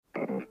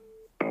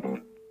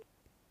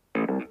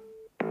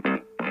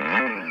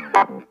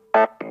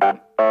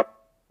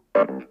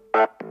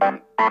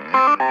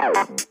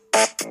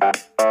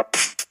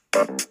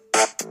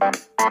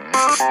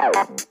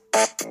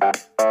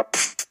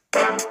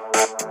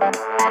Welcome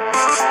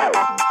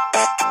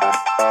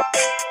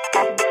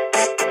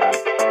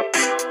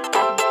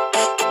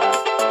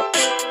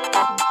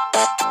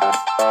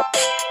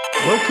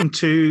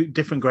to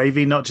Different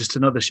Gravy, not just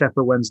another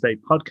Sheffield Wednesday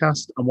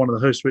podcast. I'm one of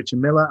the hosts, Richard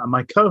Miller, and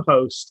my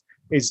co-host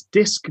is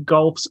disc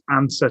golf's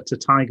answer to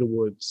Tiger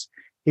Woods.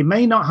 He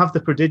may not have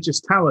the prodigious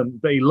talent,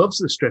 but he loves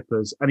the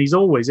strippers, and he's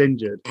always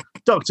injured.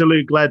 Dr.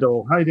 Luke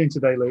Gledall. How are you doing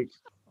today, Luke?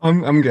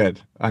 I'm good.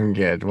 I'm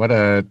good. What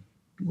a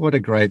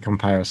great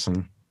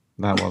comparison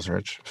that was,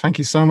 Rich. Thank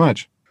you so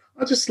much.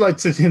 I'd just like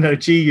to,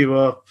 gee you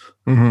up,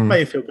 make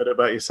you feel good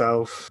about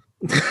yourself.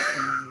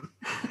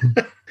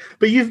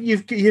 But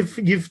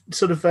you've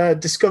sort of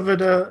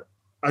discovered a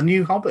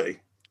new hobby.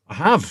 I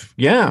have,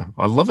 yeah.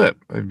 I love it.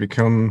 I've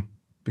become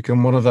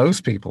one of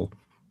those people.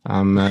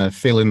 I'm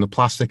feeling the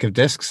plastic of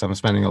discs. I'm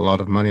spending a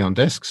lot of money on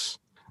discs.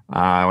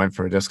 I went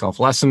for a disc golf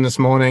lesson this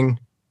morning.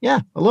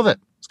 Yeah, I love it.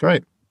 It's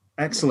great.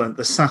 Excellent.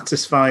 The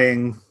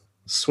satisfying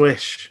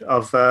swish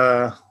of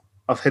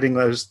hitting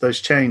those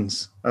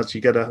chains as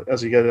you get a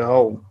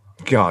hole.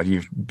 God,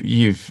 he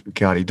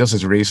does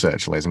his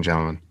research, ladies and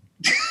gentlemen.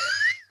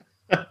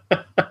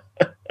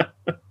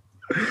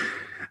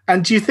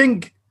 And do you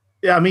think?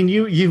 Yeah, I mean,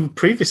 you've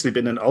previously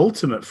been an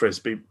ultimate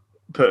frisbee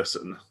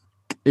person.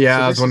 Yeah,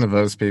 so I was one of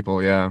those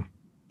people. Yeah,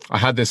 I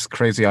had this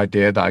crazy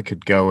idea that I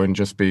could go and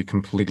just be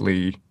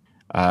completely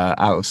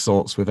out of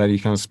sorts with any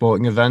kind of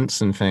sporting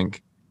events and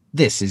think,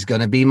 this is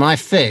going to be my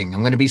thing. I'm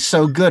going to be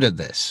so good at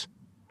this.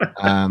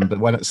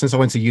 But since I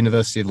went to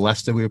University of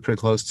Leicester, we were pretty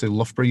close to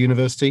Loughborough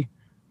University,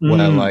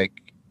 where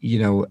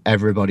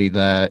everybody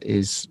there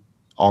is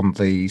on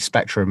the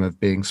spectrum of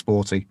being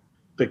sporty.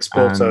 Big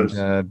sportos.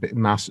 And,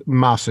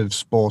 massive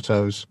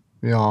sportos.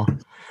 Yeah.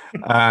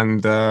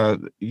 And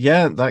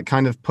that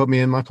kind of put me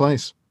in my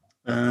place.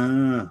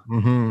 But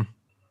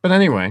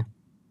anyway,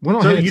 we're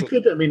not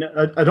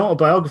an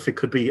autobiography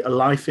could be A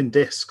Life in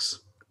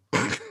Discs.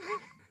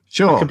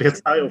 Sure. That could be a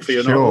title for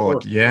you.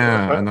 Sure,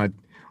 yeah. And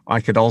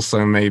I could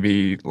also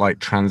maybe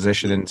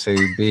transition into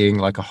being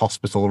a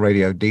hospital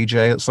radio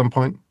DJ at some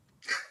point.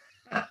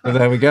 But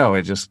there we go.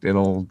 It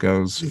all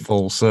goes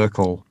full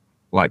circle,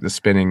 like the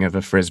spinning of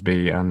a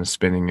frisbee and the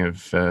spinning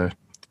of the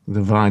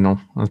vinyl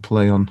I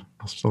play on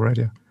hospital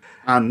radio.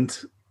 And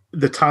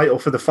the title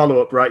for the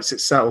follow-up writes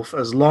itself,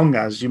 as long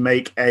as you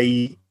make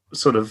a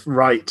sort of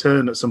right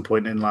turn at some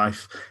point in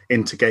life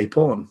into gay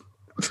porn.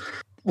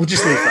 We'll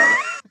just leave that.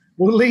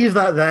 We'll leave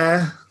that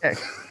there. Okay.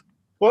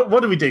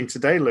 What are we doing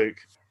today, Luke?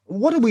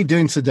 What are we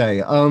doing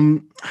today?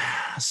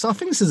 So I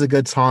think this is a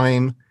good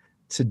time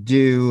to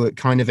do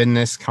kind of in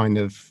this kind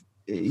of,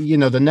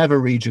 the never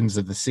regions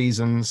of the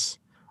seasons.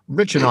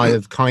 Rich and I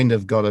have kind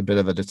of got a bit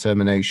of a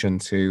determination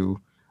to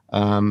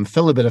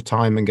fill a bit of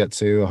time and get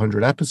to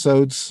 100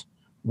 episodes.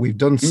 We've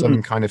done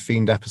some kind of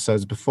themed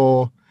episodes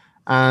before.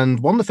 And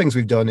one of the things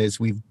we've done is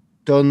we've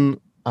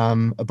done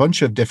a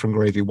bunch of different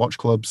Gravy Watch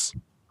Clubs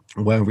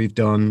where we've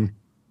done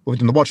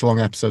the watch along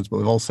episodes, but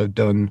we've also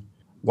done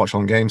watch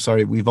along games.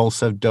 Sorry. We've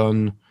also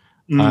done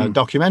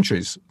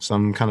documentaries,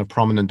 some kind of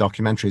prominent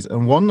documentaries.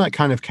 And one that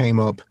kind of came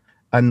up,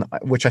 and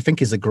which I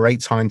think is a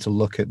great time to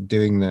look at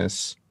doing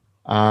this,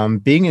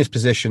 being in this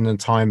position and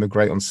time of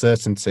great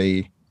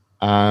uncertainty,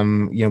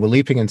 we're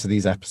leaping into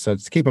these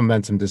episodes to keep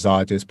momentum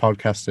desired to this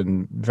podcast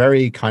in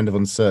very kind of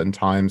uncertain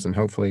times, and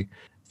hopefully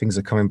things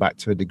are coming back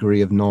to a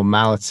degree of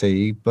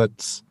normality.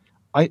 But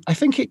I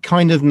think it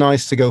kind of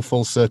nice to go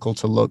full circle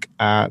to look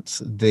at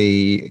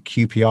the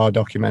QPR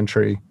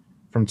documentary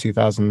from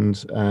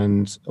 2011-12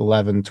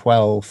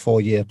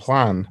 4-year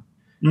plan.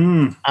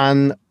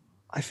 And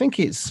I think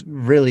it's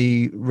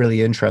really,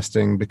 really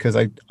interesting because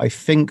I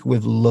think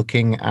with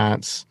looking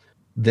at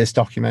this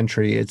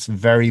documentary, it's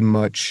very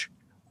much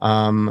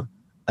a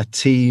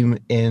team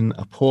in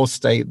a poor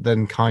state,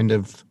 then kind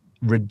of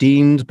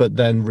redeemed, but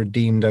then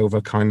redeemed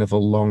over kind of a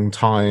long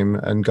time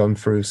and gone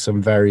through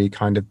some very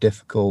kind of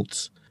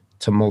difficult,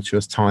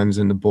 tumultuous times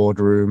in the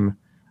boardroom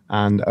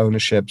and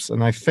ownerships.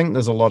 And I think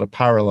there's a lot of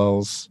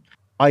parallels.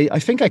 I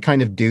think I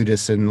kind of do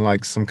this in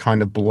some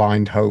kind of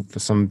blind hope for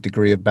some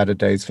degree of better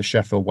days for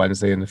Sheffield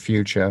Wednesday in the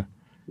future.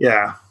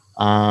 Yeah.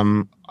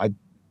 I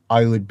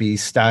would be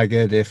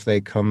staggered if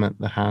they come at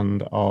the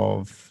hand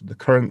of the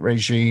current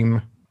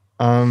regime.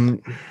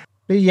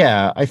 But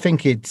yeah, I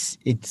think it's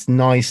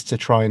nice to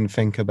try and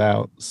think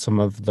about some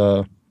of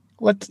the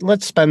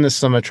let's spend this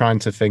summer trying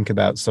to think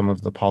about some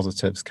of the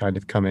positives kind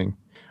of coming.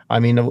 I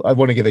mean, I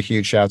want to give a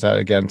huge shout out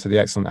again to the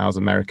excellent Ours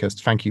Americas.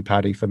 Thank you,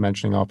 Paddy, for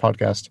mentioning our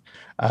podcast.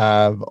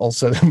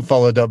 Also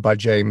followed up by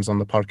James on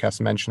the podcast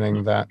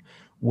mentioning that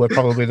we're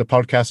probably the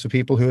podcast for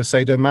people who are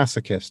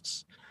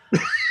sadomasochists.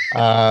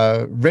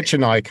 Rich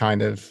and I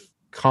kind of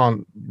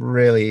can't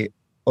really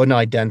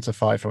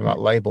unidentify from that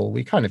label.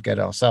 We kind of get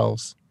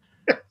ourselves.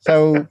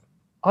 So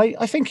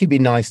I think it'd be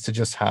nice to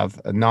just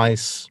have a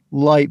nice,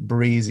 light,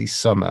 breezy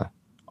summer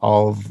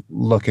of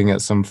looking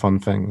at some fun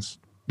things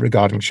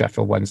regarding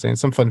Sheffield Wednesday and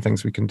some fun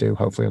things we can do,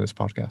 hopefully, on this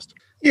podcast.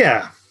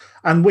 Yeah.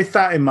 And with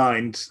that in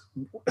mind,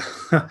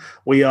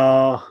 we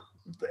are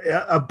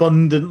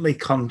abundantly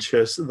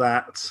conscious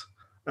that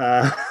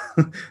Uh,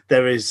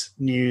 there is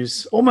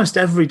news almost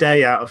every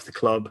day out of the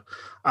club,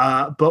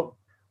 but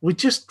we'd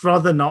just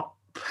rather not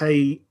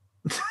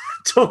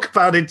talk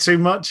about it too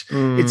much.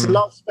 It's a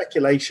lot of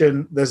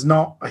speculation. There's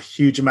not a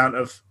huge amount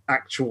of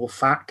actual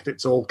fact.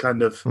 It's all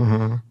kind of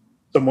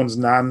someone's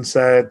nan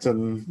said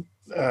and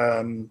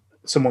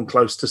someone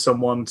close to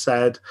someone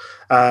said.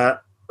 I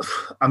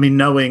mean,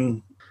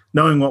 knowing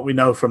what we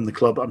know from the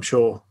club, I'm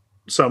sure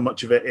so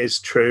much of it is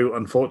true.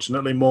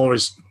 Unfortunately, more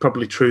is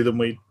probably true than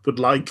we would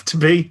like to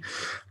be.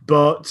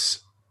 But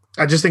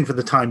I just think for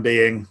the time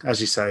being,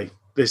 as you say,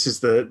 this is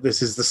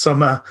the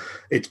summer.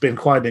 It's been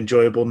quite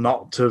enjoyable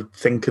not to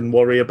think and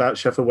worry about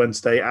Sheffield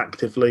Wednesday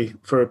actively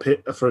for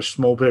a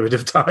small period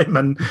of time,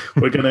 and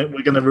we're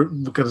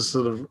gonna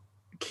sort of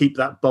keep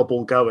that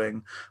bubble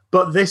going.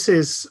 But this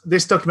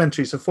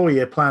documentary is a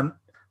 4-year plan.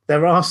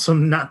 There are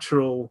some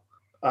natural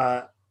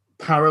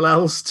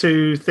parallels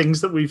to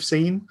things that we've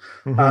seen.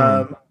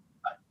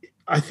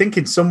 I think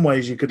in some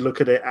ways you could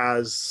look at it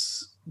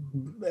as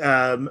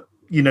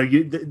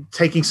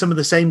taking some of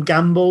the same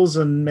gambles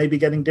and maybe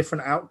getting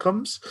different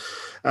outcomes.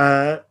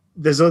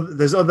 There's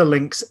other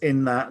links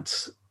in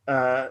that.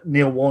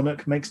 Neil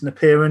Warnock makes an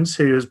appearance,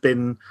 who has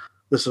been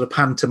the sort of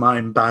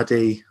pantomime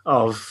baddie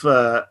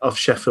of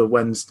Sheffield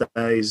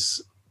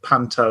Wednesday's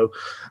Panto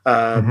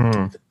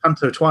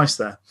twice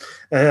there.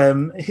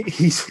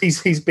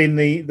 He's been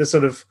the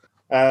sort of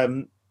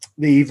the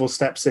evil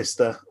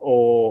stepsister,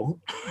 or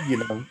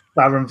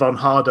Baron von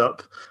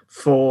Hardup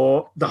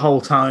for the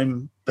whole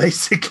time.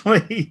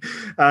 Basically,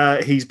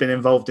 he's been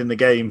involved in the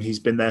game. He's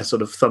been there,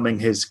 sort of thumbing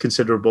his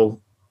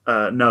considerable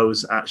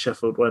nose at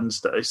Sheffield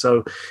Wednesday.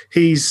 So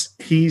he's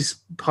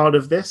part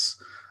of this,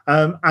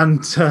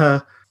 and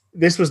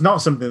this was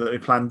not something that we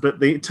planned.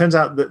 But it turns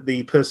out that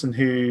the person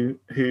who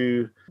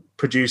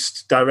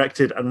produced,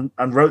 directed,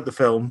 and wrote the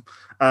film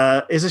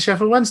is a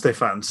Sheffield Wednesday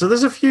fan. So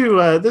there's a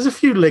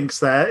few links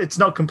there. It's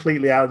not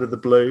completely out of the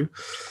blue.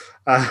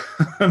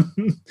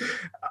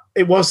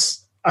 It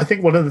was, I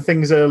think, one of the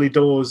things early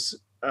doors.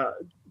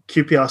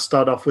 QPR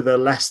start off with a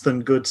less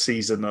than good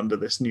season under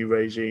this new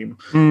regime,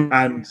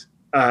 and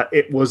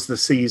it was the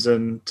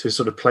season to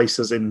sort of place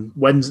us in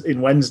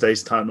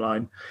Wednesday's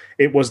timeline.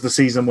 It was the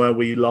season where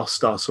we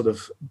lost our sort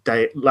of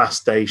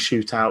last day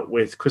shootout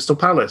with Crystal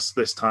Palace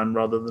this time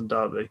rather than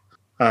Derby.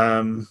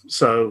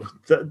 So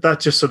that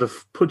just sort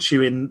of puts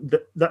you in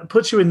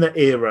the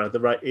era, the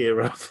right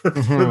era for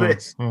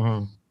this.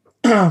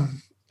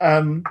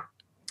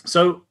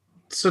 So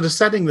sort of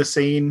setting the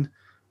scene,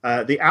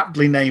 the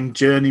aptly named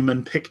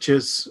Journeyman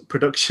Pictures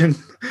production.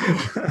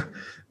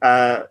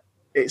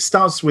 It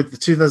starts with the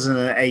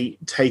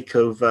 2008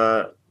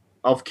 takeover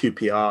of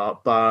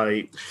QPR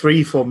by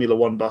 3 Formula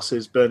One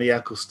bosses: Bernie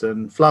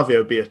Ecclestone,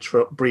 Flavio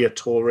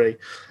Briatore,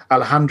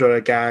 Alejandro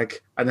Agag,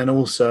 and then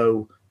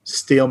also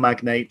steel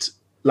magnate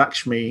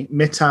Lakshmi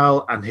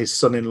Mittal and his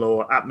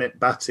son-in-law Amit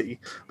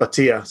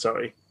Bhatia.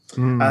 Sorry.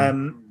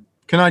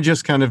 Can I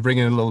just kind of bring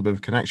in a little bit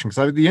of connection?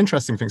 Because the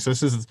interesting thing, so it's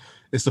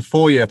the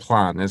 4-year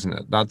plan, isn't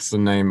it? That's the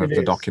name of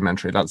the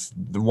documentary. That's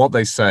what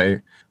they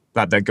say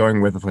that they're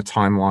going with a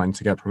timeline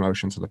to get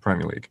promotion to the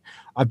Premier League.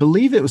 I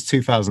believe it was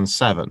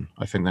 2007.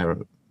 I think they were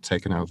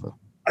taken over.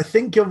 I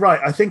think you're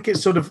right. I think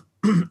it's sort of,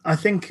 I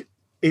think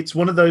it's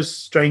one of those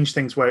strange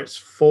things where it's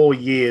 4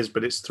 years,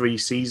 but it's 3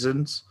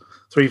 seasons,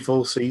 3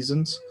 full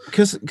seasons.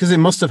 Because it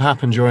must have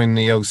happened during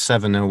the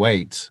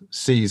 07-08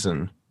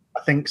 season. I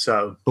think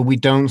so. But we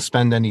don't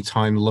spend any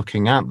time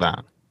looking at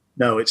that.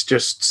 No, it's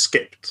just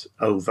skipped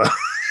over.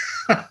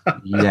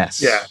 Yes.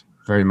 Yeah.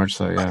 Very much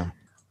so,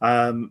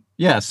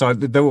 yeah. So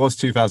there was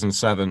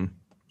 2007.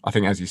 I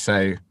think, as you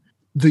say,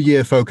 the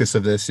year focus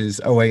of this is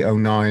 08,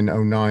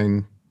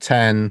 09,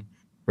 10,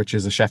 which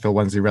is a Sheffield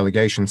Wednesday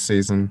relegation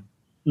season.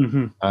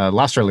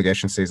 Last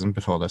relegation season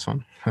before this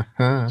one.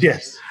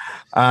 Yes.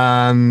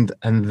 And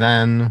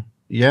then,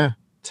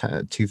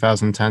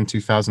 2010,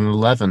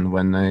 2011,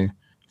 when they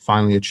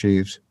finally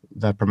achieved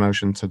their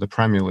promotion to the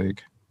Premier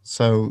League.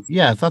 So,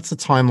 that's the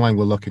timeline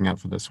we're looking at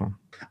for this one.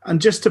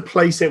 And just to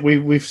place it,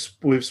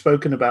 we've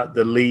spoken about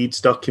the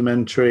Leeds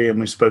documentary, and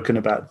we've spoken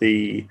about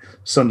the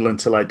Sunderland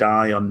Till I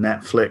Die on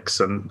Netflix,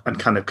 and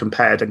kind of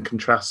compared and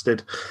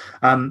contrasted.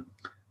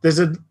 There's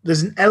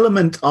an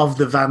element of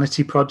the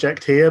vanity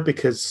project here,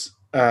 because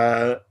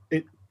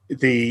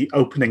the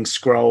opening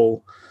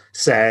scroll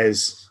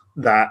says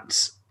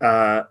that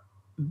the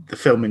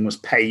filming was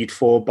paid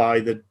for by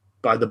the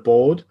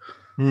board,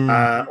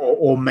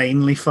 or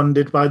mainly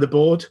funded by the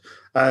board.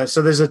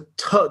 So there's a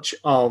touch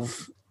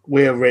of,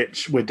 we're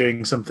rich, we're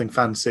doing something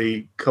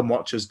fancy, come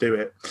watch us do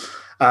it.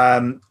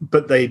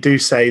 But they do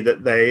say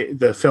that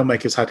the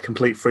filmmakers had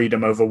complete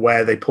freedom over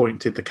where they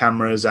pointed the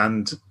cameras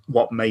and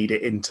what made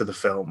it into the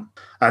film.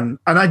 And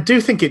I do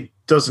think it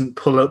doesn't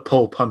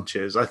pull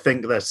punches. I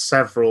think there's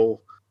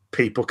several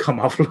people come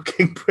off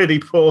looking pretty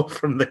poor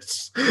from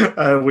this,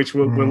 which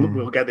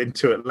we'll get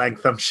into at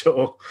length, I'm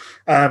sure.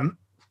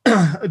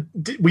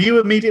 Were you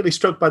immediately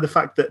struck by the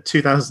fact that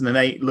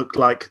 2008 looked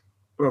like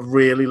a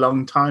really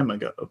long time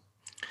ago?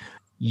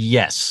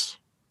 Yes,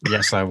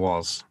 I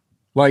was.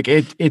 Like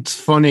it's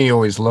funny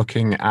always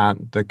looking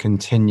at the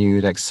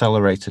continued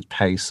accelerated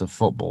pace of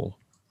football,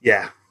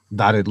 Yeah.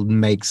 that it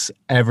makes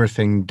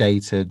everything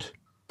dated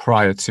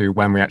prior to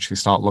when we actually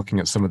start looking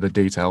at some of the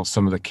details,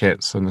 some of the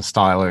kits and the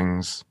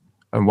stylings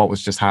and what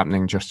was just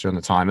happening just during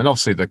the time. And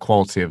obviously the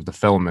quality of the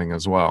filming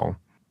as well.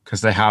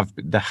 Because there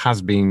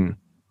has been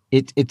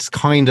it's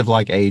kind of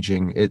like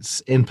aging.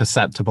 It's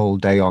imperceptible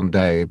day on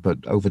day, but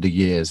over the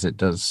years it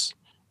does,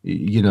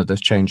 those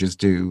changes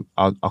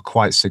are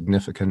quite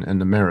significant in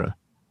the mirror.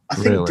 I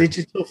think Really.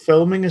 digital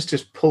filming has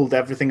just pulled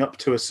everything up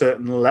to a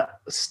certain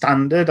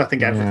standard. I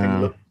think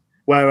everything Yeah.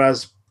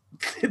 whereas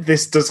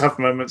this does have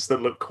moments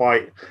that look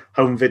quite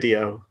home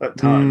video at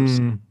times.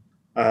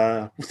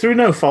 Mm. Through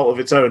no fault of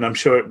its own, I'm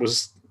sure it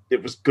was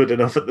good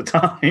enough at the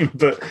time,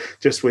 but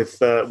just with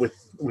the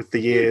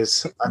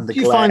years and the Do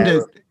you glare.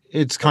 find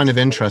it's kind of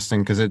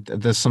interesting because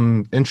there's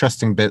some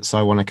interesting bits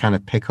I want to kind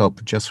of pick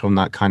up just from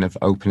that kind of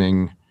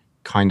opening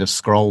kind of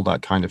scroll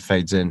that kind of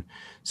fades in.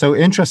 So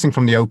interesting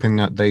from the opening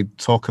that they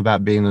talk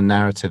about being the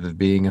narrative of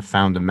being a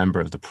founder member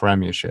of the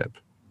Premiership,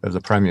 of the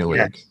Premier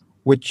League, Yes.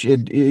 which,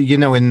 in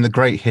the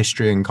great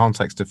history and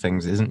context of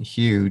things isn't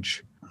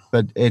huge,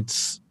 but I'd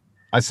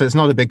say it's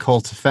not a big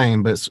call to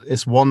fame, but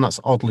it's one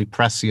that's oddly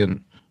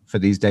prescient for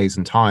these days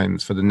and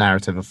times for the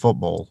narrative of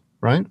football,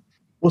 right?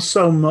 Well,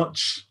 so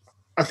much.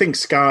 I think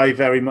Sky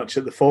very much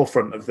at the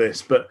forefront of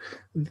this, but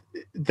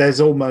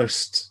there's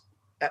almost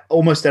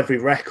every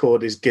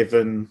record is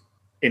given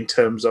in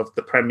terms of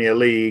the Premier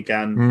League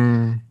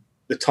and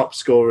the top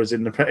scorers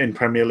in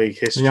Premier League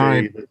history.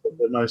 Yeah,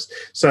 the most.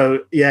 So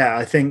yeah,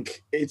 I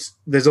think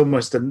there's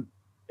almost a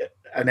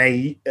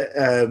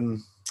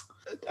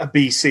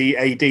BC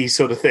AD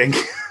sort of thing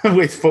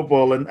with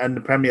football, and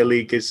the Premier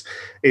League is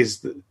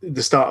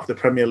the start of the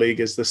Premier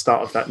League is the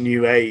start of that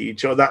new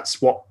age, or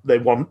that's what they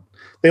want.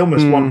 They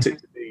almost want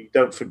it to be.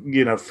 Don't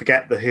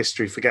forget the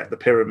history, forget the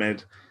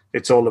pyramid.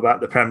 It's all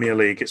about the Premier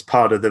League. It's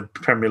part of the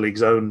Premier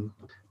League's own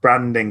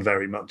branding.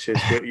 Very much is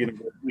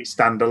we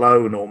stand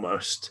alone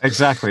almost.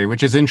 Exactly,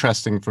 which is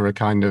interesting for a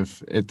kind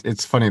of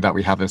it's funny that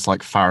we have this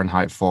like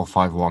Fahrenheit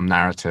 451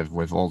 narrative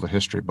with all the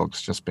history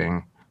books just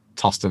being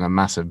tossed in a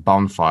massive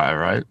bonfire,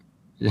 right?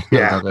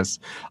 Yeah.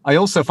 I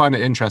also find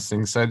it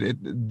interesting. So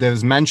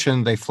there's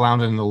mention they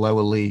floundered in the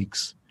lower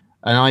leagues,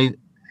 and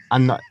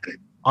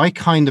I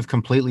kind of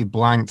completely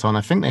blanked on.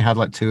 I think they had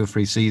like 2 or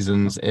 3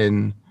 seasons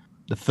in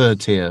the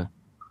third tier,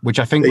 which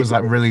I think was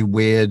that really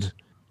weird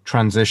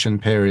transition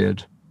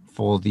period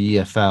for the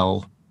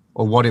EFL,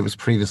 or what it was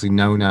previously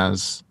known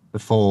as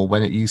before,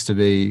 when it used to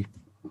be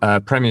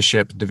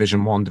Premiership,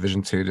 Division 1,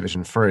 Division 2,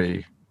 Division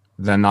 3.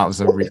 Then that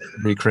was a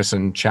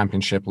rechristened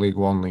Championship, League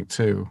 1, League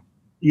 2.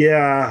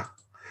 Yeah.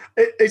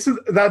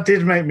 That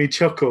did make me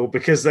chuckle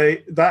because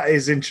that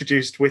is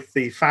introduced with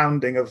the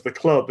founding of the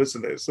club,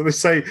 isn't it? So they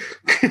say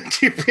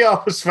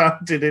QPR was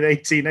founded in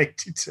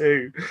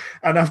 1882,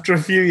 and after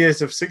a few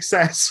years of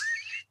success,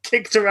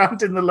 kicked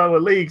around in the lower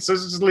league. So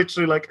it's just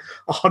literally like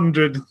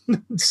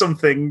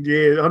 100-something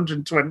years,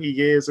 120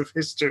 years of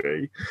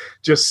history,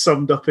 just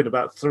summed up in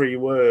about 3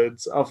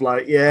 words of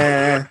like,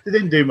 yeah, they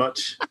didn't do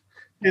much.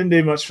 Didn't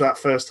do much for that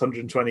first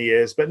 120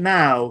 years, but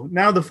now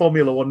the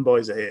Formula One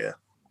boys are here.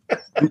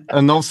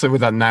 And also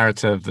with that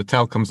narrative, the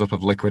tale comes up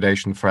of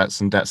liquidation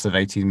threats and debts of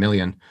 18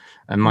 million.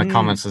 And my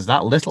comments is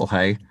that little,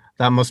 hey?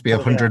 That must be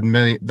 100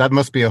 million. That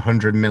must be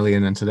 100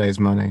 million in today's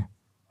money.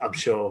 I'm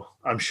sure.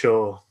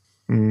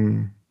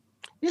 Isn't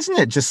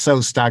it just so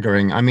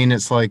staggering? I mean,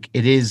 it's like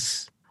it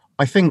is.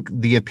 I think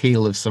the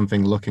appeal of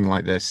something looking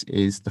like this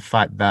is the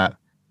fact that,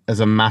 as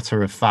a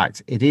matter of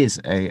fact, it is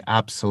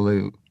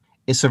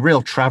it's a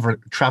real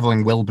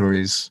traveling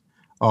Wilburys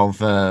of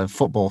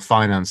football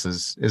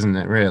finances, isn't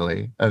it,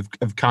 really? Of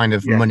kind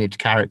of moneyed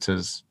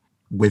characters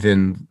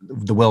within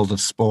the world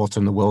of sport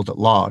and the world at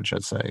large,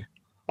 I'd say.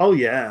 Oh,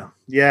 yeah.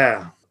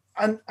 Yeah.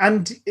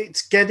 And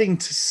it's getting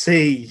to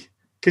see,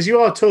 because you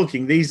are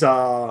talking, these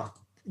are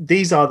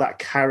that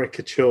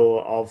caricature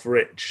of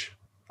rich,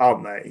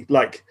 aren't they?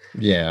 Like,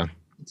 yeah,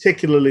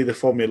 particularly the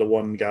Formula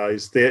One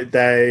guys.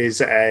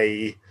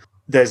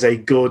 There's a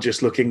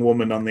gorgeous looking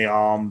woman on the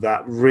arm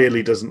that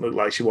really doesn't look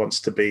like she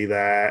wants to be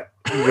there,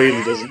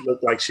 really doesn't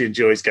look like she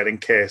enjoys getting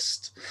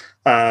kissed.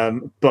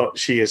 But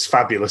she is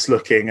fabulous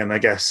looking. And I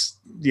guess,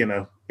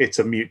 it's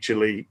a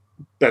mutually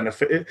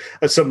benefit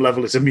at some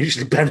level. It's a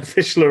mutually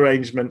beneficial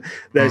arrangement.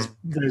 There's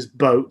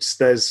boats,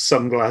 there's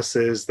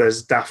sunglasses,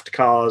 there's daft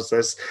cars,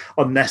 there's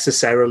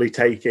unnecessarily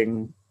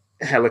taking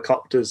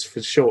helicopters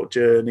for short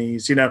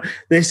journeys.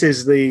 This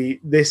is the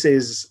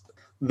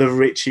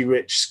Richie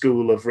Rich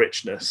school of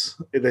richness.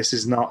 This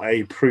is not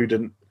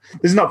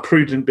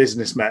prudent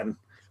businessmen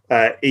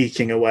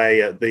eking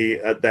away at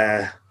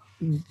their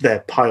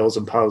piles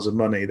and piles of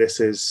money. This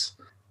is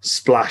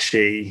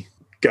splashy,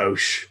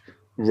 gauche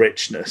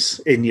richness,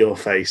 in your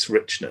face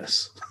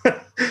richness.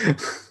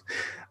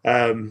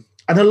 And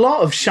a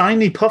lot of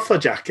shiny puffer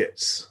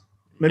jackets.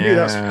 Maybe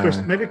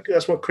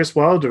that's what Chris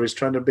Wilder is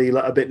trying to be,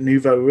 like a bit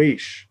nouveau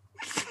riche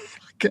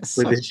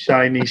with his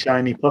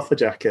shiny puffer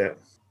jacket.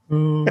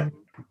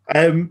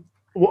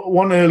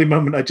 One early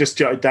moment I just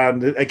jotted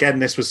down. Again,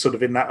 this was sort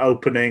of in that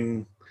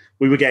opening.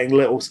 We were getting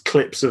little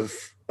clips of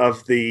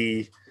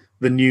the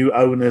new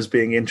owners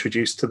being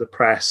introduced to the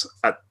press,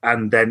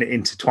 and then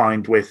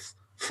intertwined with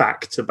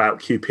facts about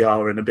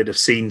QPR and a bit of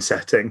scene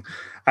setting.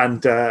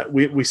 And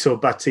we saw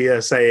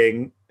Batia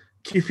saying,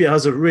 QPR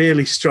is a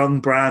really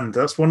strong brand.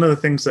 That's one of the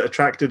things that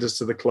attracted us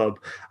to the club,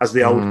 as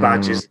the old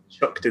badge is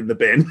chucked in the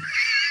bin.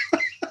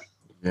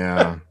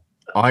 Yeah.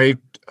 I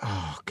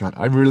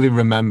really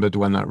remembered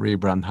when that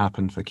rebrand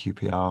happened for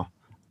QPR.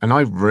 And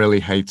I really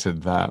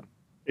hated that.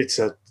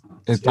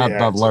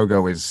 That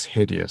logo is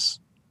hideous.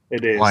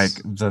 It is. Like,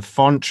 the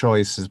font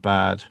choice is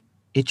bad.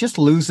 It just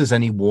loses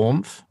any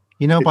warmth.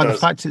 You know, by the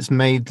fact it's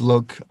made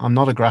look, I'm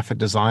not a graphic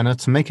designer,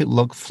 to make it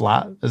look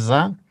flat as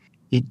that,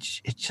 it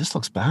just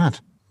looks bad.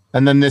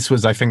 And then this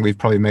was, I think we've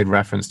probably made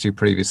reference to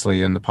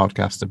previously in the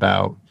podcast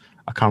about,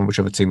 I can't remember which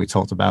other team we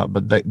talked about,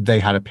 but they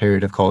had a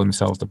period of calling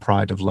themselves the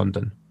Pride of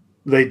London.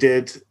 They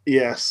did,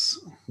 yes.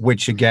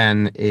 Which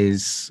again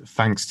is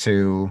thanks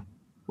to,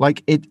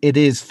 like, it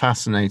is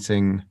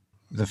fascinating,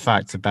 the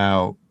fact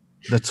about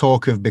the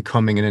talk of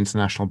becoming an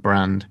international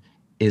brand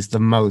is the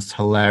most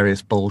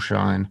hilarious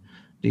bullshine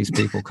these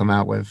people come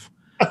out with.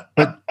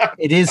 But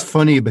it is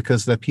funny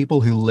because they're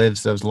people who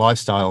live those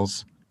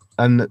lifestyles.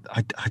 And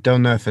I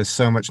don't know if there's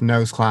so much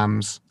nose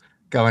clams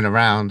going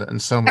around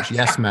and so much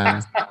yes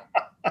men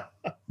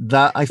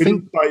that I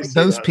think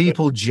those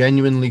people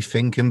genuinely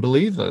think and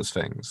believe those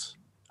things.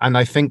 And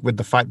I think with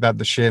the fact that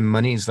the sheer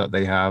monies that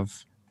they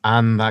have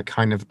and that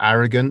kind of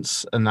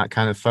arrogance and that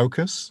kind of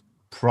focus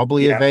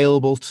probably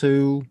available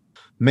to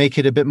make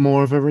it a bit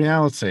more of a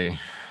reality,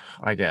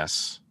 I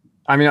guess.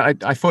 I mean,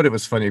 I thought it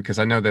was funny because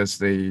I know it's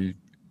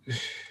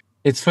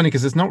funny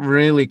because it's not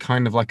really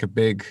kind of like a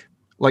big,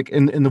 like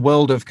in the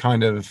world of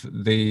kind of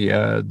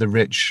the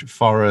rich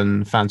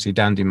foreign fancy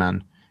dandy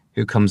man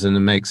who comes in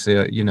and makes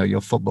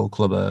your football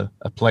club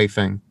a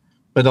plaything,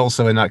 but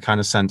also in that kind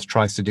of sense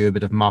tries to do a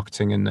bit of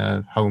marketing in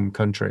their home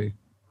country.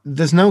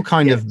 There's no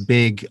kind of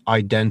big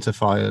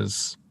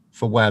identifiers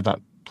for where that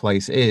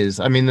place is.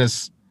 I mean,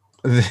 this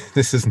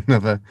is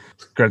another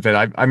great bit.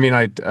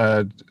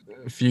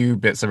 A few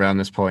bits around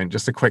this point.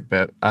 Just a quick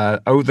bit.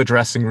 The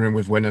dressing room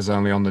with winners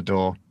only on the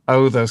door.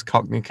 Oh, those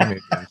Cockney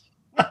comedians.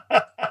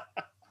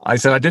 I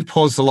said I did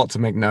pause a lot to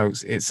make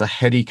notes. It's a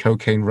heady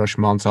cocaine rush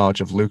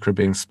montage of Lucre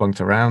being spunked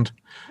around.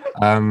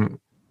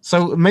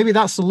 So maybe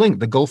that's the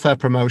link. The Gulf Air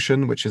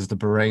promotion, which is the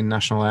Bahrain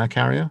national air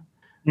carrier.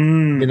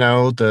 You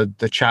know,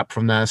 the chap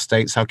from there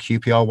states how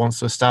QPR wants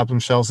to establish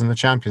themselves in the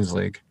Champions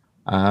League.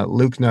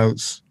 Luke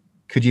notes,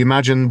 could you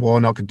imagine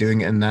Warnock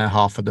doing it in their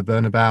half of the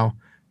Bernabeu,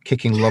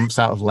 kicking lumps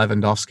out of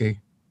Lewandowski?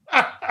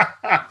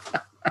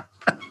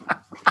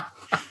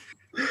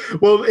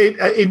 Well,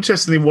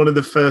 interestingly, one of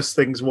the first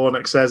things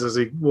Warnock says as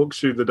he walks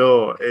through the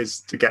door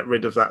is to get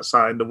rid of that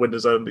sign, the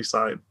winners only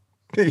sign.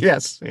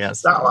 Yes.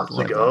 That'll have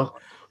to go.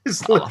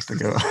 It's like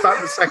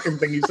the second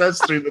thing he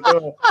says through the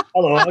door.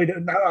 Hello,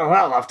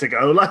 that'll have to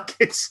go. Like,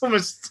 it's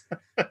almost...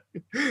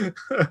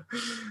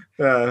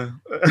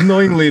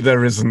 Annoyingly,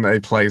 there isn't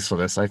a place for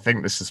this. I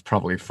think this is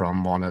probably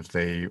from one of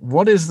the...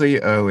 What is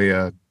the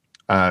earlier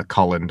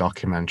Colin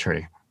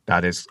documentary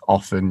that is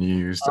often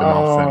used and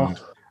often...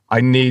 I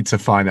need to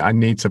find it. I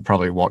need to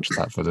probably watch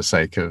that for the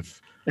sake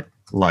of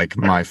like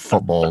my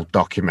football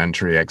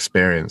documentary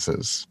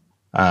experiences.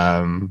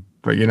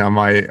 But you know,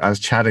 I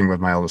was chatting with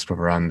my eldest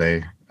brother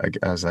Andy,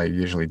 as I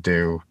usually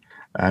do,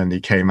 and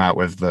he came out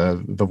with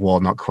the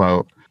Warnock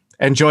quote: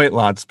 "Enjoy it,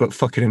 lads, but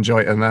fucking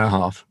enjoy it in their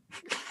half."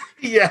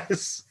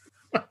 Yes.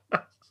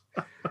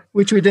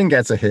 Which we didn't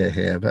get to hear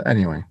here, but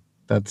anyway,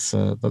 that's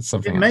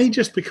something. It may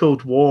just be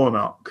called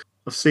Warnock.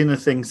 I've seen a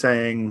thing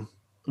saying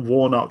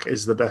Warnock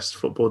is the best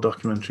football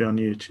documentary on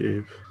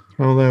YouTube.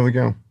 Oh, there we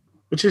go.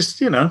 Which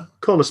is,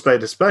 call a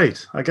spade a spade.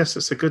 I guess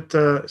it's a good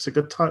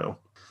title.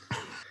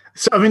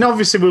 So, I mean,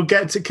 obviously we'll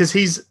get to, because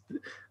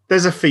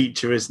there's a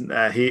feature, isn't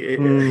there? He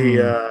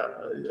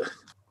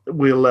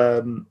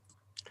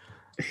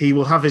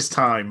will have his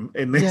time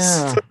in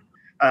this.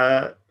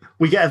 Yeah.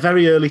 We get a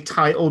very early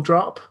title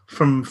drop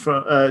from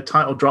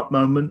title drop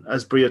moment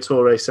as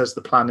Briatore says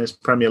the plan is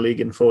Premier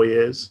League in 4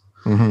 years.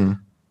 Mm-hmm.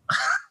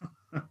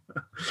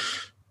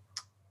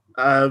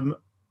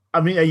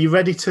 I mean, are you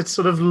ready to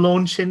sort of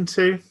launch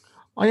into?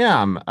 I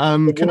am.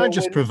 Can I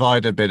just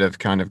provide a bit of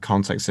kind of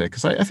context here?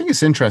 Because I think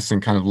it's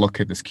interesting kind of look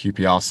at this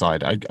QPR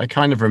side. I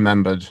kind of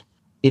remembered,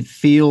 it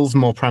feels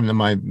more prominent in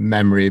my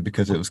memory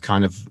because it was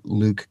kind of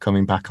Luke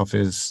coming back off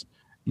his,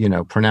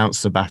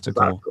 pronounced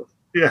sabbatical.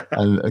 Yeah.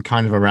 And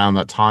kind of around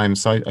that time.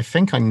 So I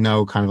think I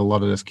know kind of a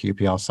lot of this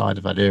QPR side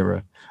of that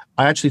era.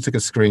 I actually took a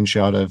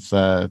screenshot of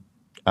the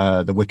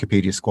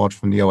Wikipedia squad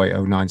from the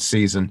 08-09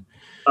 season.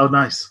 Oh,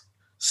 nice.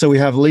 So we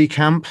have Lee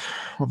Camp,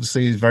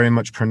 obviously very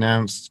much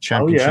pronounced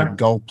championship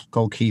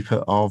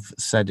goalkeeper of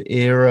said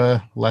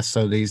era, less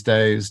so these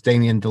days.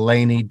 Damien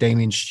Delaney,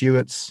 Damien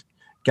Stewart,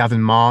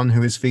 Gavin Mahon,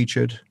 who is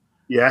featured.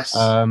 Yes.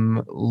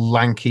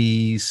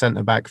 Lanky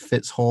centre-back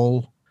Fitz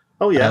Hall.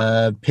 Oh,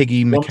 yeah.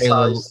 Piggy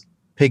Michaela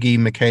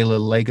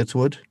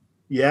Lagertwood.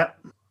 Yeah.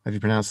 Have you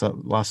pronounced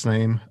that last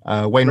name?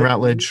 Wayne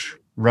Routledge,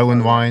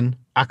 Rowan Wine,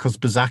 Akos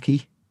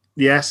Bazaki,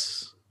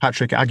 Yes.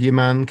 Patrick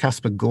Aguiman,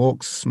 Casper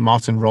Gorks,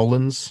 Martin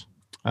Rowlands,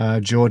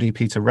 Geordie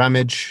Peter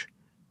Ramage,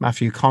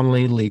 Matthew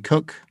Connolly, Lee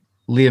Cook,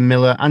 Liam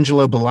Miller,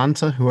 Angelo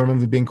Balanta, who I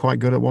remember being quite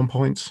good at one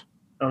point.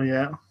 Oh,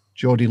 yeah.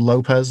 Geordie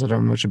Lopez, I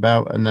don't know much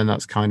about. And then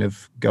that's kind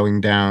of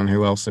going down.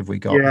 Who else have we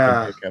got?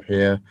 Yeah. Up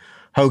here.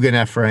 Hogan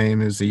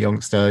Ephraim, who's a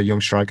young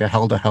striker.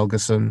 Helder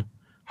Helgeson,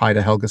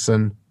 Heider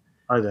Helgeson.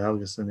 Heider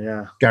Helgeson,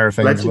 yeah. Gareth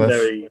Ainsworth.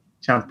 Legendary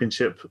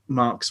championship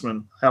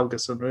marksman,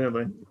 Helgeson,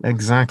 really.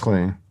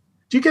 Exactly.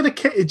 Do you get a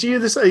kick? Are you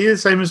the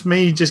same as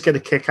me? You just get a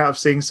kick out of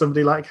seeing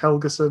somebody like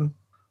Helgeson?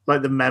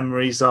 Like the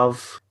memories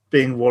of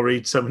being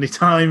worried so many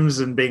times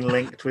and being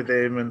linked with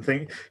him and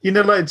think,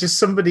 like just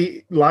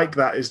somebody like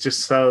that is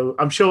just so.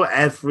 I'm sure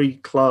every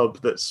club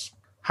that's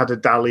had a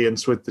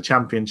dalliance with the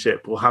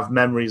championship will have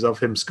memories of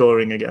him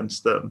scoring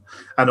against them,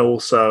 and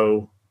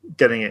also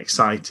getting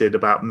excited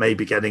about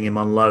maybe getting him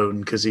on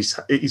loan because he's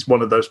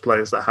one of those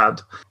players that had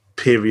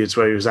periods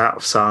where he was out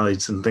of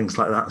sides and things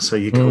like that. So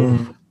you go,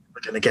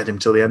 we're going to get him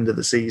till the end of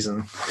the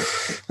season.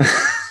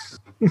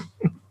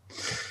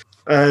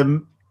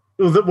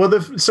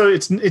 So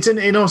it's an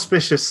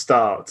inauspicious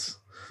start.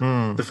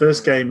 The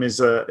first game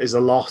is a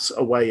loss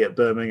away at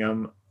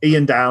Birmingham.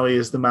 Ian Dowie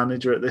is the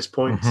manager at this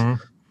point,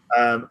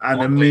 and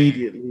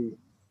immediately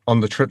on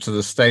the trip to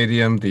the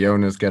stadium, the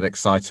owners get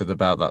excited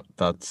about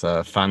that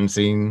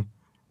fanzine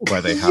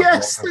where they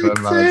have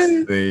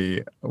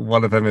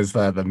one of them is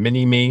the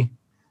mini me.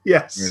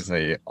 Yes, there's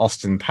a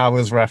Austin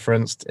Powers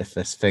referenced. If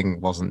this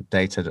thing wasn't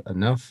dated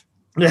enough.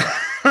 Yeah,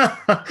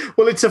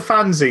 well, it's a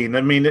fanzine.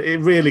 I mean,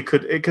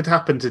 it could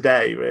happen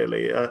today.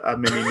 Really, a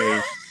mini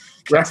me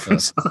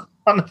reference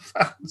on a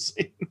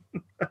fanzine.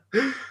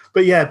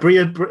 But yeah,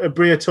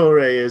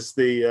 Briatore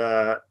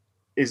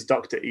is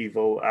Dr.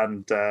 Evil,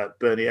 and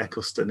Bernie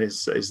Eccleston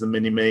is the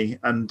mini me,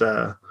 and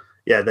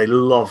they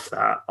love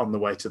that on the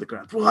way to the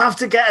ground. We'll have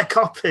to get a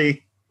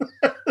copy.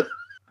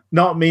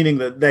 Not meaning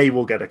that they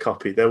will get a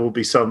copy. There will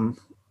be some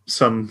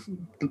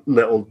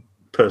little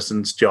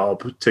person's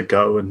job to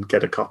go and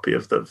get a copy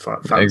of the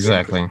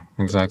fanzine.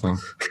 Exactly.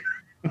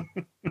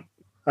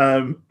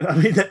 I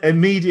mean,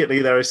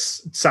 immediately there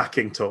is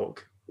sacking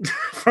talk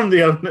from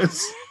the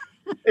owners.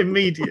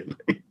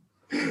 Immediately.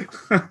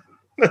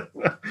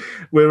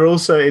 We're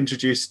also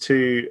introduced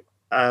to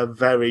a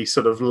very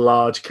sort of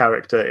large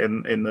character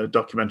in the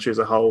documentary as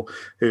a whole,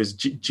 who's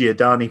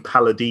Giordani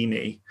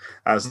Palladini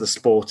as the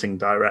sporting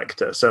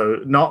director.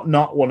 So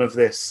not one of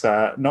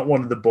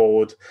the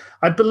board.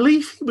 I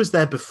believe he was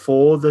there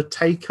before the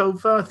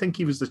takeover. I think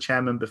he was the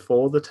chairman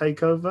before the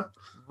takeover.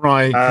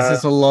 Right, because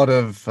there's a lot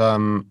of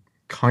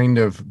kind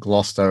of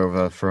glossed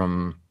over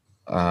from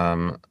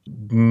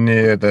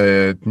near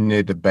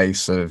the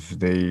base of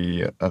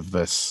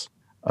this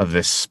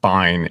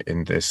spine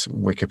in this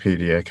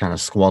Wikipedia kind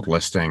of squad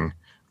listing.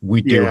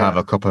 We do have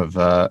a couple of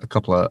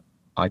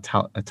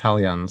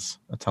Italianos,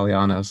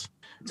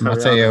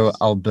 Matteo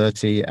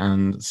Alberti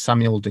and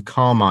Samuel De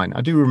Carmine.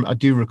 I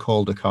do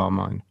recall De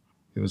Carmine,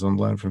 who was on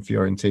loan from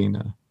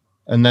Fiorentina.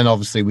 And then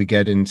obviously we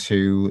get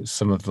into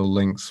some of the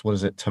links. What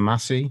is it,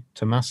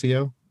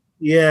 Tommasio?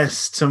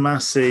 Yes,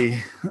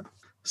 Tomasi.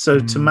 So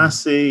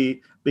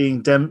Tomasi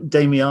being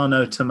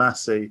Damiano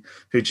Tomasi,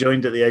 who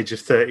joined at the age of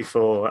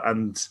 34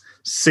 and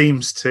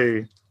seems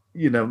to,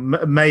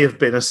 may have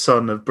been a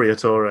son of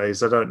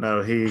Briatore's. I don't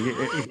know.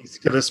 He's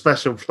got a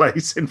special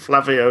place in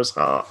Flavio's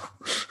heart.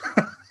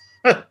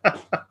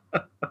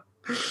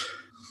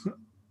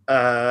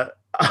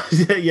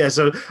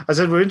 So I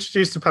said we're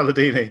introduced to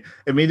Palladini.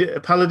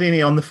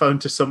 Palladini on the phone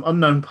to some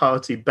unknown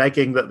party,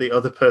 begging that the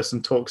other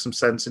person talk some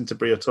sense into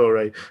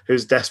Briatore,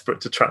 who's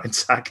desperate to try and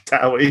sack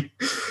Dowie.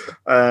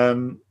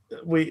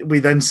 We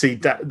then see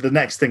the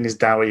next thing is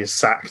Dowie is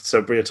sacked,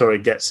 so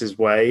Briatore gets his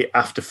way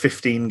after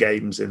 15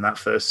 games in that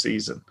first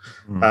season,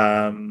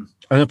 and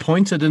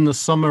appointed in the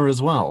summer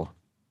as well.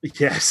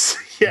 Yes.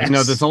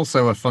 There's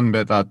also a fun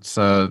bit that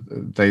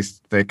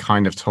they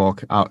kind of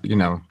talk out.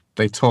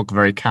 They talk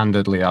very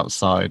candidly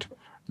outside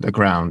the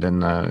ground in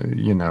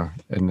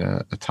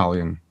the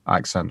Italian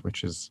accent,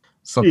 which is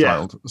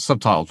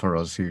subtitled for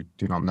us who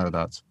do not know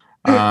that.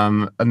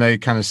 And they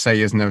kind of say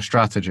there's no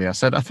strategy. I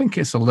said, I think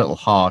it's a little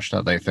harsh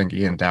that they think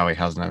Ian Dowie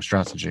has no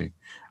strategy.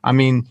 I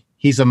mean,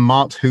 he's a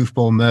marked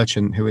hoofball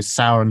merchant who is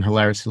sour and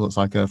hilariously looks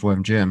like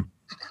Earthworm Jim.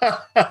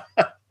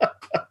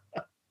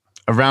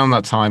 Around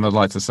that time, I'd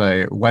like to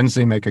say,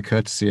 Wednesday make a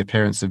courtesy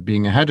appearance of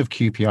being ahead of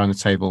QPR on the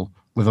table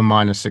with a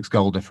 -6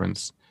 goal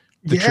difference.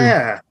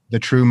 The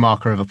true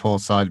marker of a poor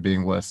side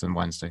being worse than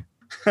Wednesday.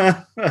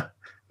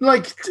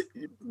 like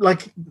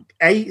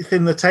 8th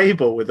in the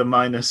table with a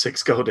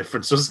 -6 goal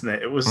difference, wasn't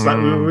it? It was like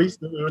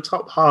we were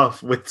top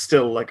half with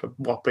still like a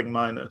whopping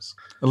minus.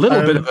 A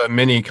little bit of a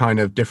mini kind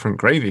of different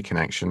gravy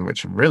connection,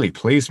 which really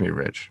pleased me,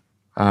 Rich.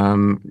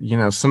 Some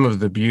of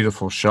the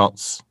beautiful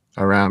shots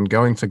around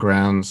going to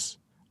grounds.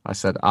 I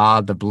said,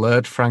 the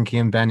blurred Frankie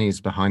and Benny's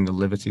behind the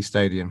Liberty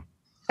Stadium.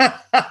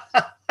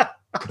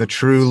 The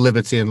true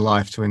liberty in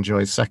life to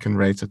enjoy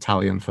second-rate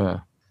Italian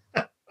fare.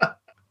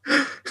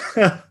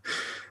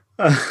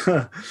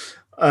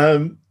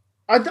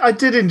 I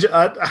did enjoy.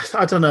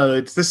 I don't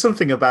know. There's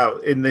something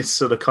about in this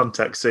sort of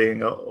context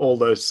seeing all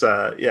those,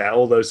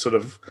 all those sort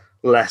of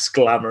less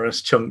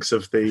glamorous chunks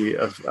of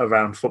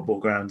around football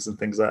grounds and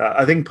things like that.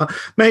 I think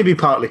maybe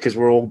partly because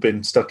we're all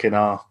been stuck in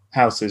our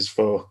houses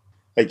for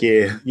a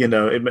year. You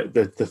know,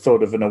 the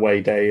thought of an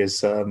away day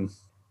is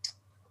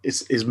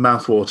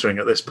mouth-watering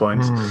at this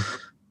point.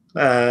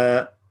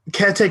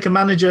 Caretaker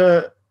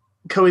manager,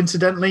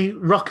 coincidentally,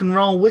 rock and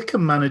roll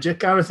Wycombe manager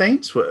Gareth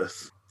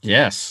Ainsworth.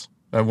 Yes.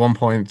 At one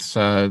point,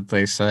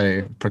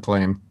 they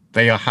proclaim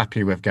they are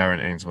happy with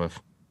Gareth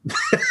Ainsworth.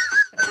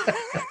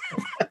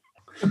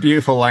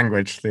 Beautiful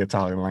language, the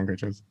Italian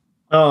languages.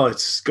 Oh,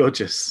 it's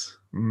gorgeous.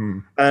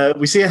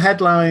 We see a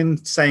headline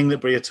saying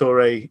that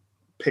Briatore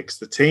picks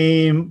the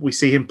team. We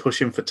see him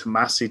pushing for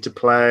Tomasi to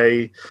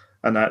play.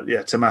 And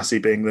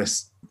Tomasi being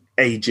this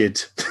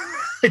aged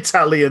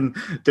Italian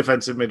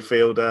defensive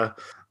midfielder.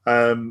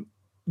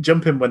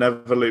 Jump in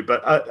whenever, Luke.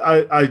 But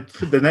I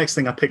the next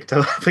thing I picked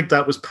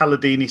up was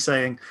Palladini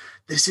saying,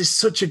 "This is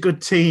such a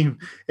good team.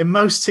 In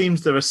most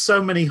teams, there are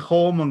so many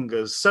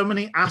whoremongers, so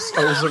many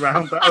assholes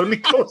around that only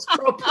cause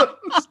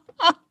problems."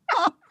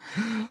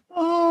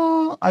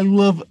 Oh, I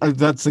love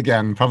that's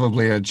again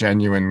probably a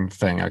genuine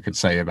thing I could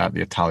say about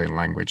the Italian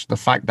language. The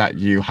fact that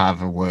you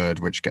have a word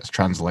which gets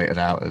translated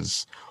out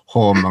as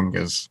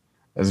whoremongers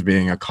as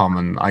being a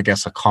common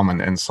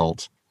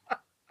insult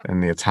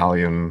in the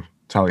Italian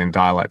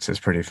dialects is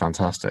pretty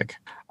fantastic.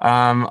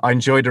 I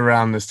enjoyed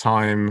around this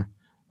time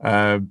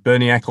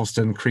Bernie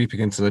Eccleston creeping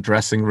into the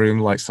dressing room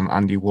like some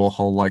Andy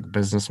Warhol-like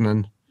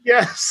businessman.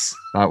 Yes.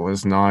 That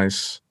was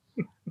nice.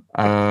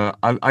 I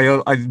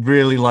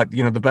really like,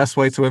 the best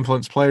way to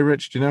influence play,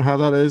 Rich. Do you know how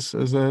that is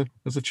as a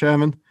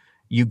chairman?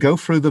 You go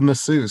through the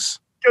masseuse.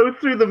 Go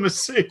through the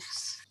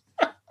masseuse.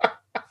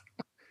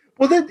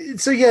 Well,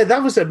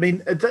 that was. I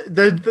mean,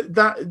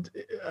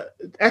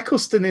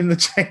 Eccleston in the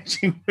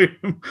changing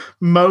room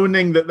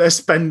moaning that they're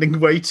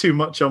spending way too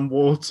much on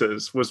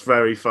Waters was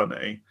very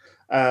funny.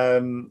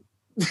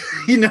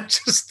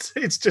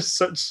 It's just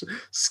such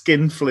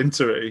skin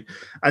flintery.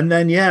 And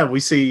then we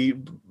see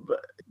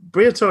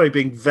Briatore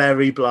being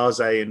very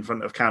blasé in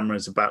front of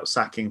cameras about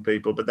sacking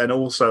people, but then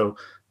also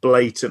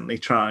blatantly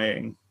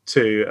trying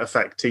to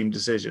affect team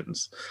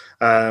decisions.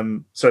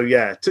 Sending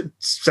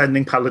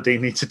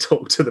Palladini to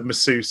talk to the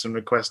masseuse and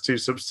request 2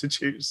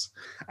 substitutes,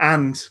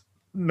 and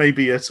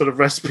maybe a sort of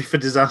recipe for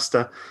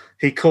disaster.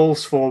 He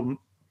calls for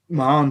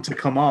Mahan to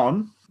come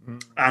on,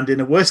 and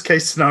in a worst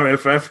case scenario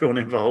for everyone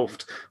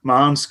involved,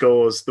 Mahan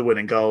scores the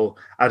winning goal,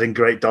 adding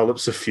great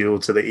dollops of fuel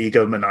to the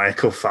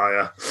egomaniacal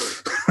fire.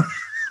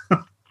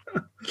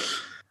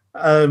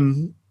 A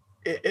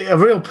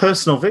real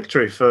personal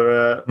victory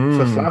for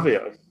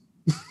Flavio.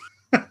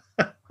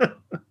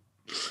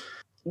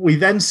 We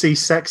then see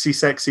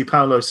sexy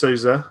Paulo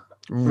Sousa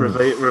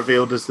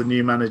revealed as the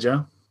new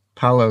manager.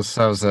 Paulo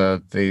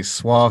Sousa, the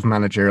suave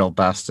managerial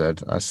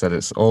bastard. I said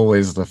it's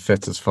always the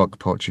fit as fuck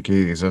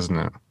Portuguese, isn't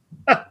it?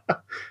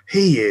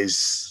 He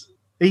is.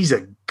 He's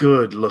a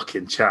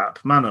good-looking chap,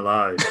 man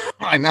alive.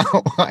 I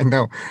know.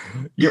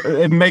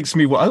 It makes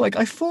me...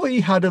 I thought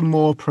he had a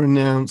more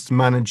pronounced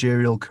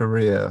managerial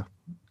career.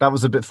 That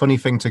was a bit funny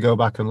thing to go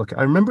back and look at.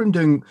 I remember him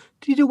doing...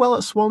 Did he do well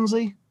at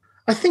Swansea?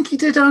 I think he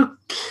did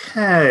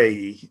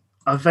okay.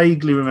 I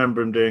vaguely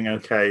remember him doing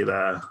okay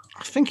there.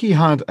 I think he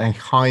had a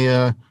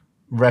higher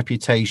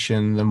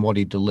reputation than what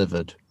he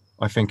delivered.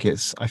 I think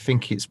it's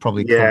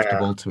probably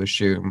comfortable to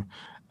assume.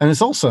 And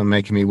it's also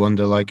making me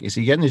wonder, is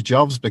he getting his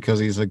jobs because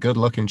he's a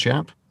good-looking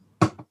chap?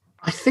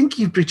 I think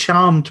you'd be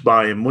charmed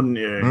by him, wouldn't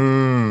you?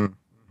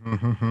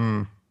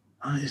 Mm-hmm.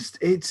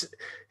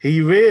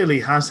 He really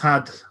has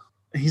had...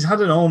 He's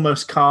had an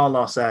almost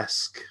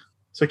Carlos-esque...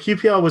 So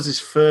QPR was his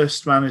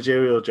first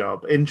managerial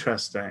job.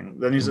 Interesting.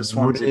 Then he was at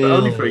Swansea, but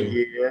only for a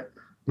year.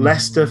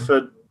 Leicester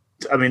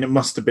it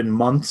must have been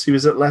months he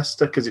was at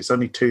Leicester because it's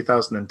only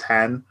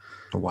 2010.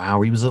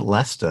 Wow, he was at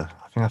Leicester.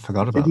 I think I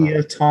forgot about that.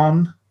 Didier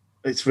Ton.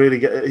 It's really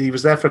good. He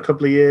was there for a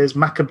couple of years.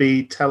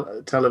 Maccabi, Tel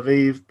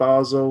Aviv,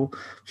 Basel,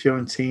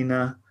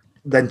 Fiorentina,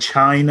 then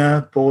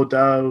China,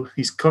 Bordeaux.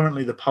 He's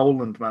currently the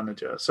Poland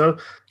manager. So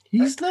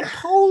he's the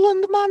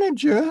Poland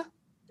manager?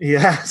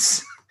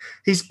 Yes.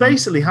 He's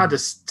basically had a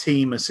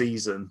team a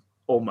season,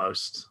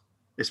 almost.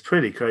 It's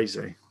pretty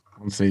crazy.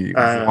 Once he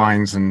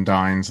wines and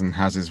dines and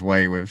has his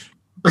way with...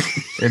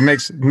 It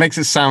makes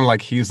it sound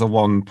like he's the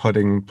one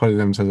putting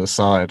them to the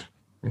side.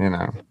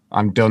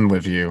 I'm done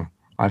with you.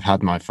 I've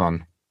had my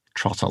fun.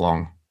 Trot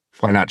along.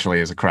 When actually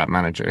he's a crap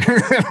manager.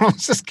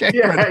 Just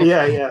getting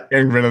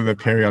rid of the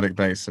periodic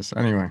basis.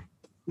 Anyway.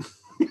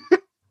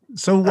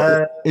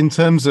 So in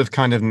terms of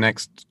kind of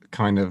next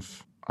kind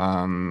of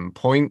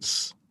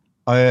points...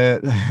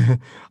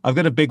 I've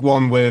got a big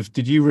one with.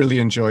 Did you really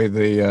enjoy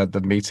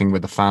the meeting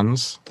with the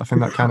fans? I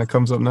think that kind of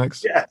comes up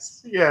next.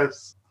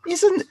 Yes.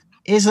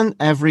 Isn't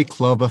every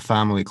club a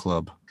family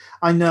club?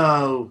 I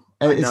know.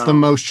 It's the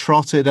most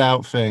trotted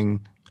out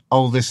thing.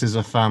 Oh, this is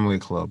a family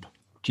club.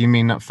 Do you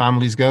mean that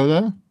families go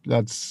there?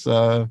 That's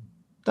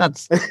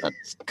That's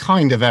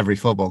kind of every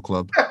football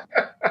club.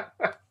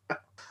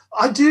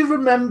 I do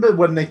remember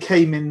when they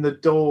came in the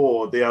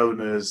door, the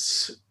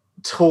owners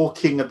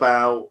talking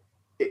about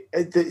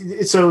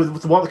it. So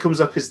what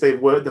comes up is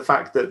the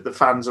fact that the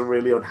fans are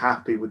really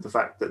unhappy with the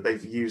fact that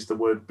they've used the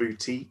word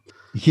boutique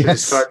to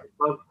describe the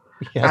club.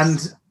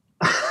 Yes.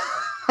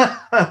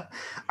 And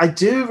I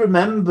do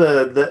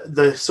remember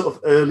the sort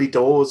of early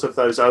doors of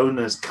those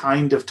owners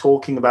kind of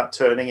talking about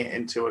turning it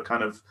into a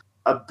kind of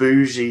a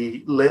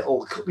bougie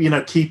little,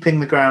 keeping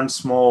the ground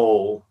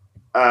small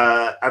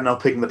and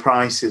upping the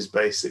prices,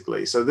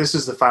 basically. So this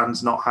is the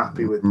fans not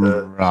happy with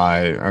the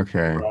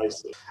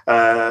prices.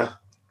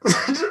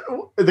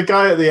 The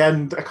guy at the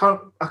end, I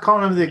can't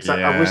remember the exact.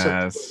 Yes. I wish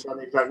I could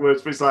the exact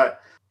words, but it's like,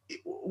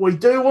 we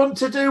do want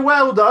to do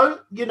well, though.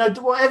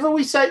 Whatever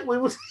we say, we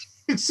will.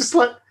 It's just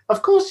like,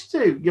 of course you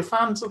do. You're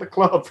fans of the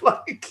club.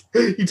 Like,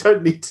 you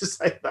don't need to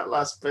say that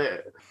last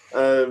bit.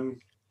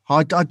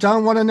 I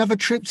don't want another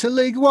trip to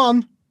League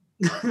One.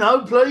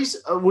 No, please.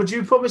 Would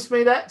you promise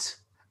me that?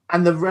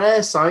 And the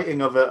rare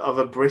sighting of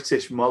a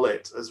British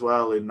mullet as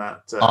well in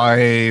that.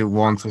 I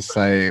want to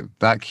say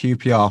that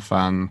QPR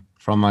fan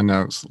from my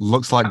notes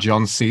looks like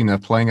John Cena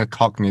playing a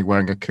Cockney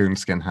wearing a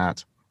coonskin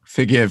hat.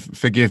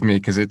 Forgive me,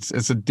 because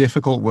it's a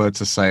difficult word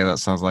to say that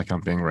sounds like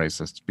I'm being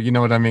racist, but you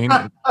know what I mean.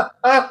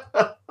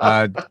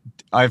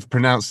 I've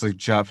pronounced the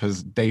chap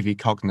as Davy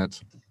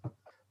Cocknett.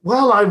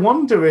 Well, I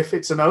wonder if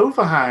it's an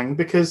overhang,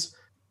 because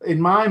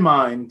in my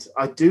mind,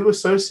 I do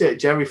associate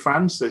Jerry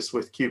Francis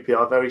with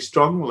QPR very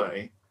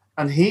strongly,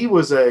 and he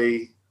was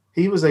a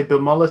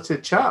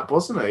bemulleted chap,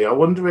 wasn't he? I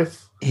wonder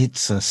if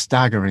it's a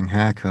staggering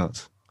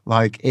haircut.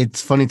 Like,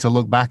 it's funny to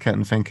look back at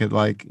and think it,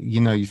 like,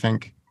 you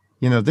think,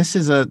 this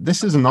is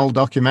an old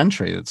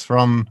documentary. It's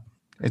from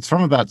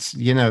about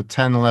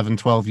 10, 11,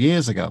 12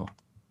 years ago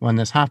when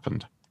this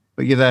happened.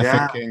 But you're there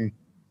thinking,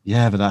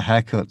 yeah, but that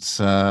haircut's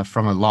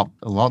from a lot.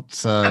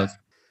 It's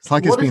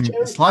like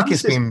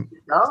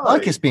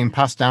it's been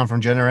passed down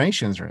from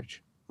generations,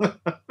 Rich.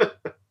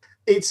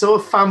 It's a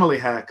family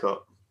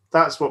haircut.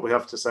 That's what we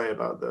have to say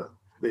about the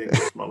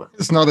English mullet.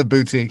 It's not a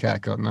boutique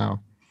haircut, no.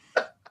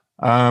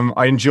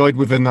 I enjoyed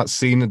within that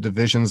scene the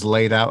divisions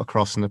laid out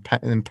across an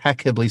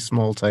impeccably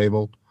small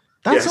table.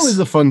 That's always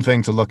a fun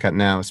thing to look at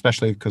now,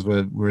 especially because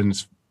we're in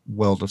this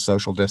world of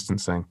social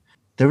distancing.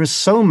 There is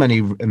so many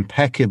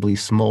impeccably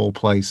small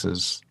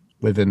places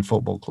within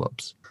football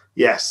clubs.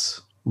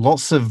 Yes.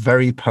 Lots of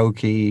very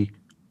pokey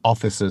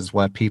offices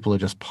where people are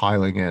just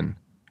piling in.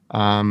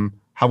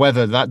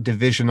 However, that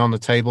division on the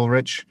table,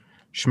 Rich,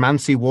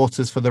 schmancy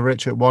waters for the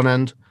rich at one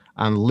end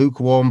and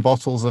lukewarm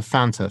bottles of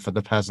Fanta for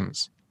the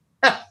peasants.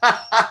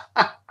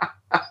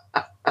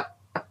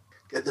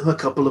 Get them a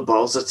couple of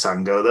bottles of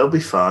Tango, they'll be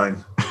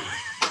fine.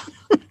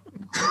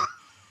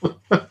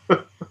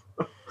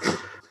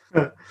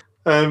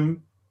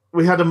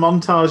 We had a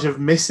montage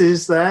of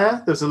misses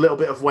there. There was a little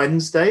bit of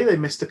Wednesday. They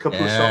missed a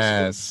couple of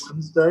shots for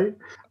Wednesday.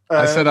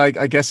 I said,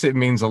 I guess it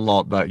means a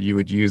lot that you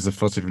would use the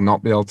footage of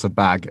not be able to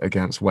bag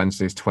against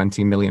Wednesday's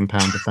 £20 million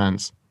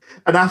defence.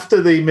 And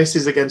after the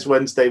misses against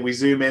Wednesday, we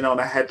zoom in on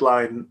a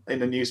headline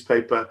in a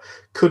newspaper.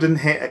 Couldn't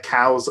hit a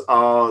cow's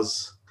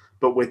R's,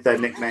 but with their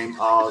nickname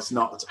R's,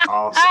 not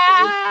arse.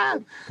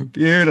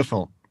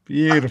 Beautiful.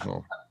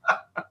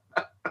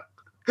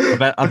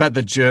 I bet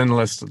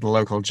the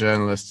local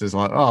journalist is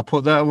like, I'll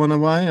put that one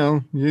away.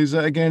 I'll use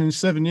that again in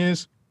 7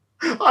 years.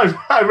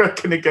 I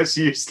reckon it gets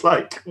used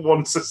like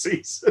once a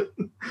season.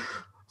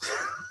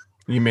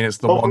 You mean it's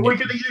the one? Are we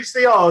going to use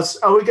the R's?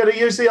 Are we going to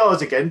use the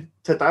R's again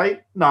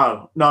today?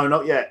 No,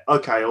 not yet.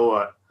 Okay,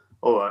 all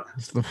right.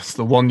 It's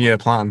the 1 year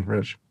plan,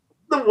 Rich.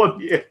 The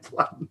 1 year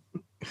plan.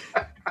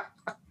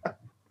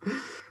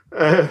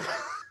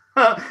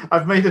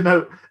 I've made a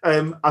note.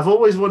 I've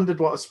always wondered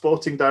what a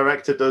sporting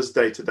director does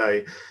day to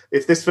day.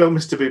 If this film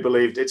is to be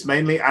believed, it's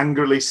mainly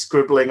angrily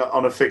scribbling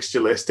on a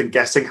fixture list and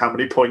guessing how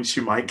many points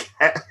you might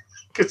get.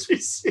 Because we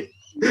see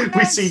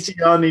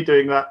Gianni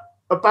doing that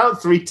about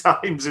 3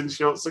 times in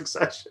short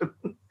succession.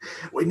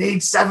 We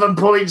need 7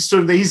 points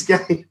from these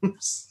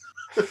games.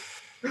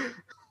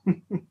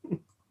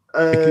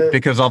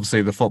 Because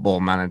obviously the football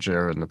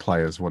manager and the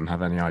players wouldn't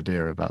have any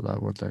idea about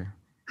that, would they?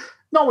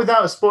 Not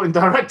without a sporting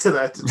director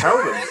there to tell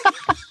them.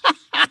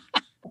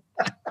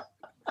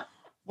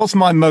 What's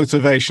my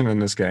motivation in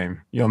this game?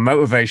 Your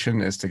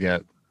motivation is to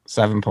get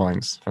 7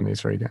 points from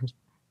these 3 games.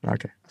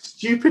 Okay. A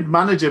stupid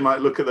manager might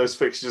look at those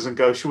fixtures and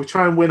go, should we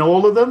try and win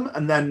all of them?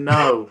 And then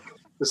no.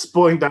 The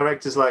sporting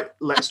director's like,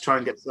 let's try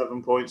and get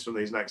 7 points from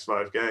these next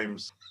 5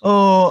 games.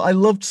 Oh, I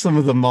loved some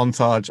of the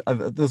montage.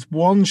 There's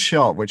one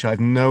shot which I have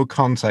no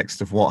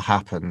context of what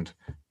happened,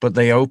 but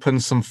they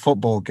opened some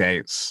football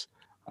gates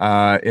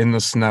in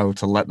the snow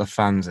to let the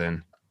fans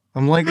in.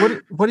 I'm like,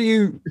 what are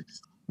you...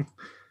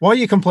 Why are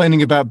you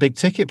complaining about big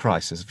ticket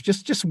prices?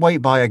 Just wait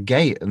by a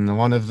gate, and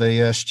one of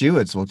the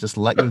stewards will just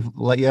let you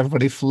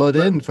everybody flood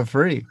in for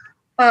free.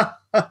 There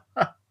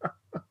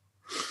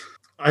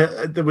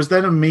was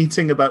then a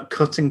meeting about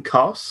cutting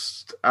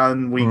costs,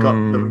 and we got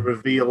the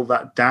reveal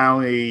that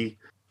Downey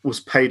was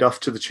paid off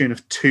to the tune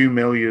of £2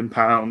 million.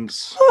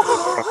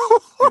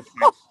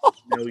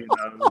 Million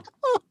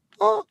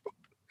owed.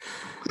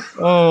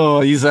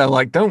 Oh, he's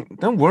like,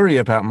 don't worry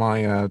about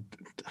my.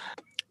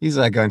 He's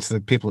going to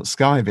the people at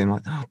Sky, being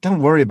like, oh,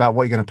 don't worry about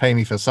what you're going to pay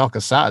me for Soccer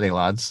Saturday,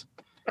 lads.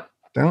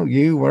 Don't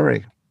you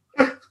worry.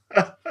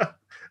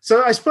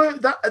 So I suppose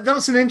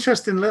that's an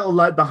interesting little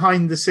like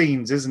behind the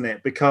scenes, isn't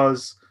it?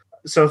 Because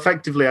so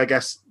effectively, I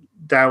guess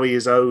Dowie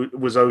was owed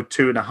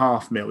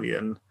 £2.5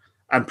 million,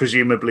 and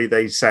presumably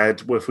they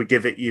said, well, if we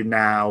give it you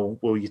now,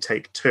 will you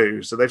take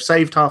 2? So they've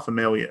saved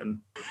 £500,000,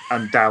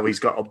 and Dowie's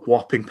got a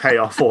whopping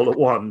payoff all at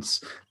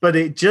once. But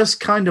it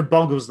just kind of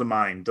boggles the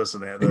mind,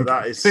 doesn't it?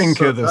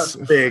 That's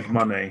big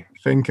money.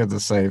 Think of the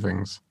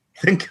savings.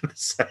 Think of the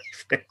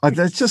savings.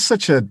 There's just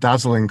such a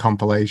dazzling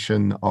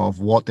compilation of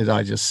what did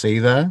I just see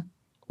there.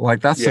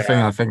 Like, that's the thing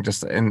I think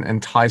just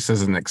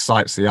entices and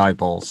excites the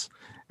eyeballs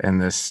in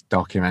this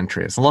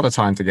documentary. It's a lot of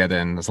time to get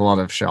in. There's a lot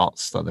of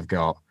shots that they've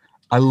got.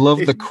 I love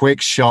the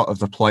quick shot of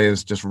the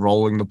players just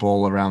rolling the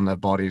ball around their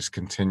bodies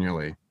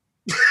continually.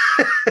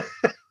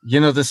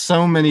 There's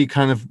so many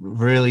kind of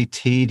really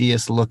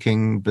tedious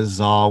looking,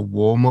 bizarre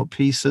warm-up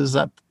pieces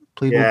that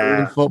people do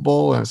in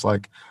football. And it's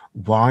like,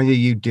 why are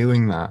you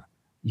doing that?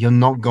 You're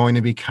not going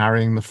to be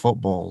carrying the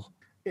football.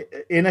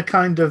 In a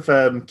kind of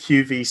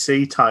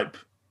QVC type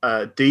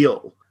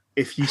deal,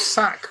 if you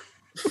sack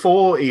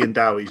 4 Ian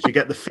Dowies, you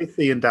get the 5th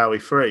Ian Dowie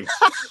free.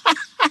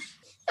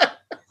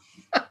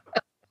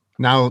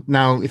 Now,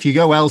 if you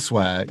go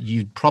elsewhere,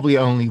 you'd probably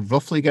only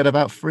roughly get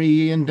about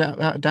 3 Ian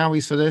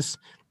Dowies for this.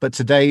 But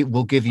today,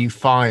 we'll give you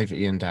 5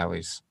 Ian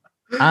Dowies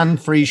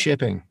and free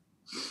shipping.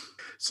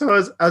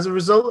 So as a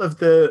result of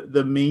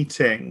the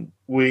meeting,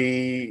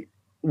 we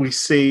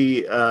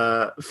see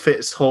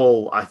Fitz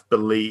Hall, I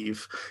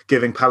believe,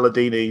 giving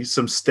Palladini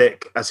some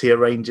stick as he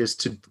arranges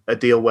to a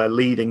deal where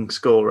leading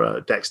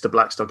scorer Dexter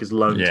Blackstock is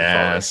loaned to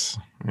Forest.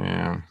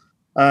 Yeah.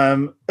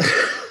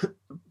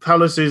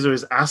 Paulo Sousa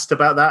is asked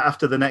about that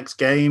after the next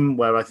game,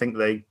 where I think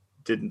they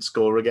didn't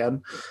score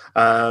again.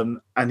 And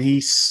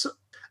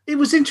it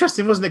was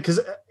interesting, wasn't it? Because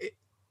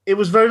it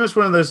was very much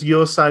one of those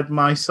your side,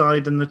 my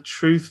side, and the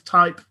truth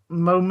type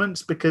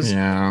moments. Because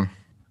I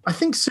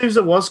think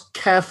Sousa was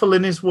careful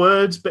in his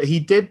words, but he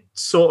did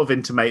sort of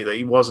intimate that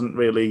he wasn't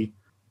really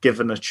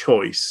given a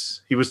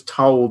choice. He was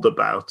told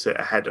about it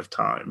ahead of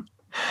time.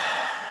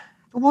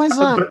 Why is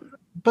that?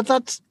 But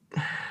that's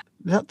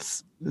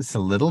it's a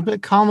little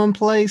bit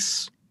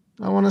commonplace,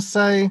 I want to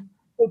say.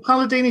 Well,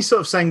 Palladini's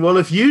sort of saying, well,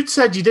 if you'd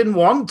said you didn't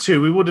want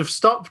to, we would have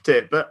stopped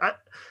it. But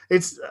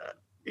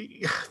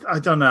I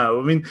don't know.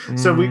 I mean,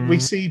 so we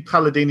see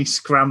Palladini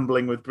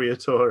scrambling with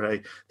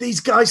Briatore.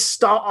 These guys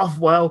start off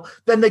well,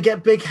 then they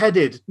get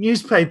big-headed.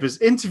 Newspapers,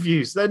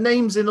 interviews, their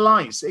names in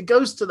lights. It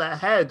goes to their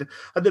head.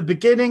 At the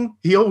beginning,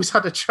 he always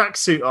had a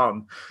tracksuit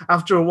on.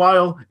 After a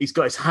while, he's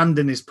got his hand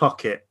in his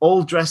pocket,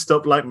 all dressed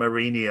up like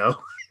Mourinho.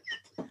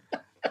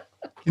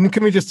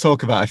 Can we just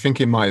talk about, I think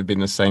it might have been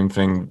the same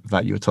thing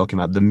that you were talking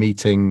about, the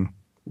meeting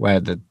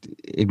where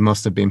it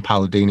must have been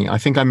Palladini. I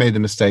think I made the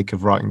mistake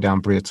of writing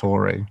down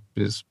Briatore.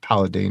 It's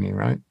Palladini,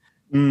 right?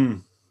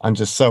 I'm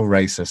just so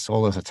racist.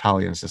 All those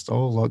Italians just,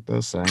 look,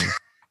 they're saying.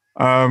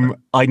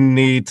 I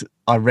need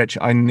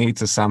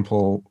to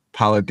sample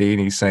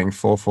Palladini saying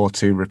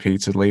 442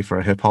 repeatedly for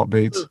a hip-hop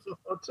beat.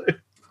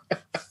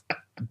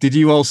 Did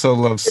you also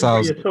love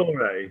Sal's...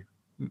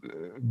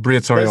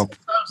 Briatore.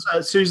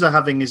 Sousa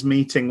having his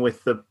meeting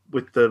with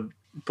the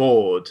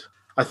board.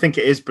 I think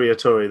it is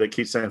Briatore that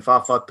keeps saying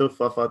fa-fa-tu,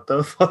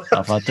 fa-fa-tu,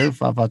 fa-fa-tu.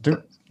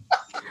 Fa-fa-tu.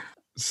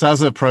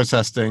 Saza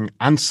protesting,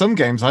 and some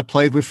games I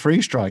played with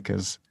free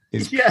strikers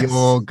is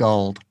pure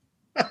gold.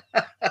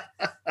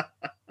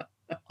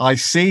 I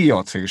see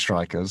your 2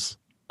 strikers.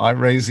 I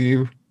raise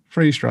you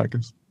 3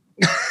 strikers.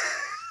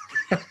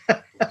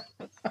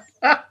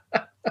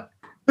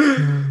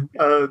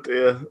 Oh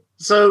dear.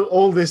 So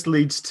all this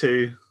leads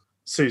to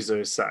Sousa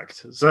is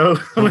sacked. So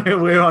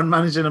we're on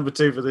manager number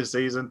 2 for this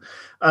season.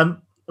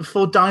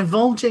 For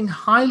divulging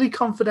highly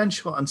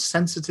confidential and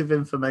sensitive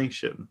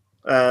information.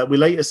 We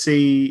later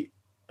see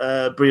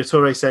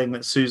Briatore saying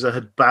that Sousa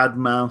had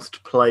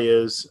bad-mouthed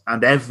players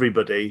and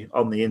everybody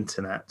on the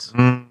internet.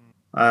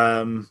 But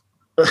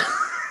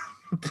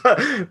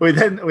we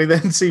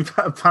then see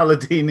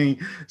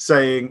Palladini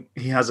saying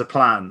he has a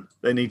plan.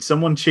 They need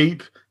someone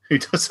cheap who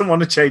doesn't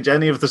want to change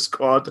any of the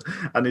squad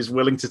and is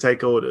willing to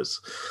take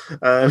orders.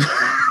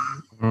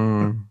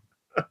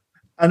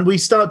 And we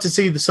start to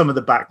see some of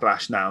the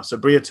backlash now. So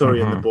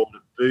Briatore and the board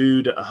are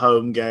booed at a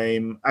home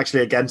game,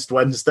 actually against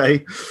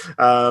Wednesday.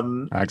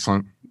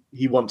 Excellent.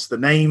 He wants the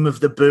name of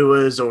the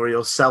booers or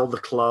he'll sell the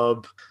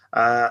club.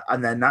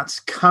 And then that's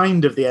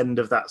kind of the end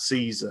of that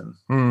season.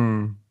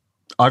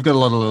 I've got a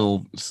lot of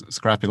little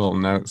scrappy little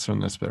notes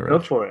from this bit. Go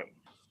for it.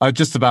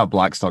 Just about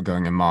Blackstock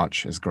going in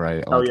March is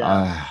great.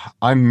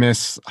 I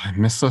miss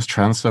those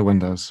transfer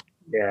windows.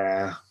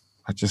 Yeah.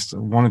 I just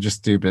want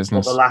to do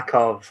business. Or the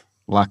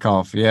lack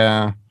of,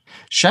 yeah.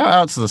 Shout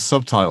out to the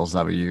subtitles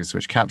that we used,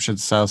 which captured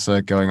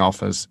Sousa going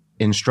off as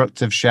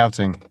instructive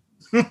shouting.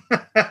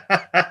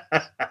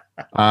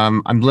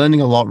 I'm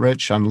learning a lot,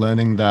 Rich. I'm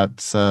learning that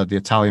the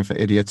Italian for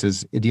idiot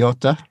is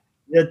idiota.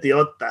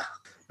 Idiota.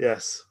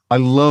 Yes. I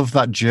love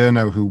that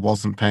journo who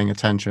wasn't paying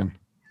attention,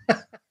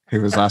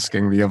 who was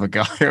asking the other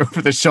guy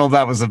over the shoulder.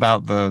 That was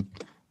about the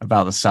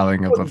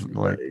selling of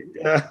like,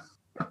 Yeah.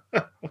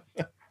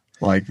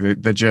 like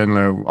the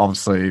journo.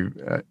 Obviously,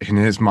 in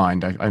his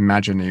mind, I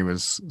imagine he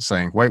was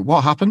saying, "Wait,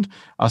 what happened?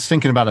 I was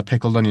thinking about a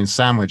pickled onion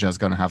sandwich I was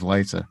going to have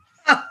later."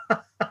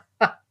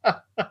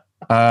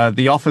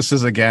 The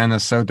officers again are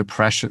so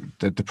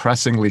the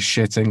depressingly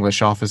shit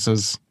English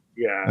officers.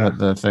 Yeah.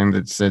 The thing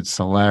it's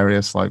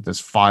hilarious. Like there's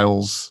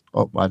files.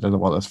 Oh, I don't know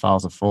what those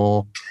files are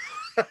for.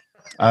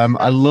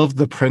 I love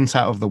the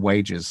printout of the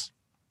wages.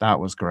 That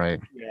was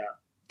great.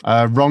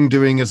 Yeah.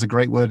 Wrongdoing is a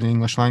great word in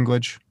English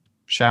language.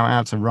 Shout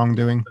out to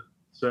wrongdoing.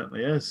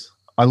 Certainly is.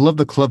 I love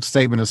the club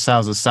statement of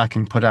Sousa's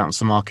sacking put out in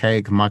some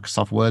archaic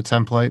Microsoft Word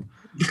template.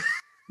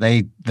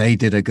 They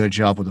did a good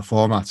job with the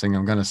formatting.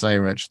 I'm going to say,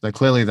 Rich. They're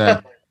clearly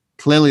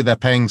they're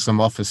paying some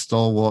office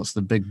stalwarts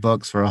the big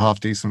bucks for a half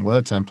decent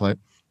Word template.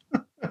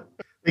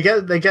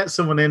 They get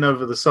someone in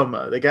over the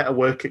summer. They get a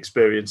work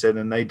experience in,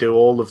 and they do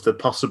all of the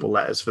possible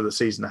letters for the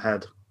season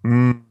ahead.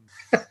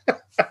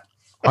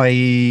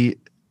 They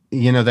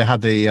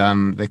had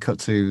they cut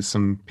to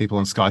some people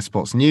on Sky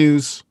Sports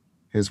News.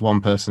 Here's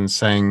one person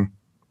saying,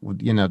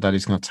 that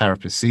he's going to tear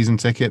up his season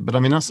ticket. But I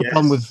mean, that's the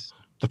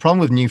problem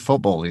with new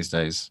football these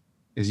days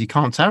is you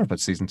can't tear up a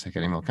season ticket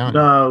anymore, can you?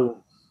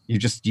 No.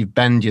 You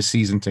bend your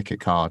season ticket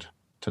card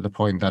to the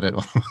point that it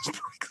almost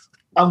breaks.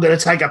 I'm going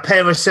to take a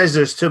pair of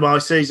scissors to my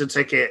season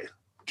ticket.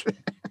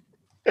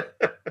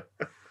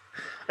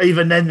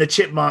 Even then, the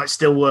chip might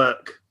still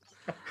work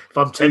if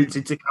I'm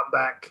tempted to come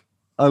back.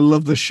 I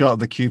love the shot of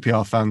the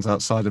QPR fans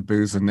outside of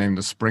Boozer named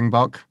the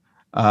Springbok.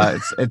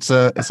 It's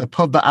a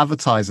pub that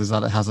advertises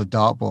that it has a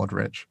dartboard,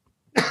 Rich.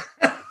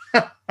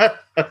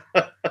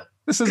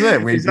 This is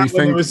it. We think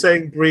they were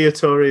saying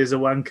Briatore is a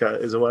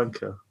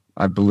wanker.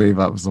 I believe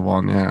that was the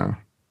one. Yeah,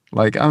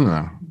 like I don't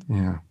know.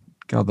 Yeah,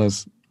 God,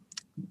 those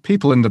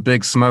people in the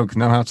big smoke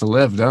know how to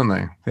live, don't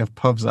they? They have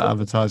pubs that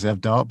advertise they have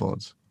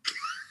dartboards.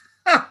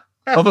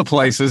 Other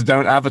places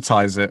don't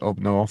advertise it up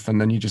north, and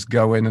then you just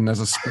go in and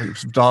there's a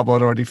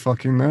dartboard already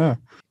fucking there.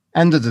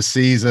 End of the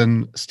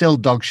season, still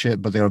dog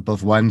shit, but they're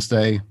above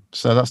Wednesday,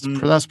 so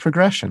that's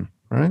progression,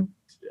 right?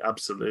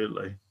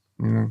 Absolutely.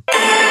 Yeah.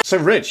 So,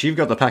 Rich, you've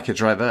got the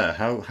package right there.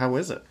 How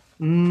is it?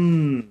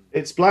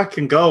 It's black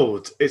and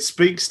gold. It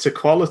speaks to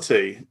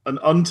quality and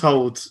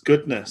untold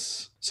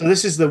goodness. So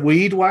this is the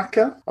Weed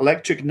Whacker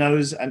electric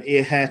nose and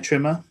ear hair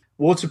trimmer.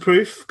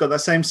 Waterproof, got that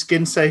same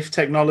skin safe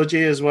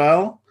technology as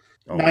well.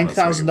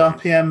 9,000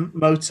 RPM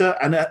motor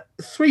and a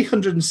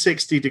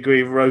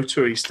 360-degree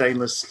rotary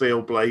stainless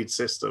steel blade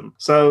system.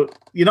 So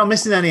you're not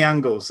missing any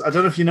angles. I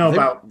don't know if you know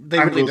about they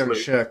angles. Really don't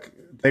shirk.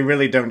 They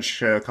really don't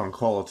shirk on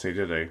quality,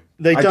 do they?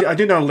 I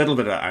do know a little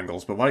bit about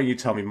angles, but why don't you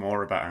tell me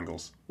more about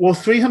angles? Well,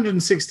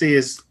 360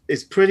 is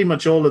pretty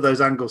much all of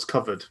those angles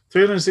covered.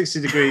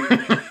 360 degree.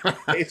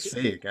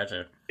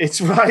 Gotcha.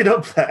 It's right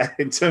up there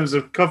in terms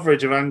of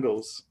coverage of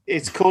angles.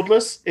 It's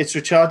cordless. It's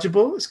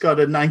rechargeable. It's got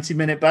a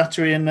 90-minute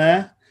battery in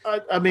there.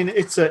 I mean,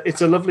 it's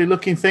a lovely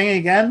looking thing.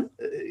 Again,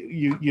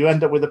 you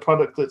end up with a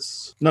product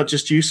that's not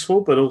just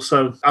useful, but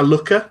also a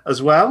looker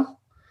as well.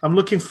 I'm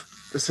looking for.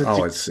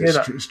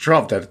 It's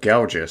drop dead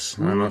gorgeous,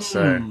 I must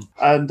say.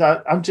 And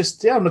I'm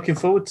looking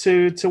forward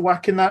to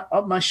whacking that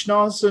up my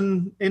schnoz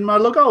and in my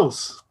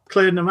luggles,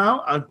 clearing them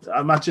out.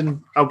 I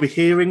imagine I'll be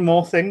hearing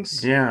more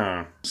things.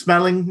 Yeah,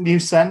 smelling new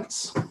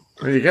scents.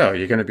 There you go.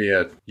 You're going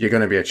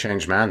to be a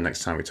changed man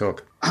next time we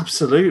talk.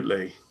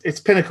 Absolutely, it's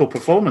pinnacle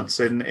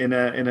performance in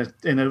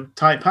a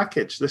tight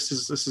package. This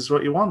is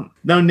what you want.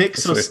 No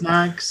nicks or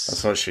snags.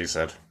 That's what she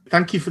said.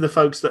 Thank you for the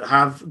folks that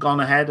have gone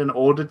ahead and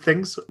ordered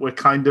things. We're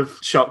kind of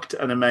shocked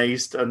and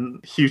amazed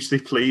and hugely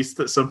pleased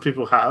that some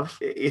people have.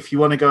 If you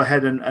want to go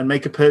ahead and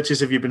make a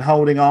purchase, if you've been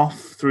holding off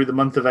through the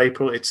month of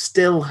April, it's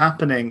still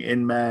happening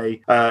in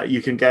May.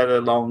 You can get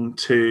along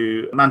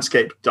to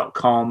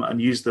manscaped.com and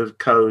use the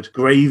code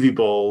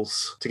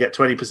GravyBalls to get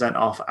 20%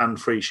 off and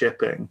free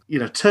shipping.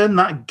 Turn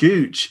that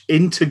gooch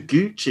into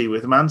Gucci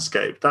with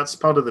Manscaped. That's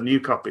part of the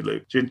new copy,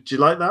 Luke. Do you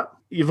like that?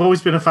 You've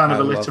always been a fan of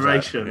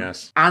alliteration,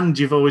 yes. And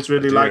you've always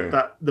really liked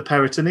the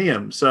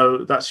peritoneum.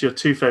 So that's your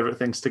two favorite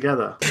things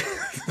together.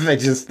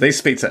 They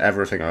speak to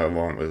everything I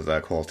want with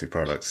their quality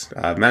products.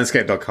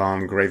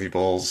 Manscaped.com, Gravy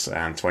Balls,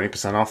 and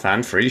 20% off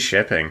and free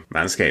shipping.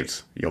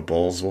 Manscaped, your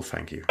balls will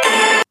thank you.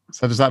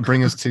 So does that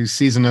bring us to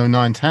season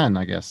 09-10,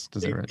 I guess?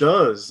 Does it? It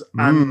does.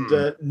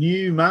 And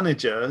new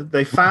manager,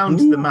 they found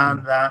the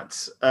man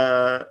that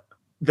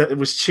it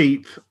was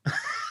cheap.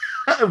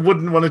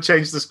 Wouldn't want to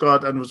change the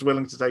squad and was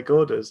willing to take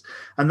orders.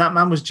 And that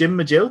man was Jim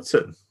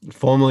Magilton.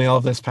 Formerly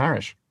of this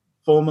parish.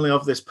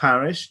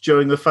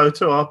 During the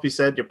photo op, he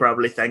said, "You're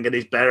probably thinking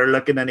he's better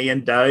looking than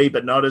Ian Dowie,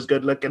 but not as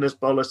good looking as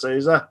Paula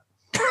Sousa."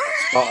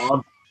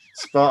 Spot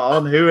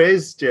on. Who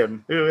is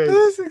Jim? Who is?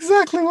 That's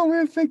exactly what we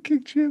were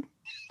thinking, Jim.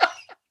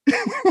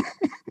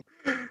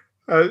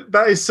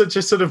 That is such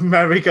a sort of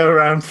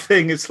merry-go-round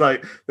thing. It's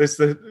like there's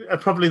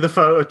probably the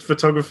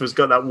photographer's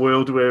got that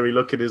world-weary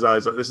look in his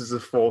eyes, like this is the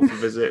fourth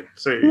visit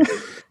to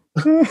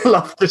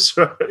Loftus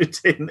Road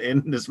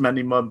in as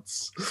many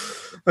months.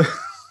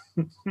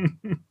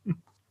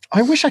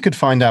 I wish I could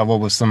find out what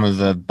was some of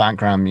the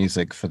background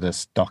music for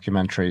this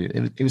documentary.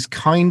 It was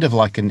kind of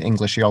like an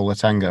English Yola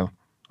Tango.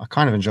 I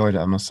kind of enjoyed it,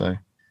 I must say.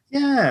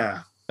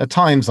 Yeah. At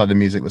times, like the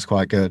music was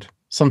quite good.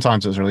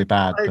 Sometimes it was really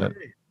bad, but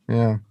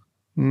yeah.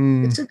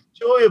 It's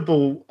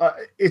enjoyable.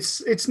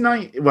 It's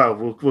nice.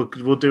 Well,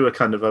 we'll do a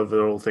kind of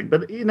overall thing,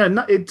 but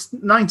it's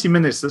 90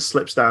 minutes that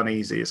slips down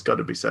easy. It's got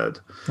to be said.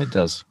 It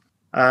does.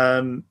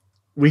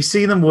 We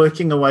see them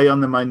working away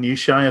on the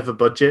minutiae of a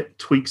budget,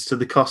 tweaks to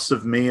the costs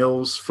of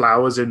meals,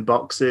 flowers in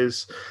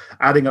boxes,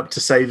 adding up to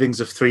savings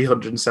of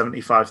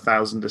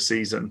 $375,000 a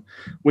season,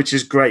 which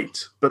is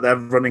great. But they're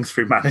running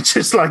through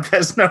managers like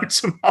there's no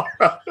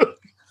tomorrow.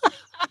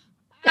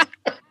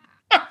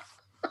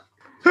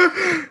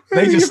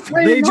 They just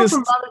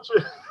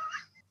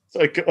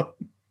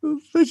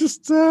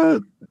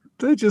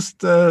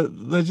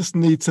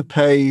need to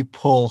pay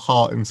Paul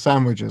Hart in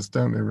sandwiches,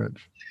 don't they,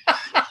 Rich?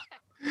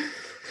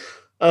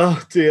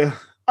 Oh dear.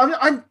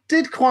 I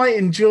did quite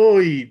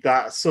enjoy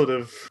that sort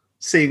of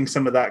seeing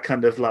some of that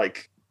kind of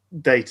like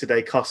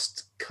day-to-day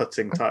cost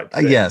cutting type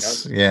thing.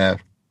 Yes, yeah.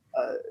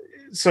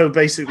 So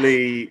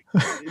basically,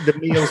 the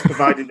meals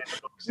provided in the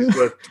boxes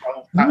were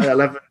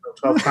 11 or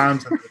 12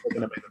 pounds, and they're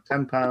going to make them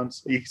 10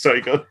 pounds.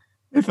 Sorry, go.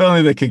 If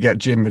only they could get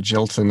Jim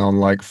Magilton on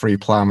like free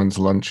ploughman's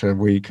lunch a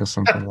week or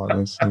something like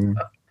this.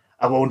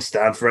 I won't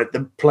stand for it.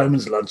 The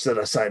ploughman's lunch that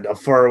I signed up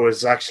for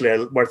was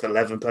actually worth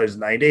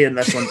 £11.90, and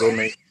this one's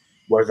only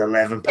worth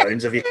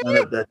 £11 if you count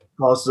up the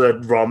cost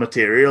of raw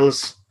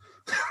materials.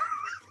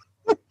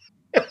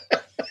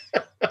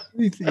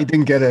 He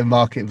didn't get a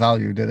market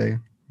value, did he?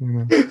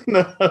 No.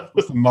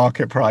 What's the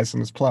market price on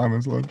his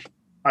ploughman's lunch?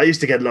 I used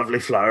to get lovely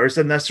flowers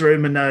in this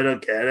room, and now I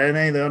don't get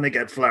any. They only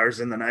get flowers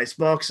in the nice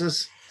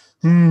boxes.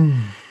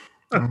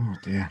 Oh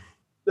dear.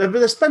 But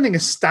they're spending a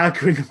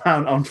staggering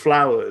amount on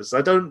flowers.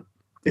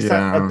 Is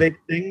that a big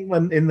thing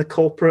when in the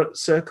corporate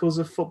circles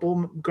of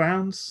football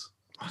grounds?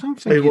 I don't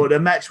think the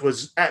match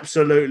was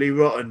absolutely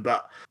rotten,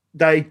 but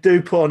they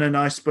do put on a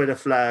nice spread of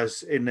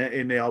flowers in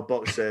the old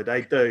box there.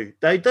 They do.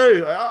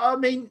 I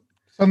mean,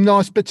 some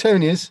nice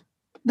petunias.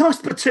 Nice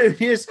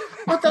petunias.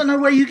 I don't know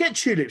where you get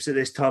tulips at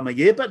this time of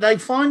year, but they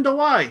find a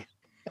way.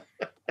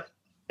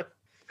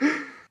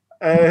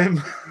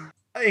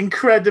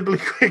 Incredibly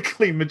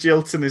quickly,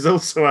 Magilton is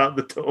also out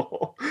the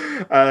door.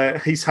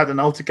 He's had an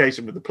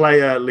altercation with the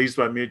player, leaves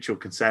by mutual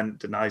consent,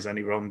 denies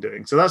any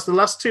wrongdoing. So that's the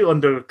last two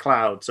under a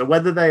cloud. So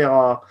whether they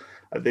are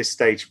at this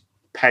stage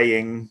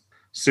paying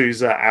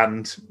Sousa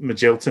and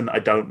Magilton, I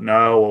don't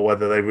know, or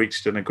whether they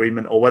reached an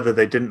agreement, or whether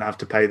they didn't have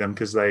to pay them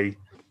because they.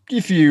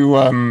 If you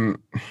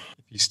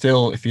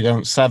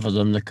don't sever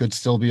them, they could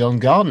still be on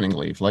gardening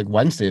leave. Like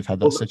Wednesday have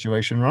had that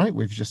situation, right?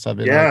 We've just had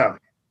it. Yeah.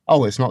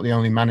 It's not the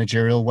only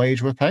managerial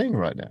wage we're paying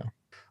right now.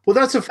 Well,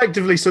 that's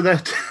effectively so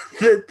they're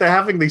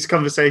having these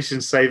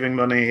conversations, saving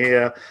money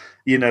here,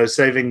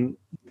 saving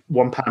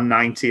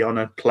 £1.90 on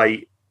a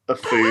plate of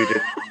food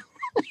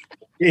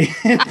in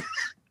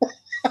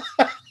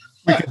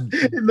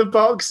the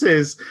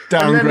boxes.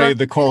 Downgrade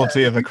the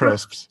quality of the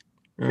crisps.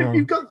 Yeah.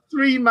 You've got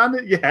 3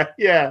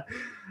 yeah.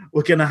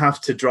 We're going to have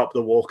to drop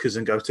the Walkers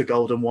and go to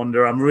Golden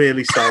Wonder. I'm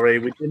really sorry.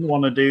 We didn't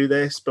want to do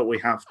this, but we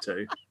have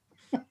to.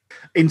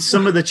 In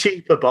some of the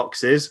cheaper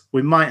boxes,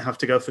 we might have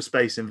to go for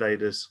Space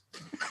Invaders.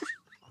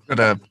 Got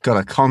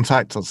a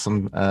contact on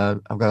some.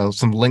 I've got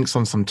some links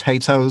on some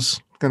Tato's.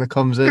 Going to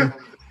comes in.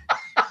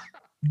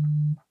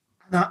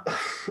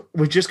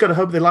 We just got to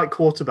hope they like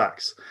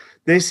quarterbacks.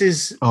 This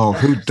is. Oh,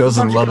 who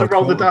doesn't love a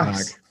roll quarterback?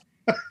 The dice.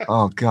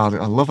 Oh God,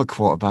 I love a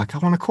quarterback. I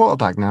want a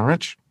quarterback now,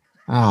 Rich.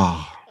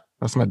 Oh,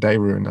 that's my day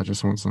ruined. I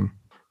just want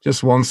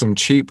some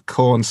cheap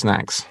corn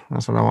snacks.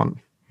 That's what I want.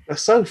 They're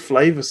so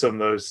flavoursome,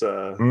 those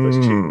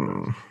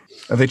cheap.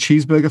 Are they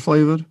cheeseburger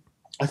flavoured?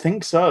 I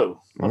think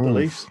so. I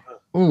believe so.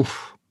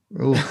 Oof.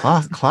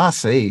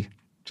 Classy.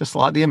 Just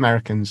like the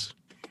Americans.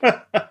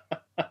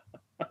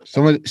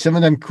 Some of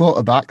them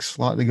quarterbacks,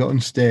 like they got in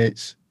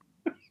States.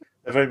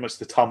 They're very much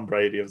the Tom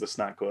Brady of the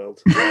snack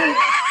world.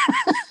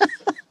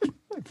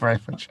 Very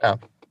much. Yeah.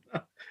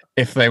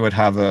 If they would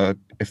have a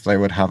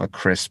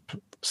crisp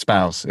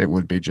spouse, it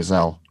would be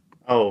Giselle.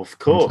 Oh, of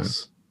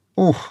course.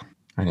 Oh,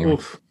 anyway.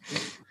 Oof.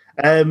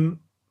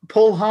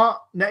 Paul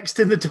Hart, next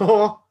in the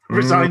door,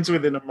 resigns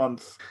within a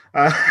month.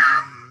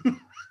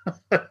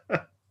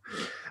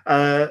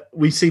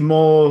 We see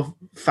more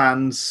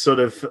fans sort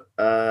of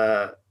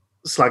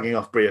slagging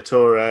off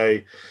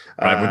Briatore.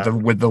 Right,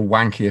 with the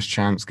wankiest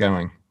chants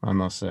going, I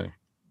must say.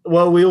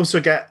 Well, we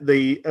also get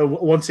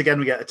once again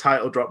we get a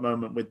title drop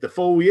moment with the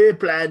full year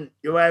plan.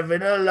 You're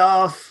having a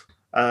laugh.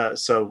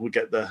 So we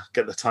get the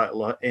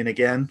title in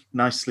again.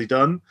 Nicely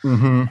done.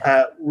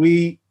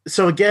 Mm-hmm.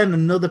 So again,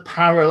 another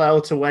parallel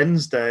to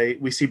Wednesday.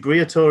 We see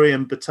Briatore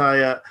and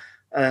Bataya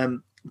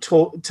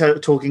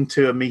talking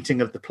to a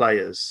meeting of the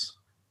players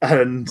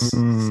and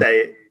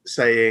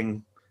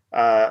saying,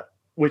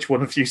 which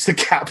one of you's the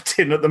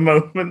captain at the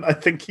moment? I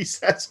think he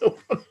says at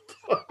one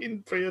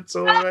point,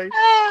 Briatore.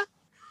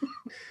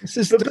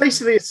 But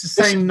basically, it's the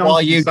same nonsense.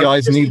 Why you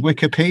guys need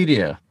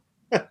Wikipedia.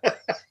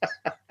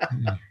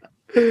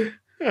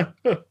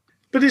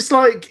 But it's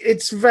like,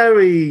 it's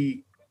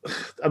very,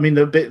 I mean,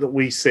 the bit that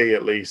we see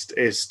at least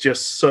is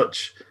just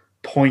such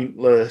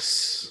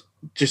pointless,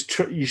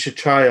 you should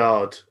try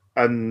hard.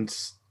 And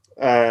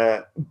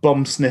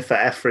bomb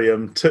sniffer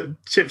Ephraim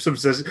chips up and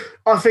says,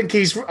 I think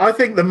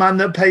the man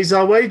that pays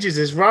our wages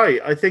is right.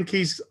 I think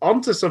he's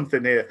onto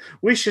something here.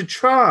 We should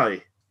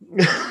try.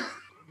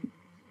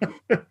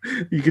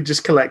 You could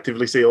just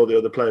collectively see all the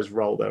other players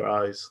roll their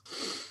eyes.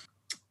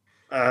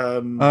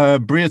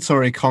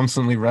 Briatore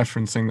constantly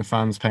referencing the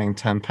fans paying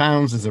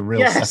 £10 is a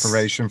real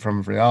separation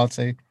from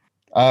reality.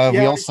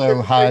 We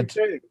also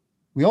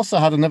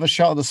had another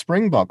shot of the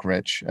Springbok,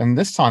 Rich, and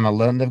this time I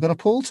learned they've got a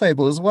pool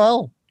table as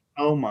well.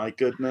 Oh my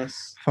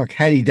goodness! Fuck,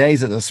 heady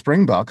days at the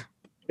Springbok.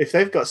 If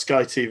they've got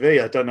Sky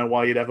TV, I don't know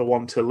why you'd ever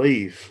want to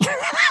leave.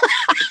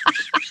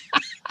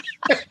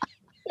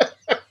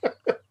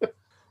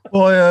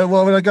 Well,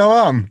 what would I go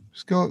on?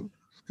 It's got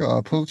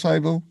a pool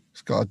table.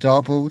 It's got a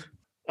dartboard.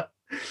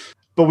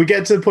 But we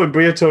get to the point,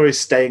 Briatore is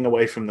staying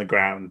away from the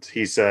ground.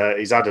 He's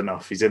had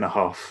enough. He's in a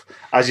huff.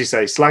 As you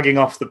say, slagging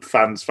off the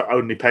fans for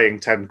only paying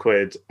 10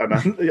 quid. And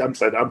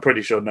I'm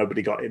pretty sure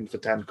nobody got in for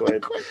 10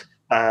 quid.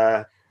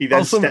 He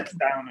then steps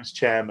down as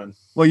chairman.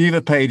 Well, you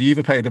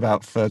either paid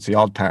about 30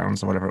 odd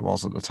pounds or whatever it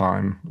was at the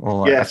time.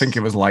 Or I think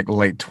it was like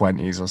late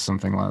 20s or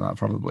something like that,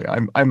 probably.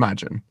 I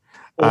imagine.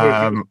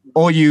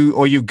 Or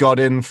you got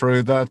in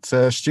through that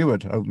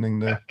steward opening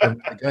the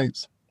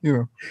gates. You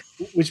know.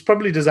 Which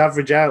probably does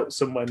average out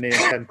somewhere near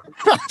 10.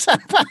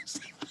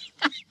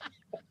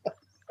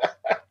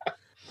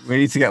 We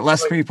need to get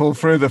less people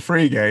through the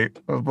free gate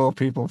or more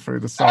people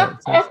through the side.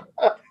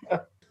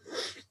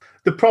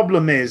 The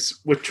problem is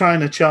we're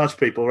trying to charge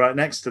people right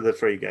next to the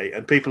free gate,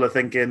 and people are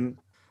thinking,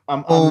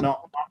 or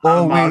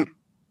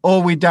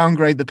we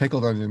downgrade the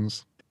pickled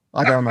onions.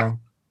 I don't know.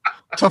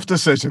 Tough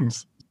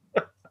decisions.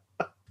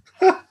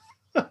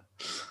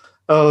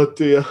 Oh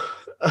dear.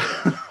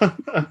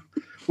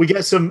 We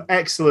get some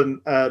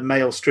excellent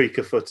male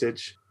streaker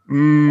footage,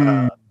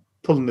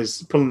 pulling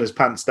his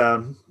pants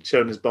down,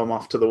 showing his bum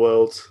off to the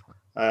world.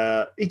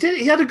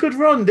 He had a good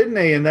run, didn't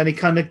he? And then he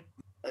kind of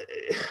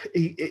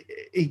he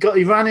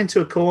ran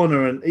into a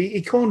corner and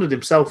he cornered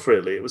himself.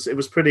 Really, it was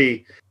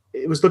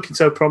looking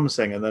so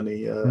promising, and then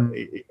he got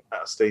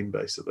out of steam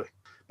basically.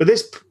 But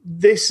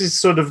this is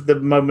sort of the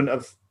moment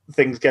of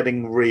things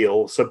getting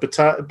real. So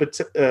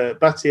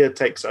Batia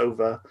takes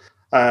over.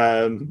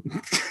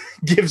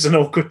 Gives an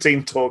awkward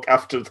team talk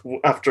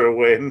after a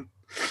win.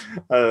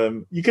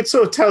 You could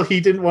sort of tell he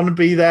didn't want to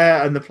be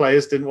there, and the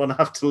players didn't want to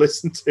have to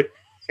listen to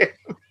him.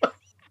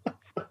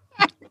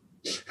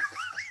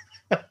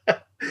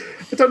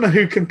 I don't know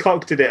who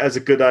concocted it as a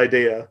good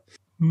idea.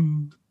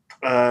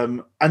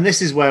 And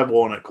this is where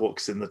Warnock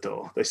walks in the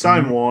door. They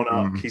sign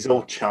Warnock. He's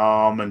all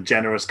charm and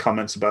generous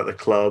comments about the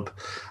club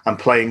and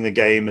playing the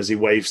game as he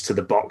waves to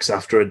the box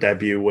after a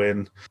debut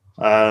win.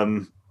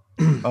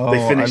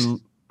 They finished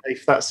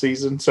eighth that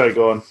season. Sorry,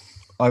 go on.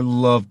 I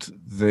loved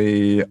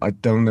I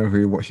don't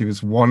know he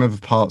was one of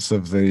the parts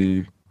of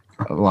the,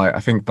 like, I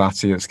think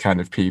Batia's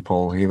kind of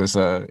people. He was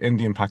a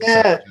Indian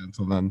Pakistani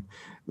gentleman,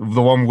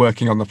 the one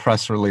working on the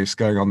press release,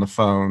 going on the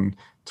phone,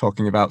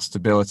 talking about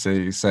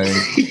stability, saying,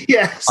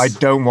 yes, I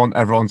don't want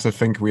everyone to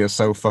think we are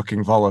so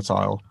fucking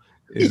volatile.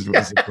 It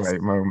was a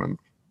great moment.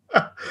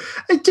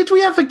 Did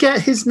we ever get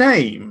his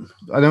name?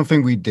 I don't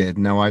think we did.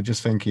 No, I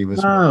just think he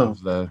was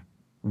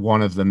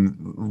one of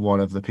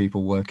the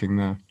people working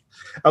there.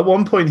 At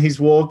one point, he's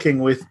walking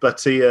with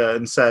Batia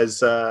and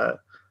says,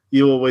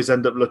 you always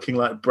end up looking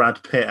like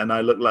Brad Pitt and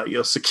I look like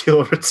your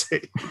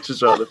security, which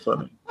is rather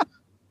funny.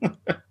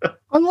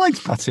 I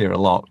liked Batia a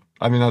lot.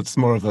 I mean, that's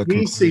more of a...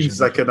 He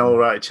seems like an all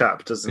right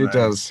chap, doesn't he? He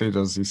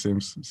does. He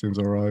seems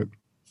all right.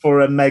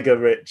 For a mega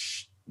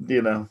rich,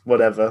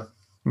 whatever.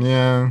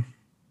 Yeah.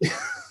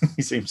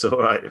 He seems all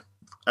right.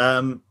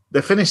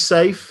 They finished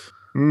safe.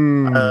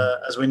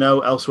 As we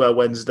know, Elsewhere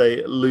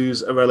Wednesday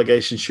lose a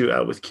relegation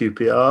shootout with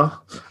QPR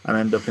and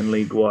end up in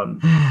League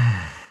One.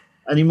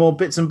 Any more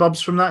bits and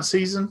bobs from that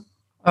season?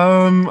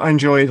 I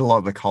enjoyed a lot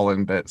of the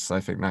Colin bits.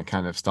 I think that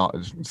kind of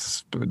started.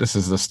 This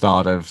is the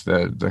start of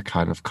the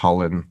kind of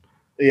Colin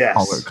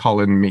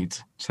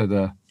meet to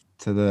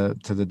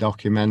the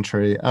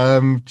documentary.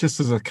 Just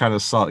as a kind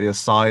of slightly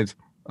aside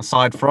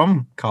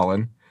from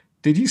Colin,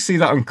 did you see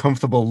that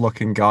uncomfortable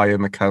looking guy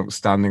in the coat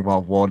standing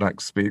while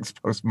Warnock speaks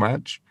post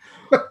match?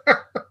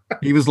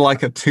 He was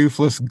like a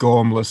toothless,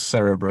 gormless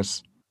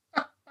Cerberus.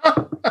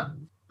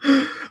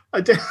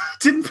 I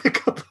didn't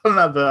pick up on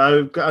that,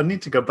 but I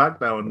need to go back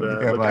now and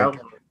look out.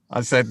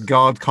 I said,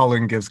 God,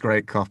 Colin gives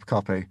great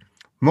copy.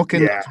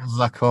 Mucking, as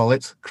I call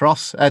it,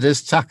 cross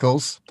headers,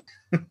 tackles.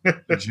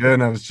 The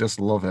journos just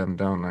love him,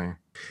 don't they?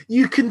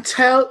 You can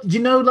tell,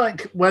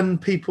 like when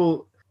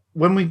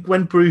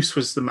Bruce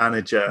was the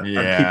manager and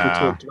people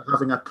talked about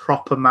having a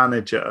proper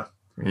manager.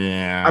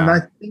 Yeah. And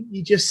I think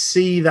you just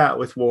see that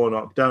with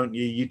Warnock, don't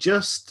you?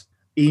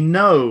 He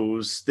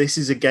knows this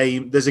is a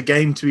game. There's a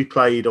game to be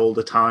played all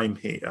the time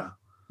here.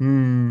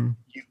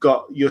 You've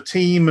got your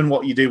team, and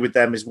what you do with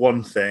them is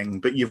one thing,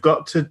 but you've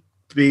got to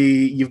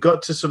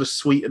sort of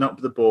sweeten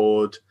up the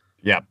board.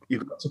 Yep.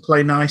 You've got to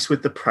play nice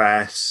with the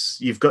press.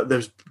 You've got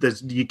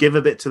you give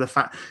a bit to the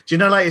fact. Do you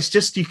know, like, it's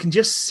just, you can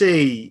just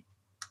see,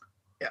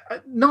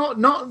 not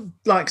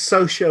like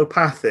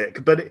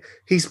sociopathic, but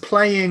he's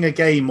playing a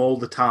game all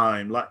the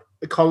time. Like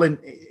Colin,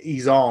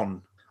 he's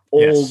on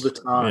all the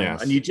time,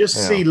 and you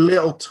just see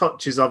little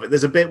touches of it.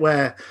 There's a bit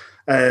where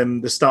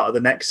the start of the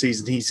next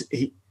season,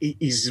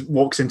 he's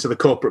walks into the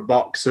corporate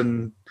box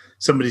and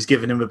somebody's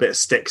giving him a bit of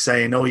stick,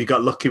 saying, "Oh, you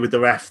got lucky with the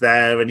ref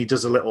there," and he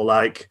does a little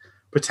like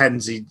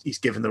pretends he's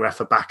giving the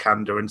ref a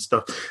backhander and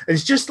stuff. And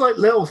it's just like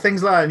little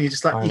things like that, and you're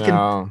just like, I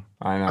know.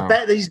 I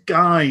bet these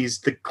guys,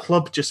 the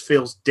club just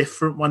feels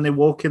different when they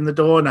walk in the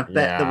door, and I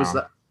bet there was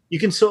that. You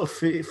can sort of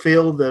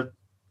feel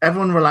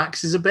everyone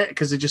relaxes a bit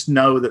because they just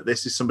know that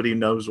this is somebody who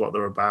knows what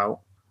they're about.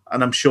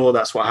 And I'm sure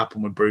that's what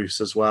happened with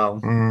Bruce as well.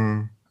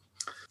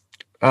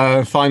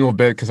 Final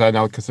bit, because I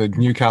know, because the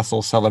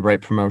Newcastle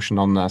celebrate promotion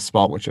on their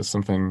spot, which is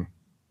something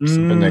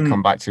they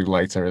come back to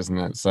later, isn't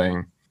it?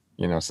 Saying,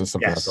 so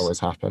something that's always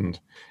happened.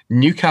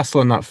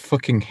 Newcastle and that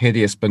fucking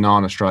hideous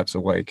banana stripes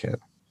away kit.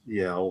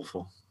 Yeah,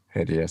 awful.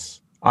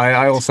 Hideous.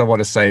 I also want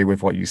to say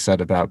with what you said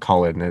about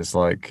Colin is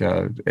like,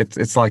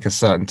 it's like a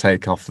certain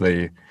take off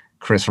the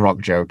Chris Rock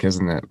joke,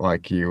 isn't it?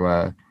 Like you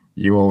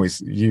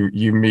always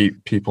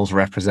meet people's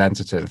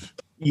representative.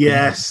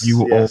 Yes.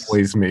 You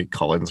always meet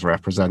Colin's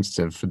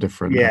representative for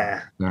different.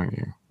 Yeah. Don't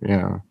you?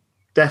 Yeah.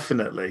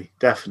 Definitely.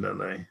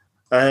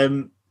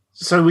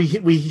 So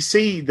we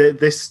see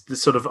this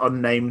sort of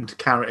unnamed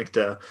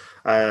character.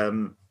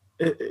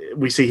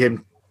 We see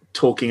him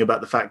talking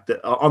about the fact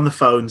that on the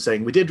phone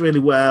saying, we did really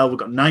well. We've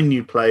got 9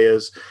 new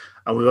players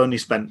and we've only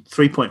spent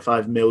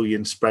 3.5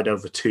 million spread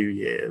over 2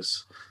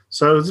 years.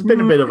 So there's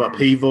been a bit of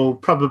upheaval,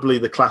 probably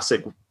the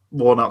classic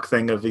Warnock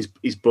thing of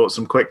he's brought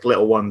some quick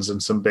little ones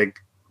and some big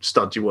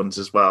stodgy ones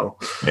as well.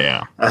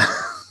 Yeah.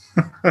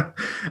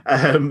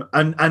 And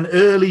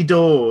early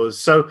doors.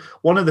 So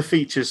one of the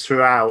features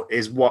throughout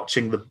is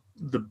watching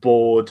the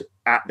board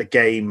at the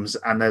games,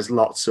 and there's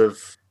lots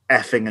of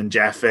effing and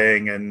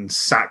jeffing and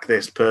sack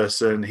this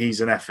person,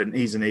 he's an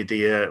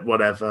idiot,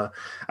 whatever.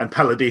 And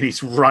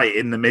Palladini's right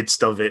in the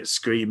midst of it,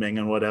 screaming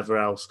and whatever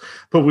else.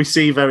 But we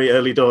see very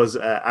early doors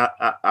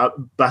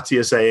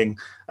Battia saying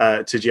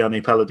to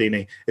Gianni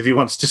Palladini, if he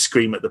wants to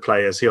scream at the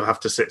players, he'll have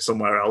to sit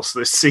somewhere else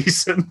this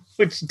season,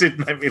 which did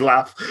make me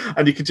laugh.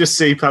 And you could just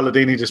see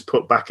Palladini just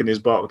put back in his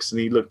box, and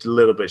he looked a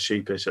little bit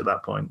sheepish at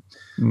that point.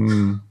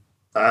 And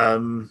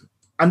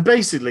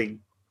basically,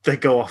 they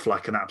go off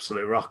like an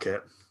absolute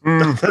rocket.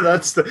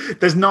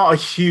 There's not a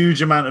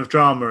huge amount of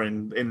drama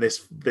in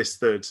this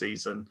third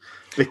season,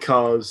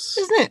 because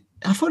isn't it?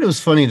 I thought it was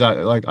funny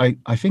that like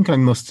I think I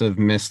must have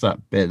missed that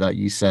bit that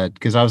you said,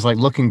 because I was like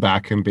looking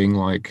back and being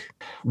like,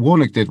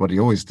 Warnock did what he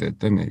always did,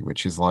 didn't he?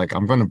 Which is like,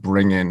 I'm going to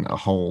bring in a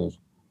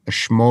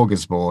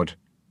smorgasbord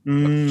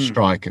of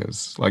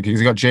strikers. Like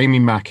he's got Jamie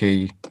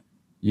Mackie,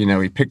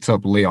 he picked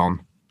up Leon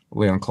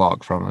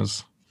Clark from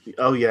us.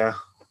 Oh yeah.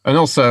 And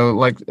also,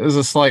 like, there's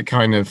a slight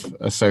kind of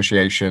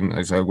association,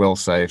 as I will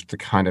say, to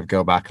kind of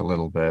go back a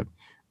little bit.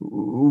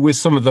 With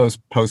some of those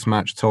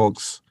post-match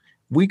talks,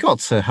 we got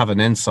to have an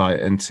insight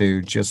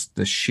into just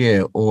the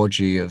sheer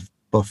orgy of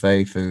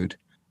buffet food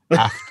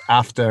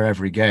after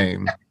every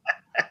game.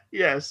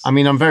 Yes. I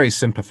mean, I'm very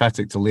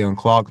sympathetic to Leon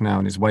Clark now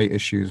and his weight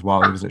issues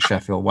while he was at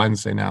Sheffield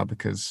Wednesday now,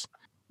 because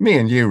me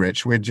and you,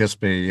 Rich, we'd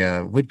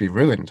be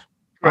ruined.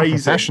 Crazy. Our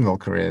professional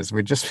careers,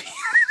 we'd just be...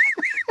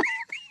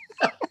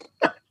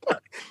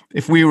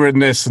 If we were in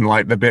this and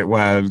like the bit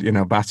where,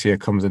 Battia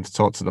comes in to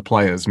talk to the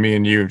players, me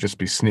and you would just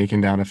be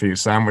sneaking down a few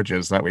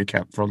sandwiches that we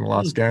kept from the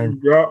last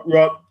game. Yeah,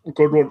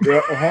 good one.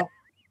 Yeah,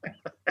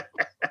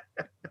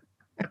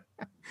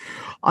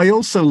 I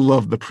also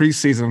love the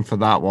preseason for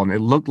that one. It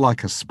looked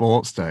like a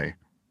sports day.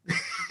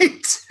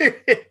 It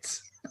did.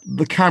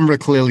 The camera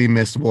clearly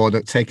missed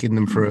Warnock taking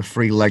them for a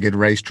 3-legged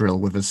race drill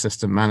with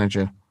assistant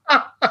manager.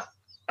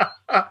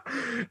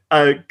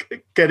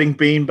 Getting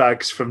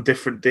beanbags from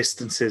different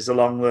distances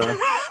along the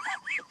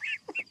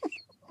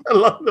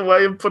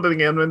way and putting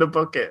them in a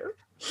bucket.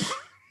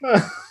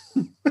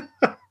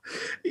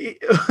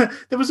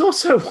 There was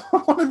also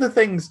one of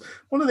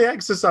the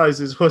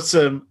exercises was,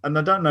 and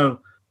I don't know.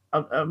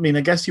 I mean,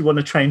 I guess you want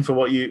to train for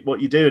what you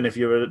do, and if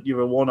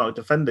you're a Warnock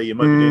defender, you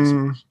might be doing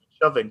some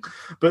shoving.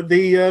 But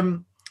there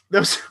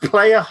was a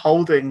player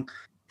holding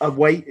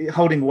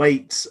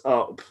weights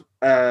up.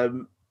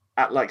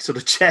 At like sort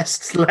of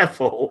chest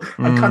level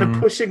and kind of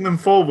pushing them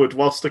forward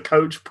whilst the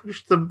coach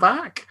pushed them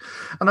back.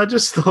 And I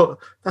just thought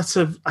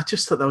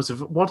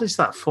what is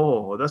that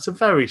for? That's a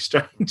very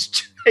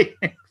strange thing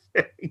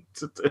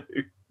to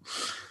do.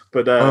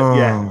 But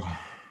yeah.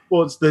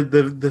 sports.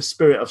 The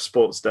spirit of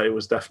Sports Day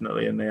was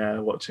definitely in the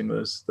air. Watching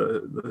those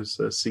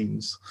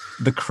scenes.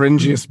 The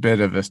cringiest bit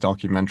of this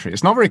documentary.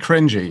 It's not very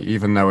cringy,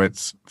 even though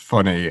it's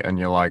funny, and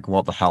you're like,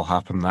 "What the hell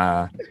happened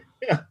there?"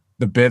 Yeah.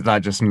 The bit that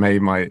just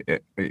made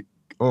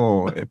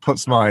it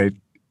puts my,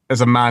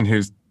 as a man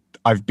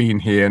I've been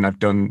here and I've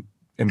done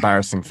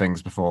embarrassing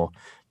things before.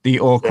 The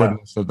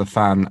awkwardness of the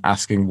fan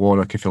asking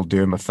Warnock if he'll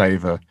do him a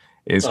favor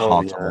is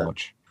hard to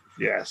watch.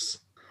 Yes.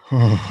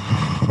 I'll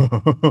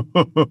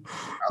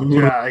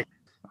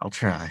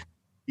try.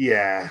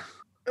 Yeah.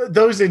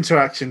 Those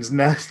interactions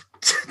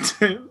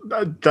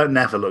that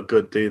never look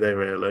good, do they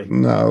really?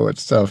 No,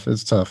 it's tough.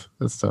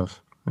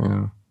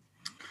 Yeah.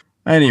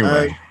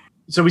 Anyway.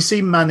 So we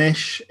see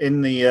Manish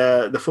in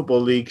the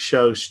Football League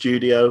show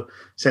studio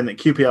saying that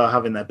QPR are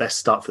having their best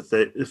start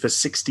for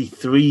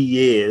 63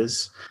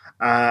 years.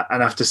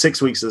 And after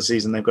 6 weeks of the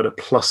season, they've got a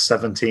plus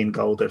 17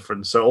 goal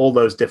difference. So all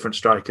those different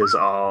strikers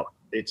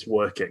it's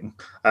working.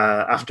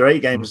 After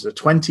 8 games, a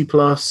 20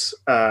 plus,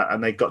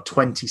 and they got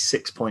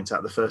 26 points out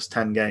of the first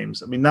 10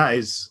 games. I mean, that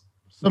is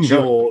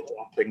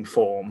jaw-dropping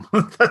form.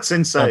 That's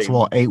insane. That's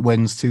what, 8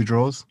 wins, 2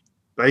 draws?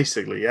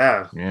 Basically,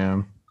 yeah.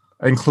 Yeah.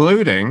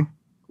 Including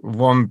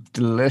one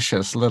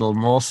delicious little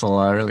morsel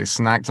I really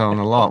snacked on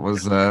a lot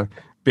was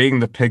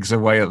beating the Pigs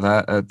away at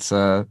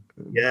Bumhole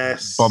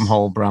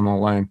Bramall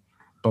Lane.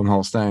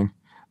 Bumhole Staying.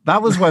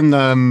 That was when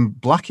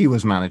Blackie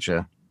was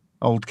manager.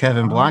 Old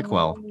Kevin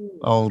Blackwell.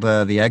 Old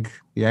the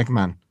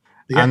Eggman.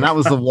 And that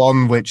was the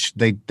one which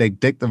they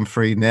dicked them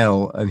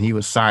 3-0 and he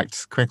was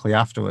sacked quickly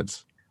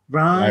afterwards.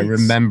 Right.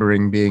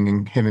 Remembering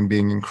him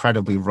being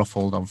incredibly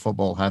ruffled on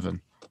Football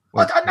Heaven.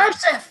 I don't know,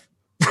 Seth.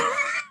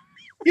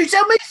 You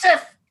tell me,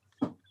 Seth.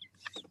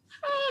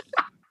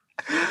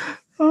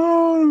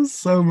 Oh, it was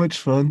so much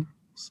fun.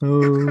 So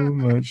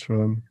much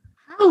fun.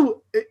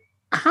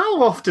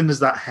 How often does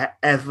that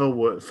ever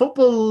work?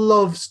 Football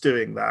loves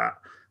doing that.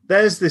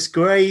 There's this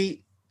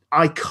great,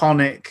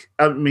 iconic,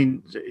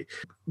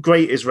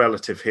 great is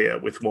relative here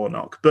with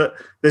Warnock, but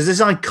there's this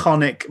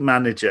iconic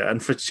manager,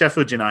 and for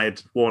Sheffield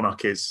United,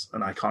 Warnock is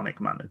an iconic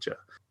manager.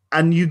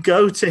 And you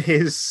go to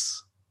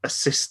his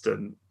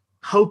assistant,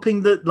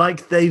 hoping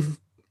that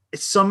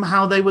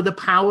somehow they were the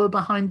power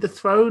behind the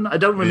throne. I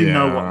don't really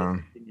know what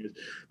the thing is.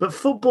 But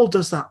football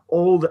does that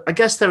I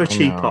guess they're a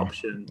cheap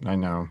option. I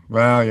know.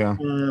 Well, yeah.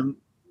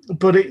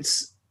 But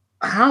it's,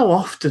 how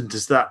often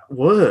does that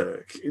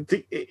work?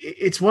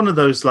 It's one of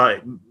those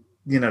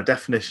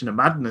definition of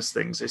madness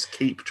things. Is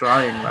keep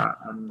trying that.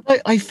 And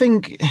I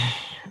think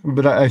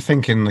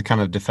in the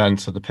kind of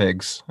defense of the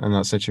Pigs and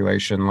that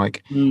situation,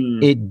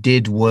 it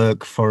did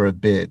work for a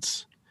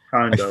bit.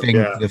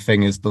 The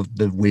thing is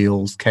the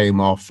wheels came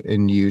off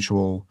in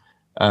usual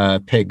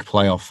Pig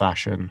playoff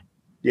fashion.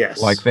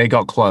 Yes, they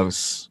got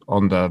close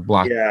on the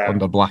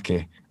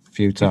Blackie a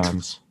few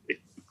times.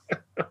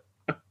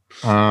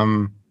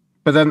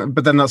 But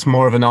then that's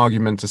more of an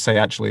argument to say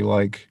actually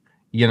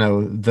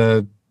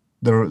the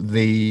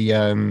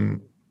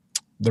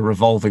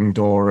revolving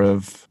door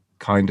of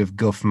kind of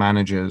guff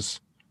managers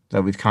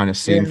that we've kind of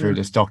seen through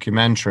this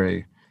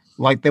documentary.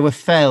 They were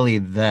fairly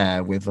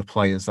there with the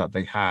players that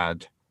they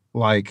had.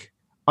 I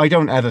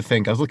don't ever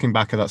think, I was looking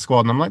back at that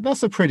squad and I'm like,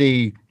 that's a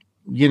pretty,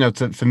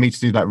 for me to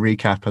do that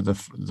recap of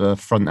the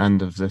front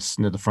end of this,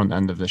 near the front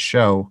end of this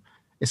show,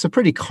 it's a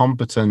pretty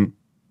competent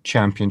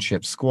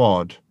championship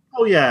squad.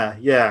 Oh yeah,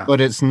 yeah.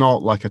 But it's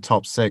not like a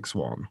top 6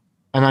 one.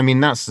 And I mean,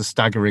 that's the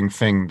staggering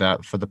thing,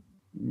 that for the,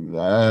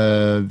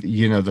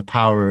 the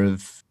power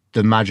of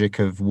the magic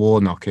of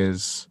Warnock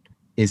is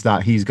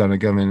that he's going to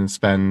come in and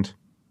spend,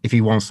 if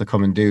he wants to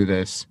come and do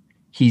this,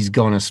 he's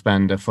going to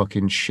spend a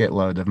fucking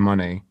shitload of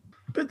money.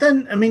 But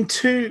then,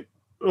 2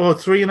 or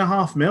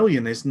 3.5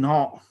 million is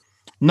not.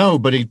 No,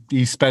 but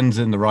he spends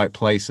it in the right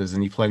places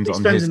and he plans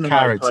on his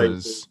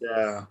characters.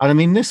 Yeah.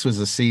 And this was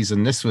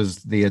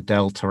the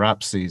Adel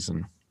Taarabt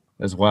season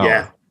as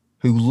well,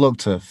 who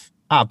looked an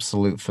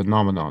absolute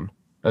phenomenon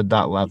at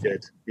that level.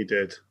 He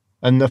did.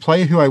 And the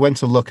player who I went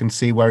to look and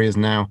see where he is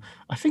now,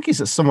 I think he's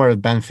at somewhere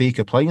at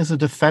Benfica playing as a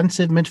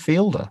defensive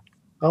midfielder.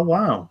 Oh,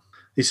 wow.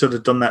 He's sort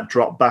of done that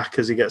drop back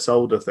as he gets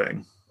older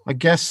thing. I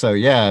guess so,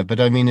 yeah. But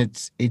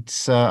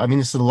it's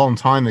a long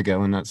time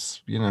ago, and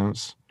that's,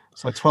 it's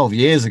like 12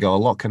 years ago. A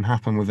lot can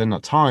happen within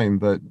that time.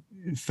 But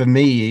for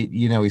me,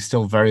 he's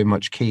still very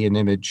much key in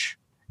image.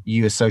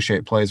 You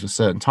associate players with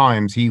certain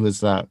times. He was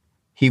that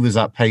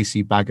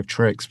pacey bag of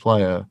tricks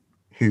player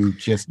who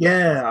just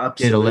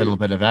did a little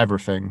bit of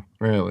everything,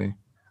 really.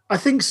 I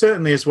think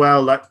certainly as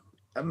well,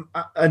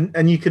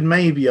 and you could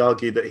maybe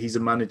argue that he's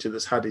a manager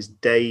that's had his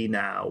day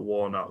now,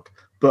 Warnock.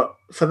 But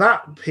for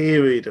that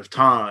period of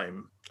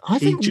time,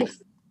 he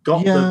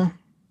got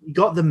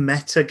the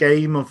meta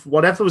game of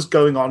whatever was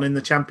going on in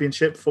the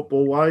championship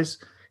football-wise.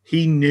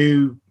 He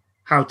knew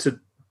how to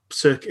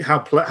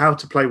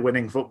play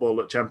winning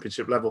football at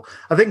championship level.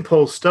 I think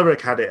Paul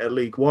Sturrock had it at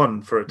League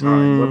One for a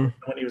time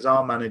when he was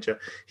our manager.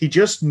 He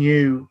just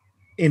knew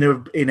in a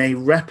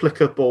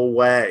replicable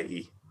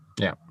way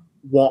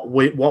what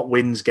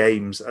wins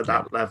games at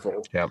that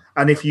level. Yep.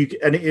 And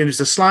it was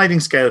a sliding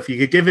scale. If you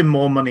could give him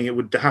more money, it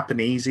would happen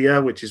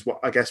easier, which is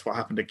what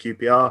happened at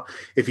QPR.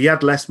 If he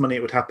had less money,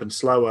 it would happen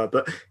slower.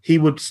 But he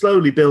would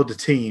slowly build a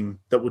team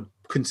that would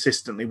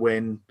consistently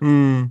win.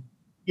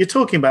 You're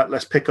talking about,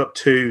 let's pick up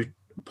 2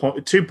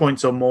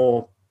 points or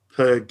more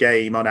per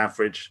game on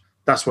average.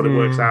 That's what it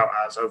works out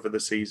as over the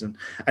season.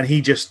 And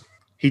he just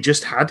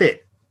had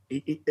it.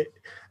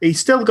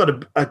 He's still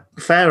got a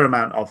fair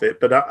amount of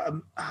it, but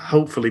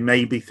hopefully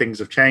maybe things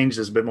have changed.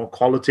 There's a bit more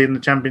quality in the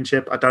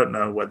Championship. I don't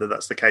know whether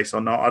that's the case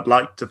or not. I'd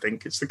like to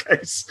think it's the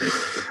case.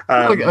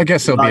 I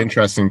guess it'll be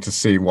interesting to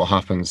see what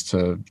happens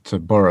to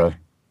Borough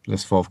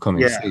this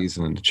forthcoming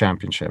season in the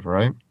Championship,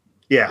 right?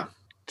 Yeah.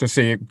 To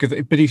see,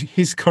 but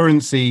his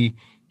currency,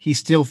 he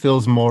still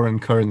feels more in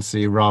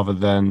currency rather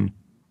than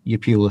your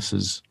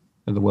Pulis's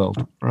of the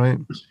world, right?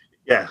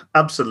 Yeah,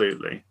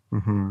 absolutely.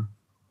 Mm-hmm.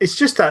 It's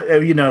just that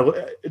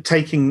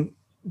taking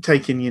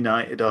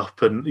United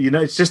up, and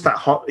it's just that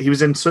hot. He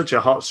was in such a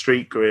hot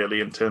streak,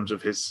 really, in terms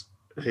of his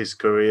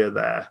career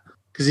there.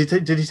 Because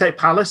did he take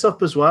Palace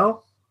up as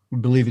well? I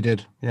believe he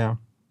did. Yeah.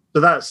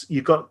 So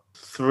you've got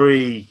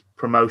 3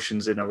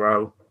 promotions in a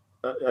row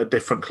at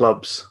different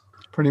clubs.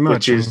 Pretty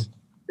much,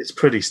 it's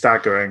pretty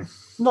staggering.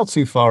 Not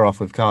too far off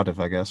with Cardiff,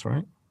 I guess,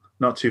 right?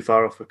 Not too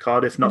far off with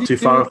Cardiff. Not too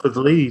far off with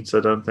Leeds, I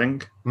don't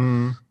think.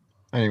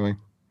 Anyway.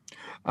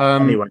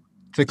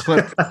 To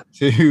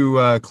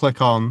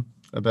kick on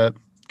a bit.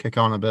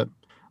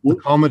 The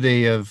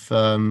comedy of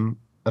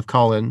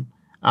Colin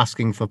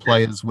asking for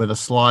players with a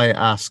sly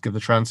ask of the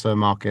transfer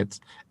market,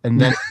 and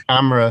then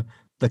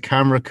the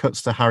camera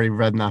cuts to Harry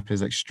Redknapp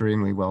is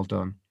extremely well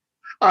done.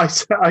 I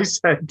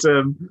said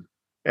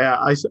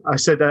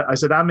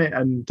Amit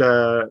and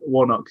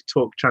Warnock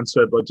talk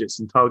transfer budgets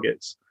and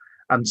targets,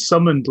 and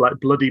summoned like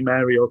Bloody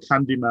Mary or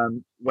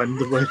Candyman when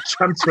the word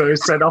transfer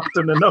is said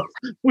often enough.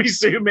 We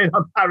zoom in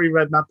on Harry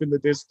Redknapp in the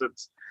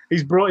distance.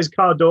 He's brought his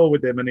car door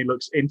with him and he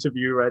looks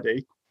interview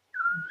ready.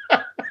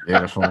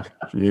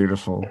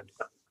 Beautiful.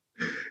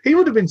 He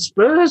would have been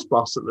Spurs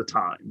boss at the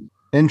time.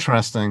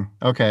 Interesting.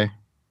 Okay.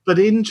 But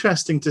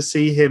interesting to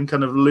see him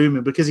kind of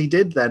looming, because he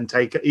did then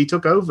he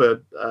took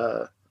over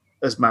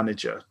as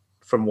manager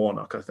from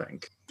Warnock, I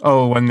think.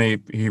 Oh, when he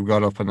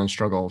got up and then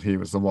struggled, he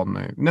was the one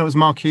there. No, it was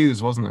Mark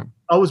Hughes, wasn't it?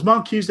 Oh, it was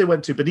Mark Hughes they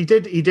went to, but he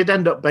did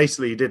end up as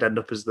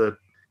the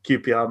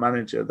QPR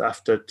manager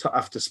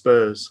after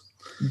Spurs.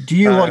 Do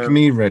you like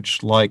me,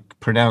 Rich, like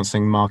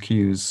pronouncing Mark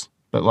Hughes,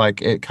 but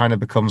like it kind of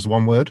becomes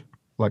one word,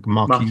 like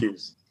Mark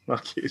Hughes?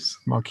 Mark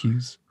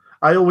Hughes.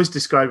 I always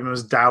describe him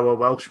as Dower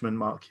Welshman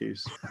Mark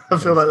Hughes. I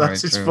feel like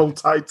that's his full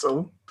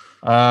title.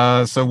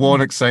 So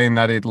Warnock saying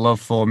that he'd love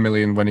 4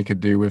 million when he could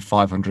do with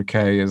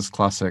 500k is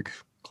classic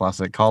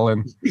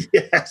Colin.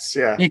 Yes,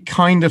 yeah. It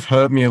kind of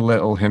hurt me a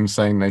little, him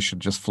saying they should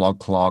just flog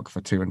Clark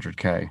for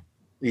 200k.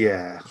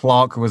 Yeah.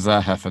 Clark was a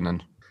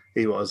Heffernan.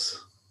 He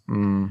was.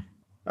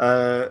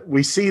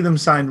 We see them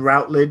sign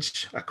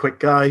Routledge, a quick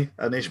guy,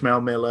 and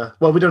Ishmael Miller.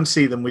 Well, we don't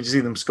see them. We just see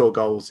them score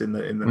goals in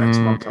the next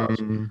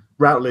montage.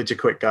 Routledge, a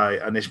quick guy,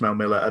 and Ishmael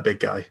Miller, a big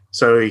guy.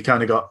 So he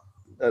kind of got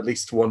at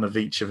least one of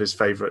each of his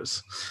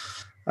favourites.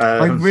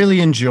 I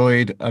really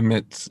enjoyed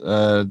Amit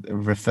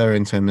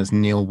referring to him as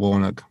Neil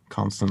Warnock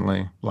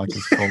constantly, like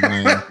his full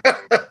name.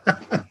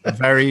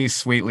 Very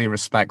sweetly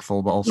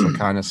respectful, but also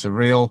kind of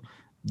surreal.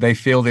 They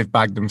feel they've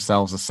bagged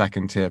themselves a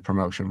second-tier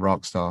promotion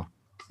rock star.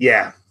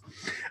 Yeah.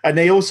 And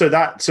they also they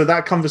have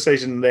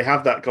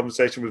that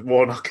conversation with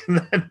Warnock,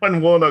 and then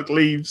when Warnock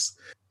leaves,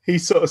 he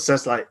sort of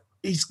says like,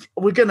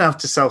 we're going to have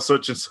to sell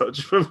such and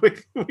such, but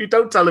we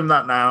don't tell him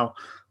that now.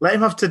 Let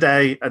him have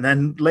today, and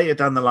then later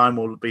down the line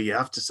will be, you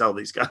have to sell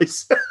these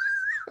guys.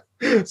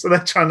 So they're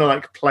trying to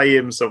like play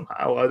him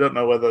somehow. I don't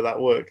know whether that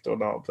worked or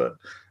not, but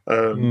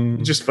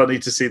just funny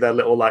to see their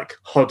little like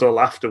huddle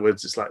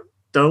afterwards. It's like,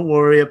 don't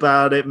worry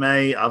about it,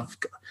 mate.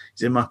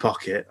 He's in my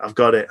pocket. I've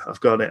got it.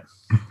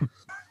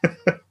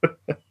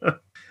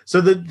 So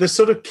the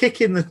sort of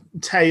kick in the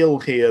tail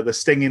here, the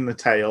sting in the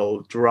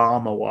tail,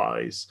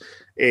 drama-wise,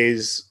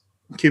 is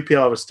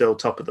QPR are still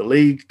top of the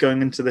league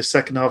going into the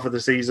second half of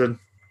the season,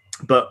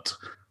 but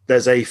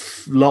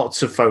there's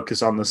lots of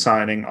focus on the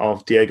signing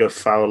of Diego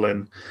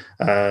Faulin,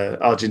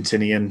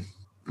 Argentinian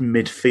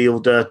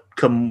midfielder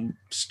come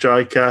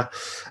striker,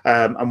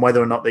 and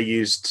whether or not they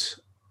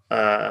used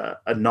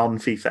a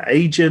non-FIFA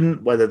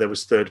agent, whether there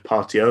was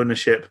third-party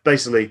ownership.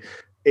 Basically,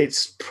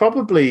 it's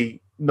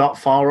probably not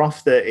far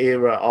off the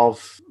era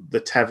of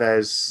the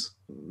Tevez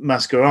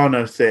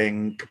Mascherano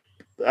thing,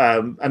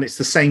 and it's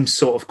the same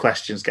sort of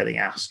questions getting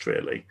asked,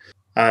 really.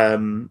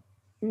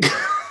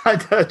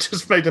 I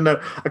just made a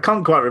note. I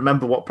can't quite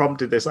remember what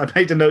prompted this. I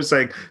made a note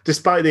saying,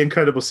 despite the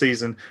incredible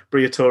season,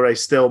 Briatore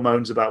still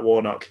moans about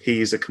Warnock.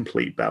 He's a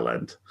complete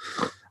bellend.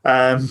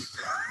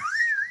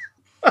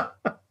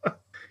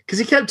 Because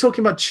he kept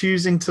talking about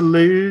choosing to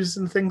lose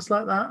and things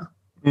like that.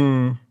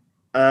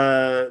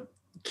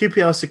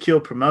 QPR secure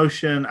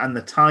promotion and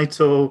the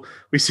title.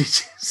 We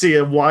see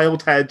a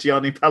wild-haired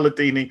Gianni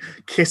Palladini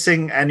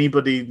kissing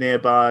anybody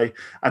nearby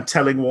and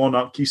telling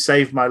Warnock, "You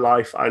saved my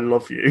life. I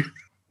love you."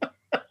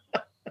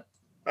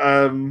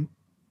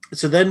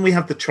 So then we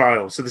have the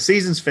trial. So the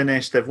season's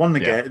finished. They've won the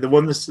game. They've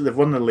won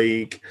the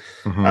league.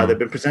 Mhm. They've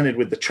been presented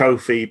with the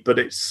trophy, but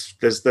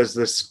there's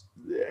this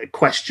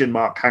question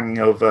mark hanging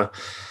over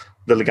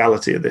the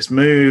legality of this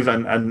move,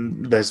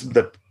 and there's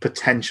the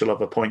potential of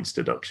a points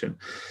deduction.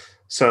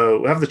 So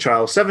we have the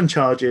trial, 7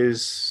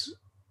 charges,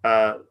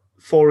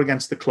 4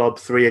 against the club,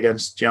 3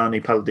 against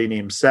Gianni Palladini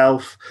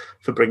himself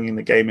for bringing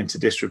the game into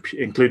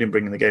disrepute, including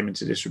bringing the game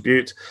into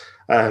disrepute.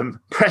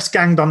 Press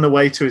ganged on the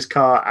way to his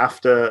car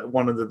after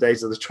one of the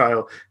days of the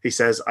trial. He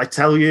says, "I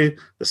tell you,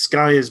 the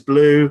sky is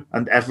blue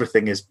and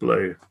everything is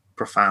blue."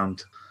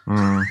 Profound.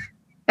 Mm.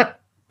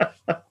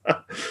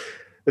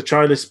 The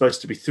trial is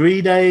supposed to be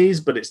 3 days,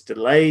 but it's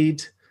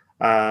delayed.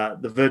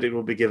 The verdict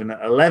will be given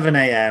at 11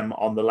 a.m.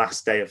 on the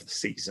last day of the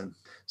season.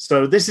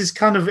 So this is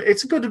kind of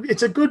it's a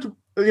good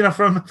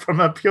from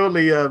a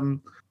purely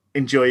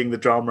enjoying the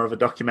drama of a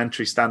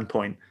documentary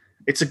standpoint.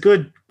 It's a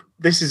good.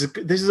 This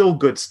is all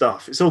good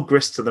stuff. It's all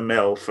grist to the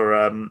mill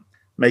for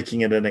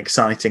making it an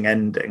exciting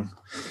ending.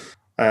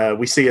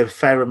 We see a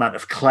fair amount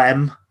of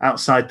Clem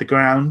outside the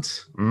ground,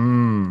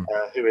 who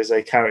is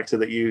a character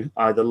that you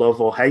either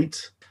love or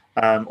hate,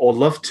 or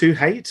love to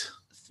hate.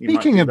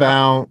 Speaking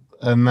about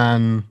a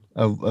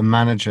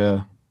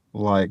manager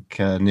like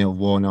Neil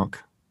Warnock,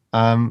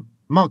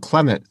 Mark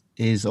Clement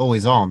is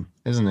always on,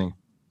 isn't he?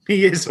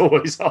 He is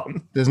always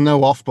on. There's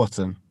no off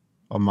button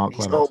on Mark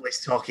Clement. He's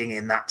always talking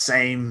in that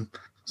same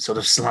sort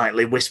of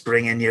slightly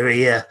whispering in your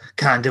ear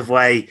kind of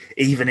way,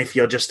 even if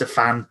you're just a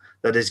fan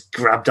that has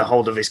grabbed a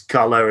hold of his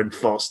collar and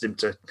forced him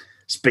to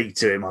speak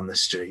to him on the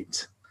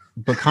street.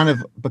 But kind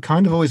of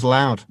always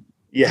loud.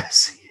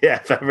 Yes,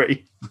 yeah,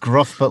 very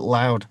gruff but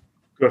loud.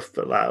 Gruff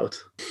but loud.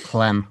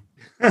 Clem.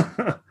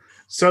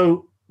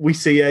 So we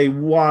see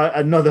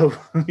another,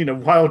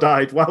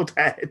 wild-eyed,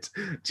 wild-haired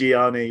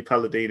Gianni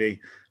Palladini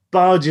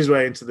barge his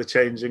way into the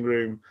changing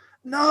room.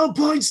 "No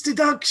points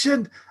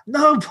deduction!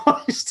 No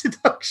points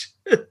deduction!"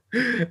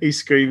 He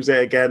screams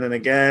it again and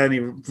again. He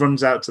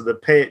runs out to the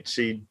pitch.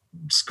 He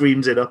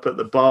screams it up at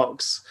the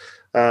box,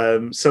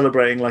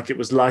 celebrating like it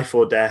was life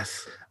or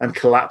death and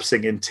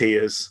collapsing in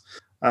tears.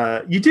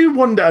 You do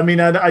wonder, I mean,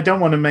 I don't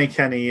want to make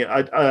any,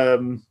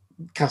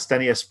 cast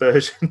any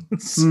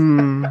aspersions.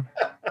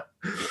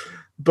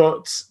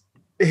 But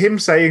him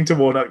saying to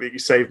Warnock that "you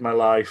saved my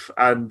life"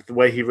 and the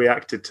way he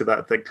reacted to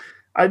that thing,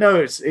 I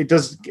know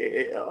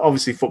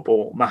obviously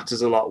football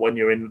matters a lot when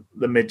you're in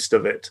the midst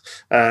of it.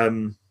 But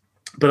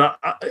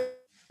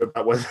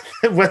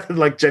whether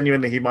like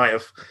genuinely he might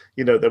have,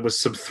 there was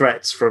some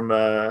threats from,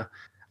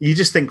 you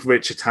just think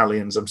rich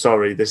Italians, I'm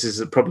sorry, this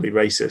is probably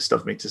racist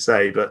of me to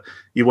say, but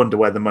you wonder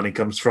where the money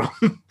comes from.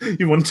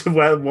 You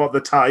wonder what the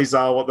ties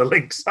are, what the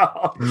links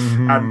are,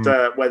 and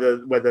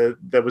whether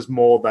there was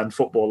more than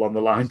football on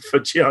the line for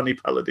Gianni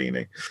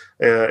Palladini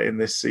in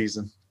this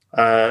season.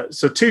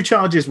 So 2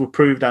 charges were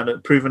proven out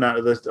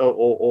of the,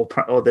 or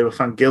they were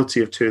found guilty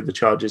of 2 of the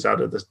charges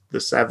out of the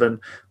 7,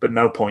 but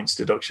no points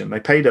deduction. They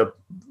paid a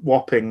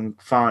whopping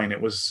fine. It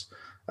was,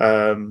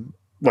 I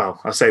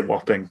say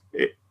whopping.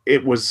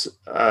 It was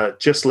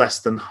just less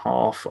than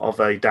half of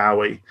a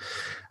dowie.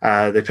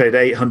 They paid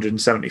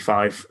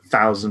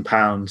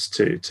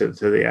 £875,000 to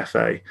the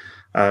FA.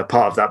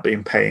 Part of that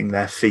being paying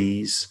their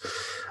fees,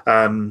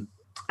 and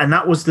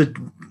that was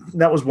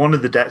one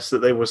of the debts that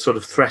they were sort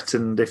of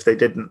threatened if they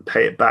didn't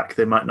pay it back,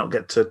 they might not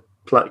get to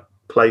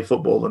play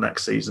football the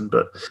next season.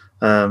 But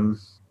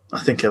I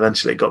think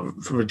eventually it got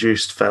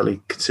reduced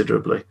fairly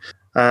considerably.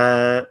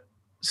 So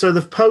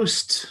the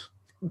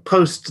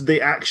post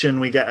the action,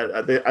 we get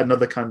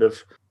another kind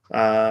of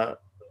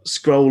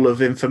scroll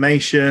of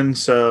information.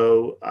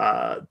 So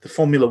the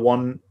Formula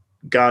One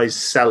guys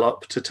sell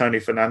up to Tony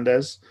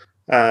Fernandez,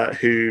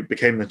 who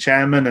became the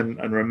chairman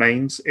and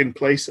remains in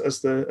place as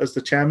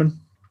the chairman.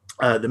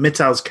 The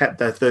Mittals kept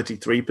their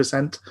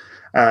 33%,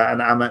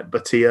 and Ahmet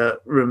Bhatia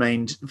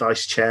remained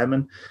vice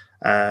chairman.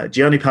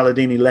 Gianni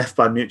Palladini left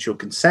by mutual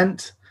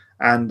consent,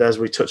 and as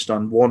we touched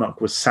on,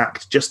 Warnock was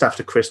sacked just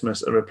after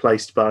Christmas and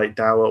replaced by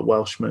dour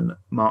Welshman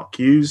Mark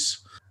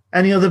Hughes.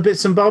 Any other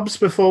bits and bobs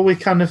before we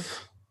kind of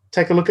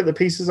take a look at the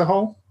piece as a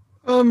whole?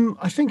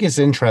 I think it's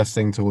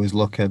interesting to always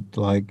look at,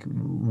 like,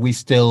 we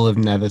still have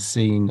never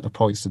seen a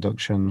points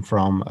deduction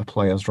from a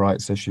player's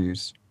rights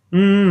issues,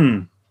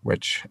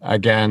 which,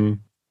 again,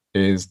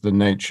 is the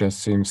nature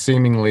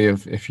seemingly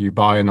of if you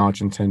buy an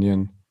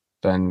Argentinian,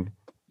 then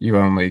you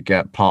only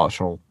get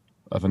partial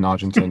of an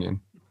Argentinian.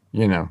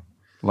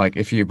 Like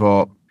if you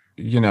bought,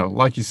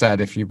 like you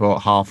said, if you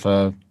bought half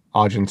a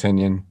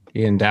Argentinian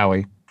Ian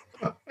Dowie,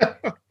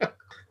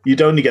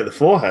 you'd only get the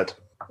forehead.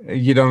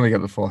 You'd only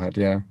get the forehead,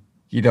 yeah.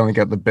 You'd only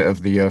get the bit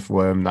of the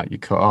earthworm that you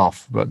cut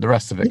off, but the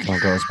rest of it kind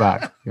of goes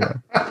back.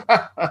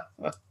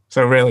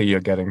 So really, you're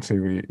getting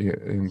 2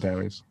 Ian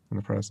Dowies in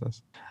the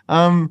process.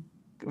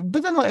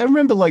 But then I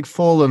remember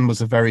Forlan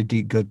was a very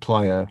good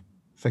player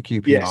for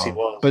QPR. Yes, he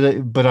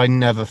was. But I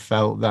never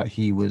felt that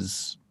he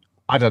was.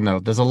 I don't know.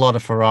 There's a lot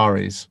of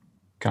Ferraris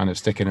kind of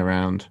sticking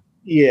around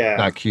Yeah.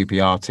 that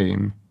QPR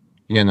team.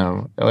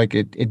 Like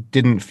it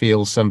didn't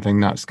feel something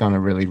that's going to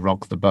really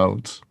rock the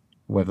boat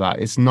with that.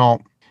 It's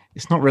not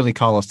really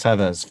Carlos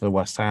Tevez for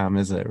West Ham,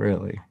 is it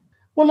really?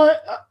 Well,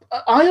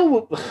 I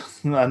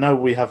know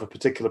we have a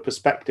particular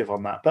perspective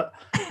on that, but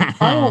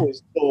I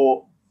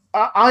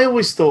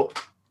always thought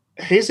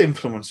his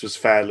influence was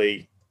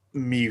fairly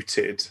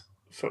muted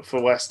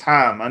for West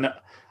Ham.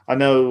 I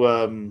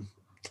know,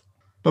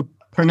 but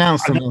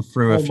pronounced enough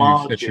through a few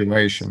margins.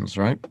 Situations,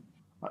 right?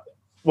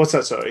 What's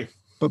that? Sorry.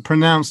 But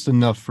pronounced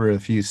enough for a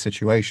few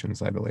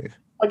situations, I believe.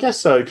 I guess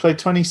so. He played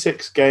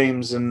 26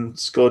 games and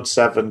scored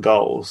 7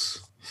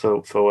 goals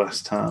for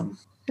West Ham.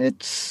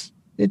 It's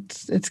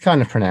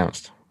kind of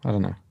pronounced. I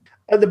don't know.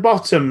 At the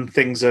bottom,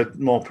 things are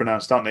more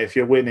pronounced, aren't they? If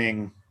you're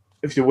winning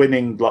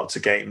lots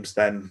of games,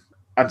 then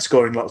and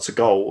scoring lots of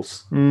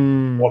goals,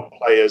 one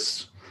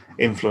player's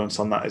influence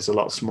on that is a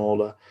lot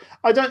smaller.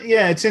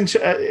 It's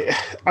interesting.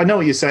 I know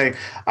what you're saying.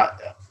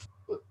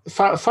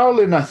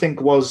 Fowlin, I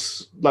think,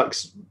 was like.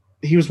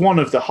 He was one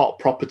of the hot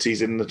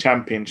properties in the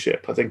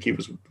Championship. I think he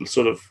was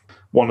sort of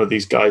one of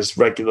these guys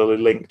regularly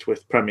linked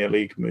with Premier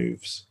League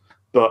moves,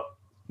 but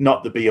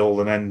not the be-all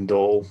and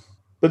end-all.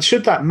 But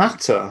should that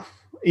matter?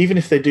 Even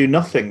if they do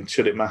nothing,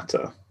 should it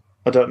matter?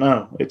 I don't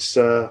know. It's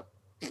a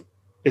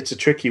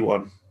tricky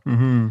one.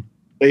 Mm-hmm.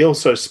 They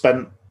also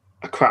spent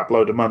a crap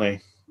load of money,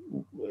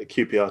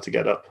 QPR, to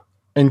get up.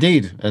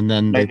 Indeed. And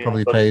then they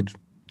probably paid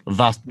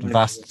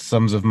vast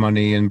sums of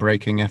money in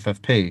breaking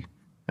FFP.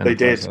 They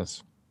did.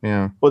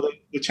 Yeah. Well,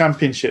 the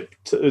Championship,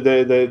 the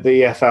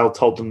EFL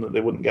told them that they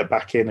wouldn't get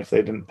back in if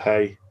they didn't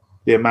pay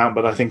the amount.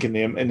 But I think in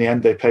the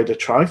end they paid a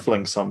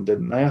trifling sum,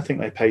 didn't they? I think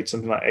they paid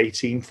something like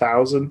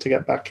 18,000 to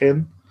get back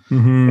in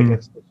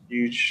against a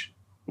huge,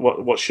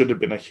 what should have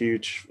been a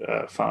huge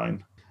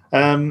fine.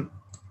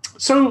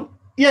 So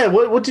yeah,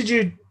 what did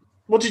you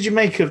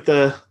make of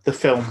the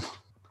film?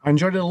 I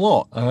enjoyed it a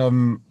lot.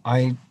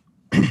 I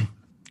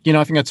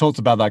think I talked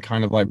about that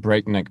kind of like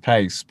breakneck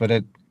pace, but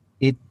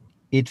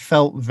it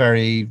felt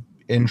very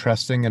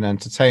interesting and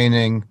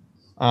entertaining.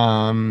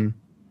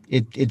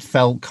 It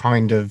felt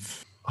kind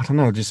of, I don't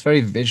know, just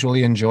very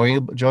visually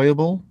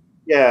enjoyable.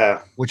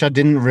 Yeah. Which I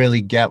didn't really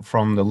get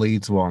from the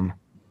Leeds one.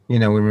 We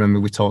remember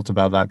we talked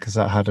about that because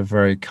that had a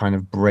very kind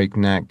of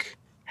breakneck,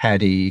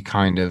 heady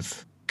kind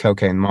of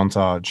cocaine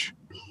montage.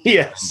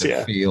 Yes,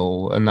 yeah.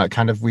 Feel, and that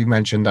kind of, we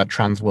mentioned that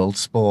Trans World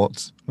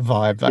Sports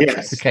vibe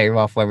that came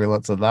off when we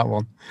looked at that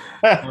one.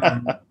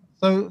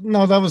 So,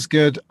 no, that was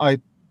good.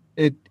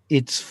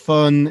 It's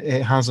fun.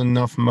 It has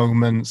enough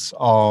moments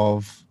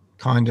of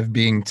kind of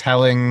being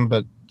telling,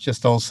 but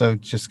just also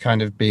just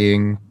kind of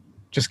being,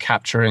 just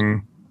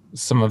capturing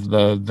some of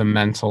the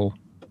mental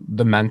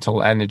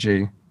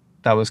energy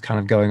that was kind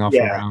of going off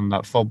around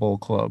that football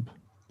club.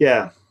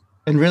 Yeah.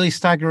 And really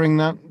staggering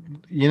that,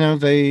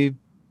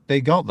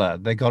 they got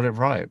that. They got it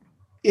right.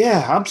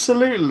 Yeah,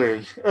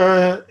 absolutely.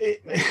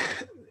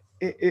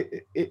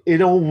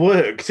 It all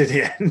worked in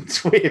the end,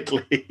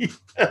 weirdly.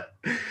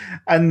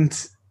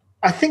 And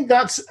I think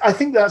that's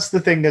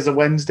the thing as a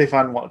Wednesday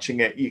fan watching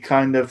it. You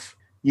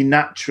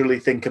naturally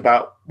think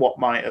about what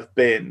might have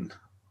been.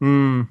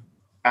 And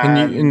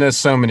there's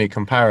so many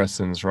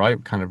comparisons,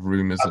 right? Kind of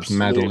rumors of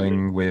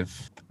meddling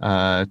with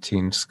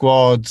team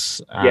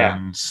squads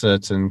and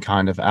certain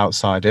kind of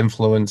outside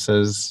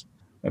influences.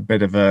 A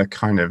bit of a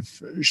kind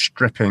of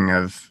stripping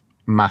of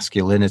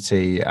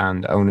masculinity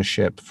and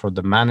ownership for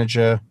the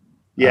manager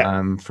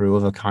through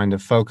other kind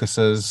of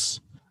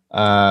focuses.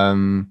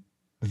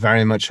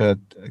 Very much a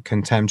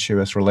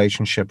contemptuous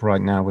relationship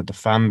right now with the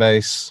fan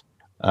base.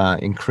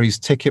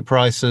 Increased ticket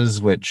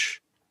prices, which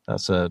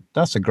that's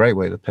a great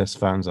way to piss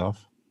fans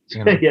off.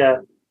 Yeah,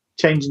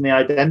 changing the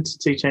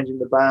identity, changing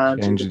the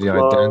badge,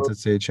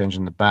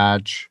 changing the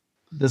badge.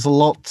 There's a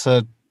lot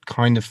to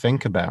kind of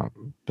think about,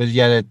 but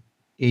yet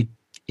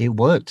it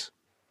worked.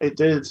 It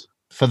did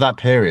for that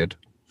period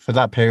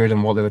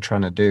and what they were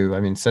trying to do.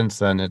 I mean, since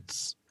then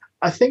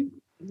I think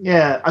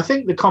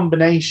the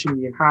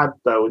combination you had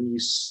though, and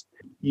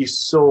you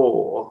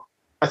saw,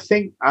 I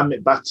think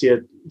Amit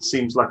Bhatia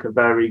seems like a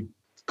very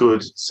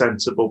good,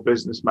 sensible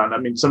businessman. I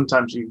mean,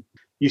 sometimes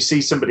you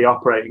see somebody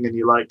operating and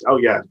you're like, oh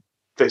yeah,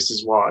 this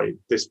is why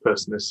this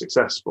person is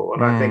successful.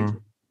 And I think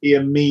he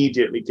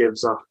immediately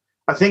gives up.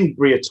 I think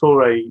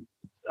Briatore,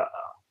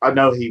 I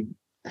know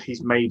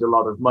he's made a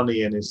lot of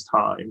money in his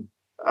time.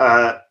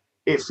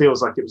 It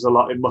feels like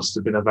it must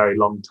have been a very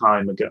long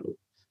time ago,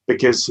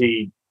 because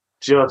he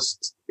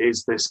just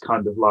is this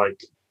kind of like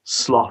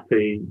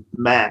sloppy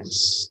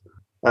mess.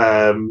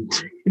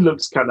 He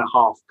looks kind of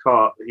half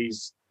cut.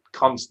 He's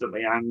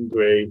constantly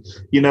angry.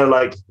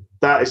 Like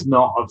that is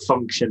not a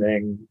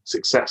functioning,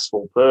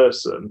 successful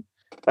person.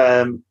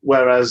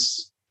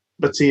 Whereas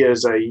Bhatia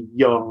is a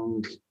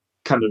young,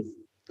 kind of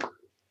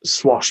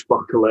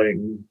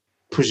swashbuckling,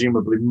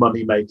 presumably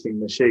money-making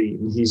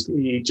machine.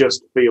 He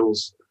just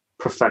feels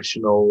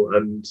professional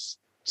and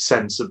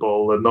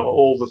sensible and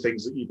all the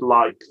things that you'd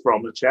like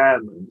from a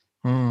chairman.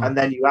 And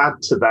then you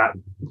add to that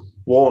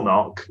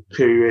Warnock,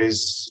 who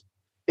is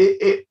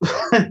it.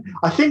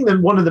 I think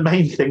that one of the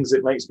main things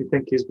it makes me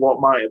think is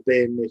what might have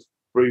been if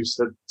Bruce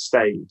had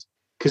stayed,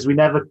 because we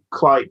never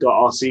quite got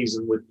our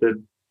season with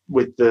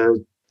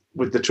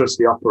the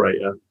trusty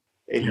operator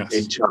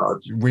in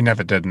charge. We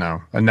never did,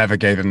 no, and never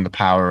gave him the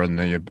power and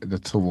the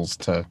tools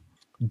to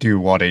do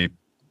what he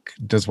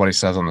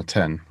says on the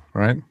tin,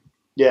 right?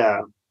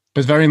 Yeah.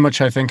 There's very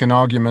much, I think, an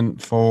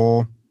argument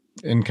for,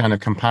 in kind of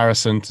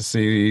comparison, to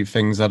see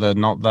things that are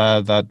not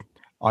there. That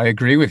I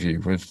agree with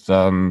you with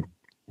kind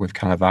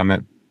of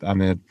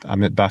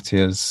Amit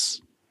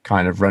Bhatia's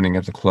kind of running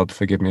of the club.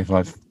 Forgive me if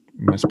I've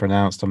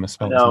mispronounced or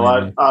misspelled.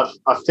 No,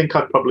 I think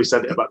I've probably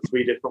said it about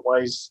 3 different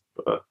ways,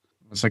 but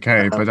it's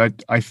okay.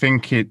 But I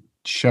think it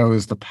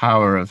shows the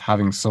power of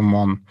having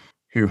someone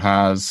who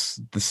has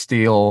the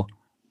steel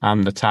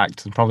and the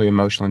tact and probably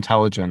emotional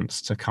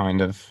intelligence to kind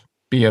of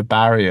be a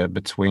barrier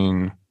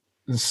between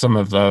some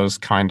of those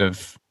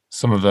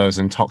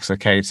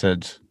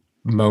intoxicated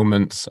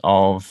moments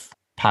of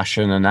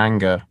passion and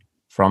anger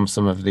from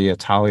some of the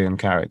Italian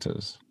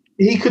characters.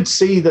 He could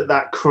see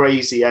that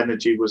crazy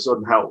energy was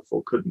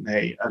unhelpful, couldn't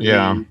he? And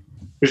he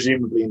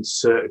presumably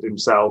inserted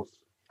himself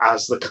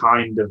as the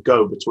kind of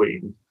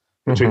go-between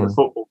between the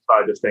football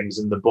side of things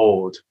and the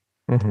board,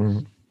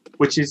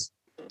 which is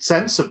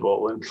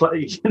sensible and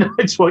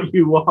it's what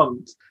you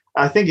want.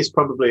 I think it's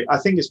probably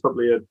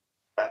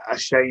a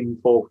shame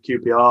for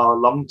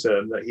QPR long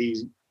term that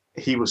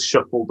he was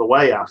shuffled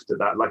away after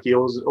that. Like he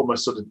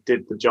almost sort of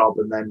did the job,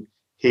 and then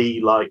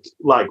he like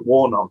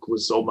Warnock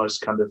was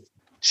almost kind of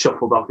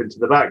shuffled off into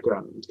the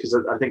background, because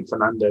I think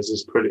Fernandez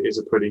is a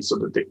pretty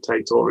sort of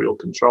dictatorial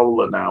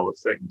controller now of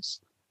things.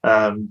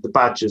 The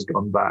badge has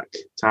gone back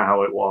to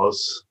how it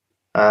was,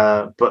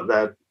 but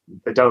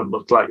they don't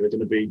look like they're going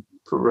to be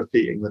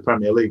repeating the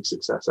Premier League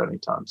success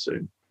anytime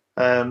soon.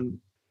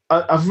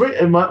 I've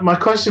written my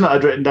question that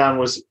I'd written down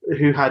was,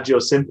 who had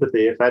your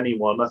sympathy, if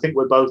anyone? I think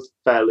we're both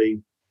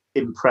fairly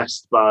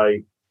impressed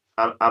by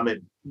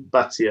Amit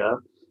Bhatia.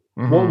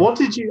 What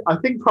did you? I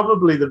think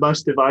probably the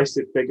most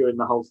divisive figure in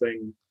the whole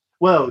thing.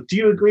 Well, do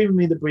you agree with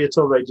me that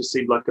Briatore just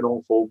seemed like an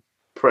awful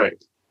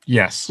prick?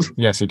 Yes,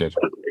 he did.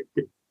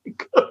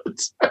 Good.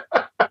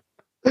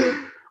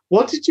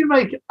 What did you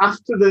make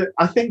after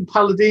I think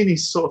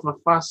Palladini's sort of a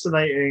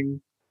fascinating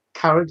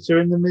character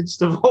in the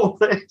midst of all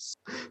this.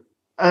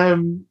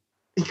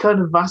 He kind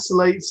of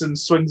vacillates and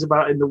swings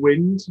about in the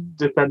wind,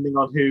 depending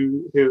on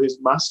who his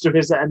master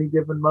is at any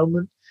given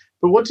moment.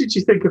 But what did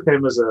you think of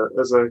him as a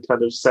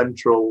kind of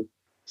central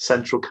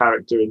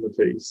character in the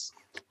piece?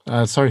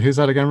 Sorry, who's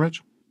that again,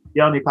 Rich?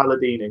 Yanni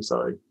Palladini,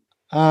 sorry.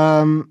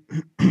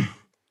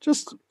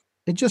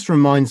 It just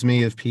reminds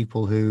me of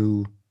people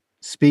who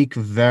speak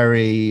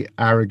very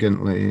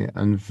arrogantly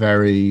and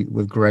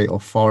with great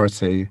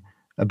authority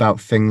about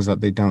things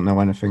that they don't know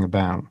anything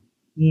about.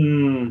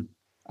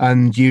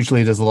 And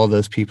usually there's a lot of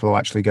those people who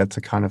actually get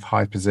to kind of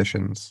high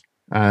positions.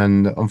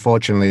 And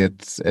unfortunately,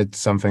 it's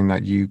something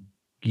that you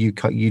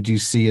do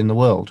see in the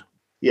world.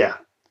 Yeah.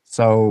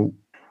 So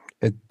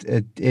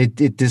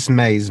it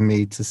dismays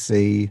me to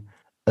see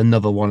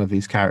another one of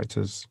these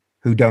characters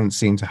who don't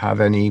seem to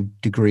have any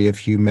degree of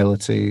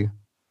humility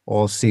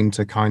or seem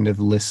to kind of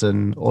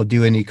listen or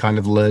do any kind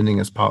of learning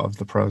as part of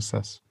the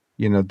process.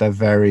 You know, they're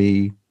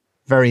very,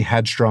 very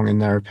headstrong in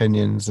their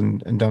opinions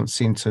and don't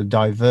seem to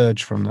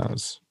diverge from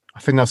those. I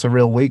think that's a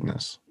real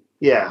weakness.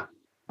 Yeah,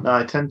 no,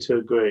 I tend to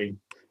agree.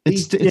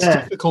 It's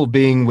difficult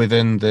being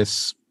within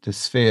this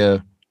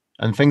sphere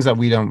and things that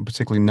we don't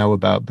particularly know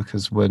about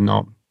because we're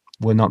not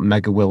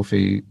mega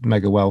wealthy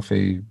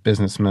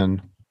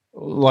businessmen.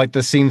 Like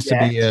there seems to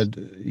be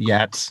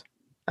yet.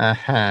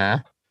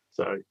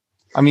 Sorry.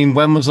 I mean,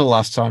 when was the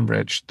last time,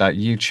 Rich, that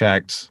you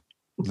checked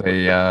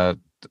the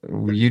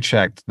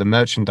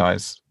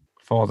merchandise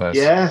for this?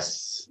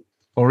 Yes.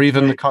 Or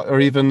even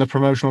the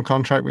promotional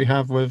contract we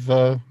have with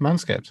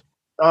Manscaped.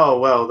 Oh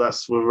well,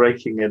 we're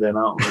raking it in,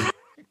 aren't we?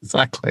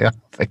 Exactly. I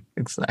think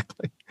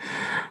exactly.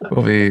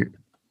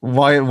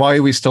 Why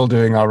are we still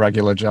doing our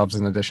regular jobs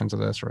in addition to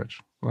this, Rich?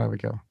 There we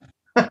go.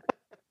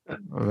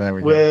 There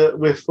we go.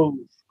 We're fools.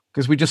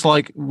 Because we just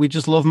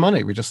love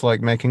money. We just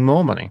like making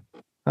more money.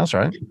 That's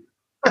right.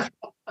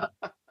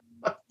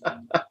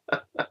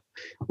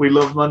 We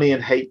love money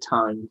and hate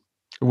time.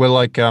 We're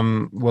like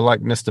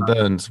Mr.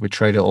 Burns. We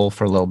trade it all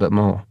for a little bit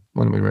more,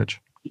 wouldn't we,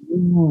 Rich?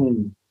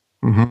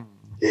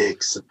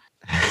 Excellent.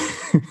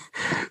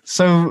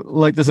 So,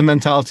 like, there's a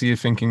mentality of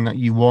thinking that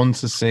you want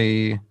to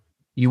see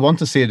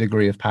a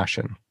degree of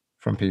passion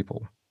from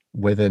people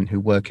within who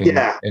working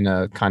in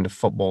a kind of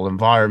football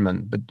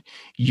environment, but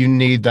you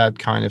need that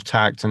kind of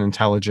tact and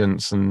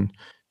intelligence and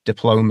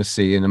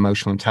diplomacy and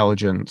emotional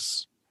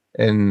intelligence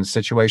in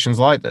situations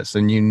like this,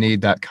 and you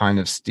need that kind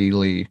of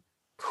steely,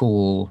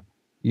 cool.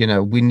 You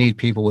know, we need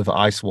people with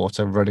ice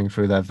water running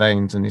through their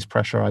veins in these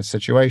pressurized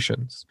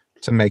situations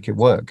to make it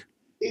work.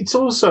 It's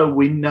also,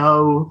 we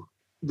know,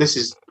 this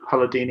is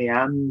Palladini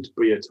and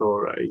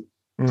Briatore.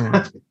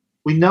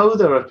 We know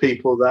there are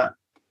people that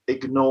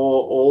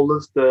ignore all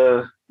of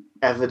the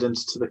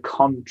evidence to the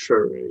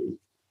contrary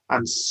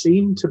and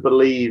seem to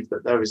believe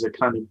that there is a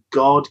kind of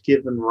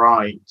God-given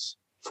right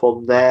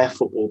for their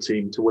football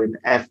team to win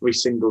every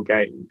single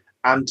game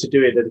and to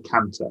do it at a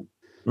canter.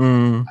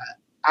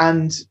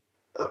 And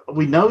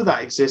we know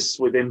that exists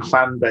within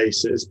fan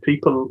bases.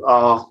 People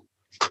are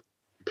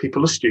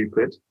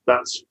stupid.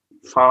 That's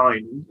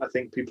fine. I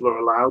think people are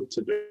allowed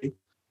to be.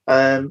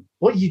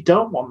 What you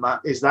don't want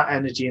is that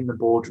energy in the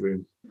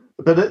boardroom.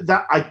 But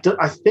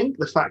I think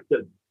the fact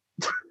that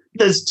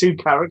there's two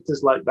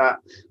characters like that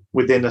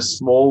within a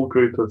small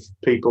group of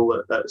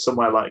people at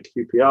somewhere like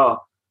QPR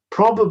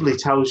probably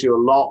tells you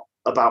a lot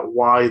about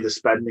why the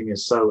spending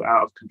is so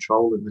out of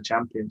control in the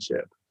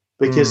Championship.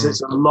 Because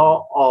it's a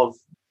lot of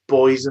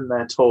boys and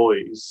their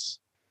toys,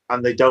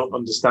 and they don't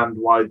understand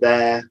why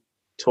their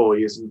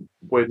toy isn't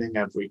winning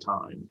every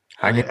time.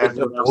 Hanging with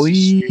the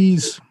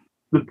boys.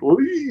 The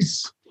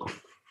boys.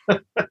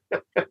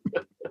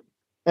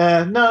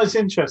 No, it's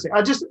interesting.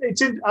 I just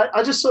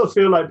sort of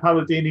feel like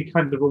Palladini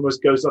kind of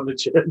almost goes on a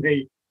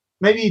journey.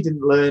 Maybe he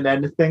didn't learn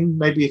anything.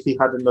 Maybe if he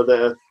had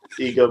another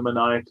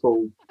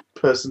egomaniacal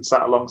person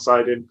sat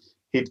alongside him,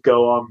 he'd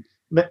go on.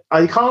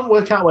 I can't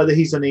work out whether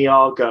he's an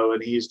Iago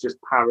and he's just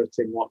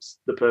parroting what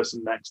the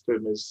person next to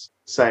him is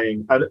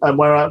saying. And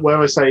where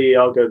I say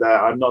Iago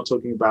there, I'm not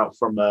talking about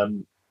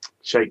from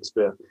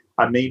Shakespeare.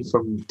 I mean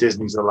from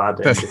Disney's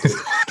Aladdin.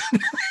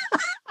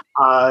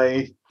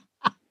 I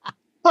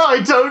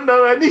don't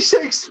know any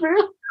Shakespeare,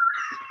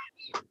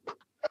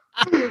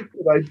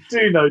 but I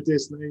do know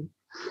Disney.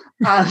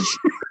 And,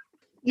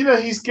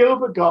 he's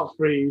Gilbert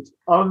Gottfried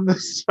on the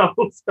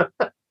shoulder.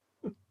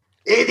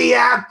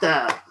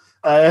 Idiota!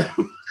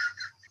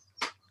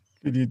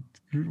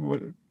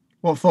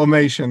 What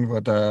formation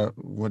would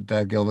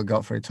Gilbert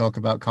Gottfried talk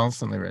about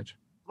constantly, Rich?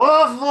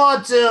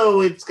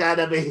 4-4-2, it's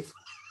gotta be.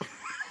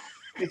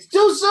 It's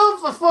too soon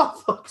for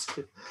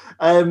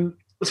 4-4-2.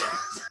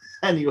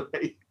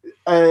 Anyway,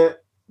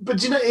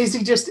 but is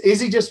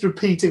he just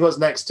repeating what's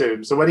next to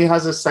him? So when he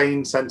has a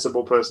sane,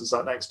 sensible person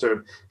sat next to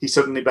him, he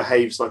suddenly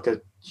behaves like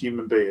a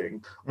human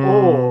being,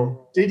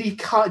 or did he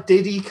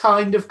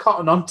kind of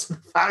cotton on to the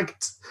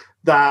fact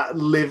that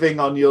living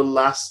on your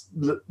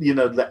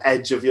the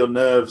edge of your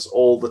nerves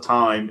all the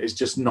time is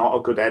just not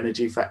a good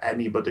energy for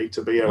anybody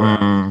to be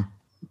around?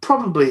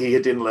 Probably he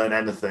didn't learn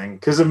anything,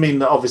 because I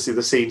mean, obviously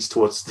the scenes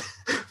towards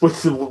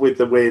with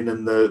the win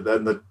and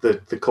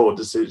the court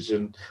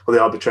decision or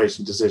the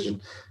arbitration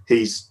decision,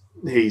 he's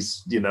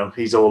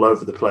all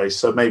over the place.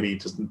 So maybe he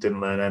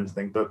didn't learn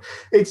anything, but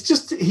he's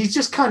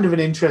just kind of an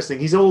interesting.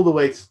 He's all the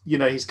way,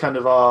 he's kind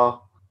of our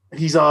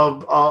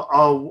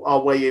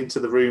way into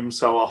the room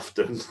so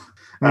often.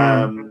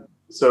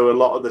 So a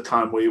lot of the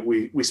time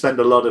we spend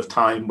a lot of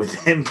time with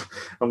him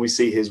and we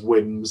see his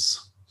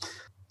whims.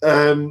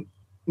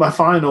 My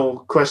final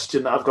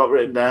question that I've got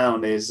written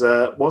down is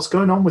what's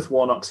going on with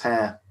Warnock's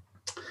hair?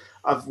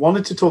 I've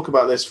wanted to talk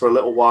about this for a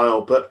little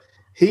while, but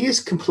he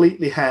is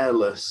completely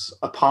hairless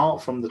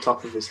apart from the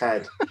top of his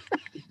head.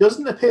 He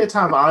doesn't appear to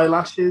have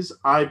eyelashes,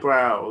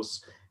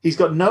 eyebrows. He's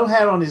got no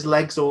hair on his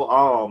legs or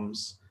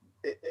arms.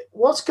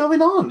 What's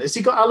going on? Has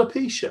he got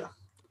alopecia?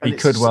 He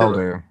could well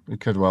do. He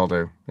could well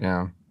do.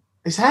 Yeah.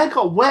 His hair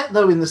got wet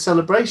though in the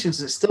celebrations,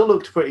 and it still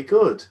looked pretty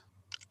good.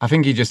 I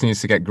think he just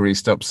needs to get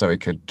greased up so he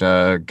could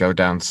go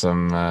down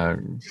some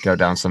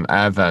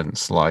air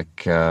vents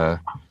like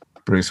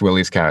Bruce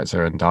Willis'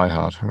 character in Die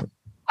Hard.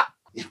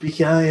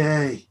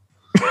 Yippee-ki-yay.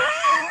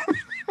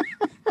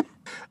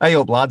 Hey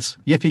up, lads.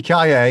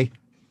 Yippee-ki-yay.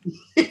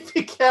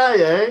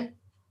 Yippee-ki-yay.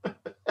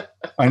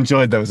 I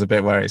enjoyed there was a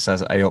bit where it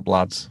says, hey up,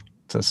 lads.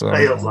 To some,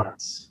 hey up,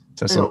 lads.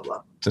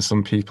 To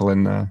some people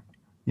in the,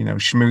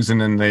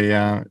 schmoozing in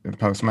the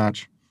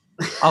post-match.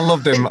 I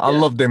loved him. I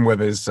loved him with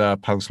his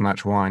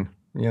post-match wine.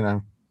 Yeah,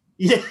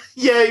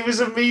 he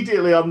was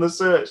immediately on the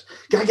search.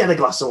 Can I get a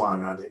glass of wine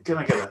around it? Can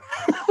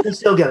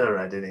still get a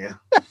red in here?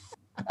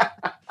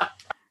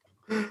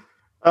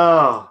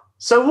 Oh,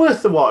 so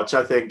worth the watch,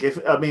 I think.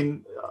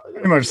 Pretty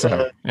much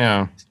so.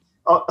 Yeah.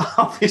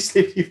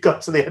 Obviously, if you've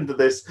got to the end of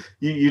this,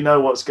 you know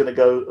what's going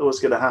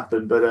to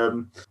happen. But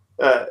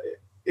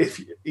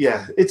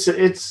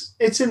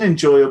it's an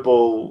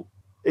enjoyable.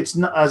 It's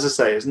not, as I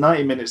say, it's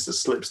 90 minutes that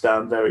slips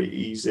down very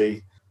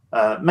easy.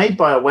 Made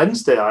by a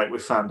Wednesdayite, we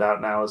found out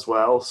now as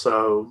well.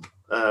 So,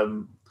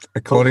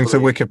 according to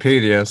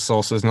Wikipedia,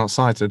 sources not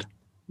cited.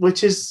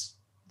 Which is,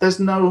 there's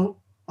no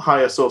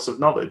higher source of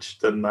knowledge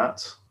than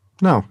that.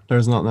 No,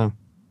 there's not. No.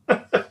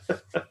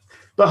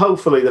 But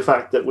hopefully, the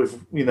fact that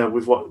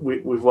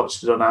we've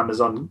watched it on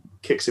Amazon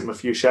kicks him a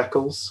few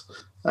shekels.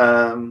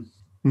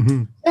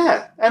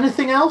 Yeah.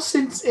 Anything else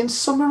in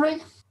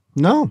summary?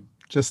 No,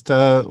 just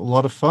a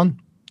lot of fun.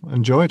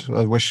 Enjoyed.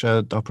 I wish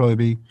I'll probably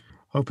be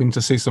hoping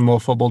to see some more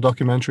football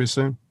documentaries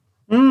soon.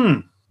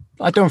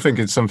 I don't think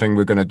it's something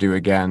we're going to do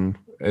again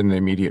in the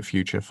immediate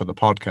future for the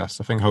podcast.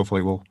 I think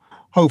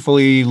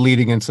hopefully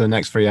leading into the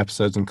next 3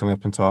 episodes and coming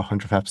up into our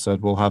 100th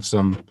episode, we'll have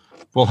some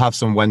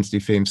Wednesday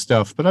themed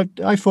stuff. But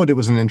I thought it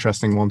was an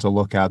interesting one to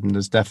look at, and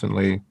there's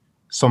definitely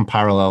some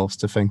parallels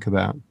to think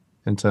about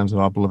in terms of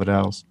our beloved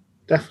Owls.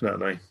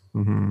 Definitely.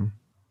 Mm-hmm.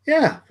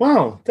 Yeah,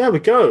 well, there we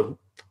go.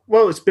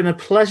 Well, it's been a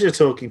pleasure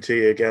talking to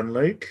you again,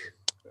 Luke.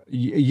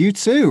 You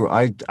too.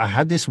 I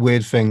had this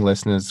weird thing,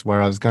 listeners,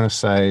 where I was going to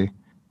say,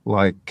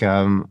 like,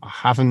 I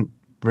haven't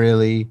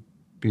really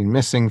been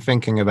missing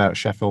thinking about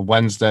Sheffield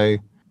Wednesday.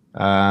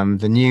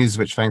 The news,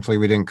 which thankfully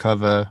we didn't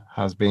cover,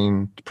 has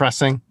been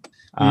depressing.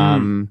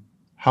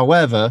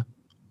 However,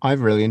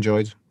 I've really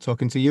enjoyed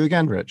talking to you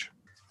again, Rich.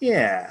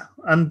 Yeah,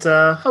 and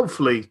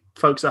hopefully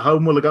folks at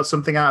home will have got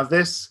something out of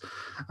this.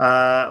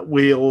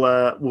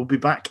 We'll be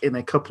back in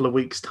a couple of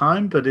weeks'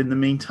 time, but in the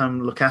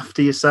meantime, look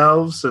after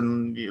yourselves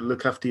and you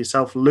look after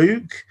yourself,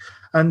 Luke.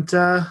 And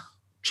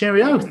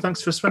cheerio!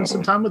 Thanks for spending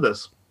some time with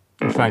us.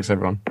 Thanks,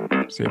 everyone.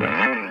 See you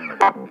later.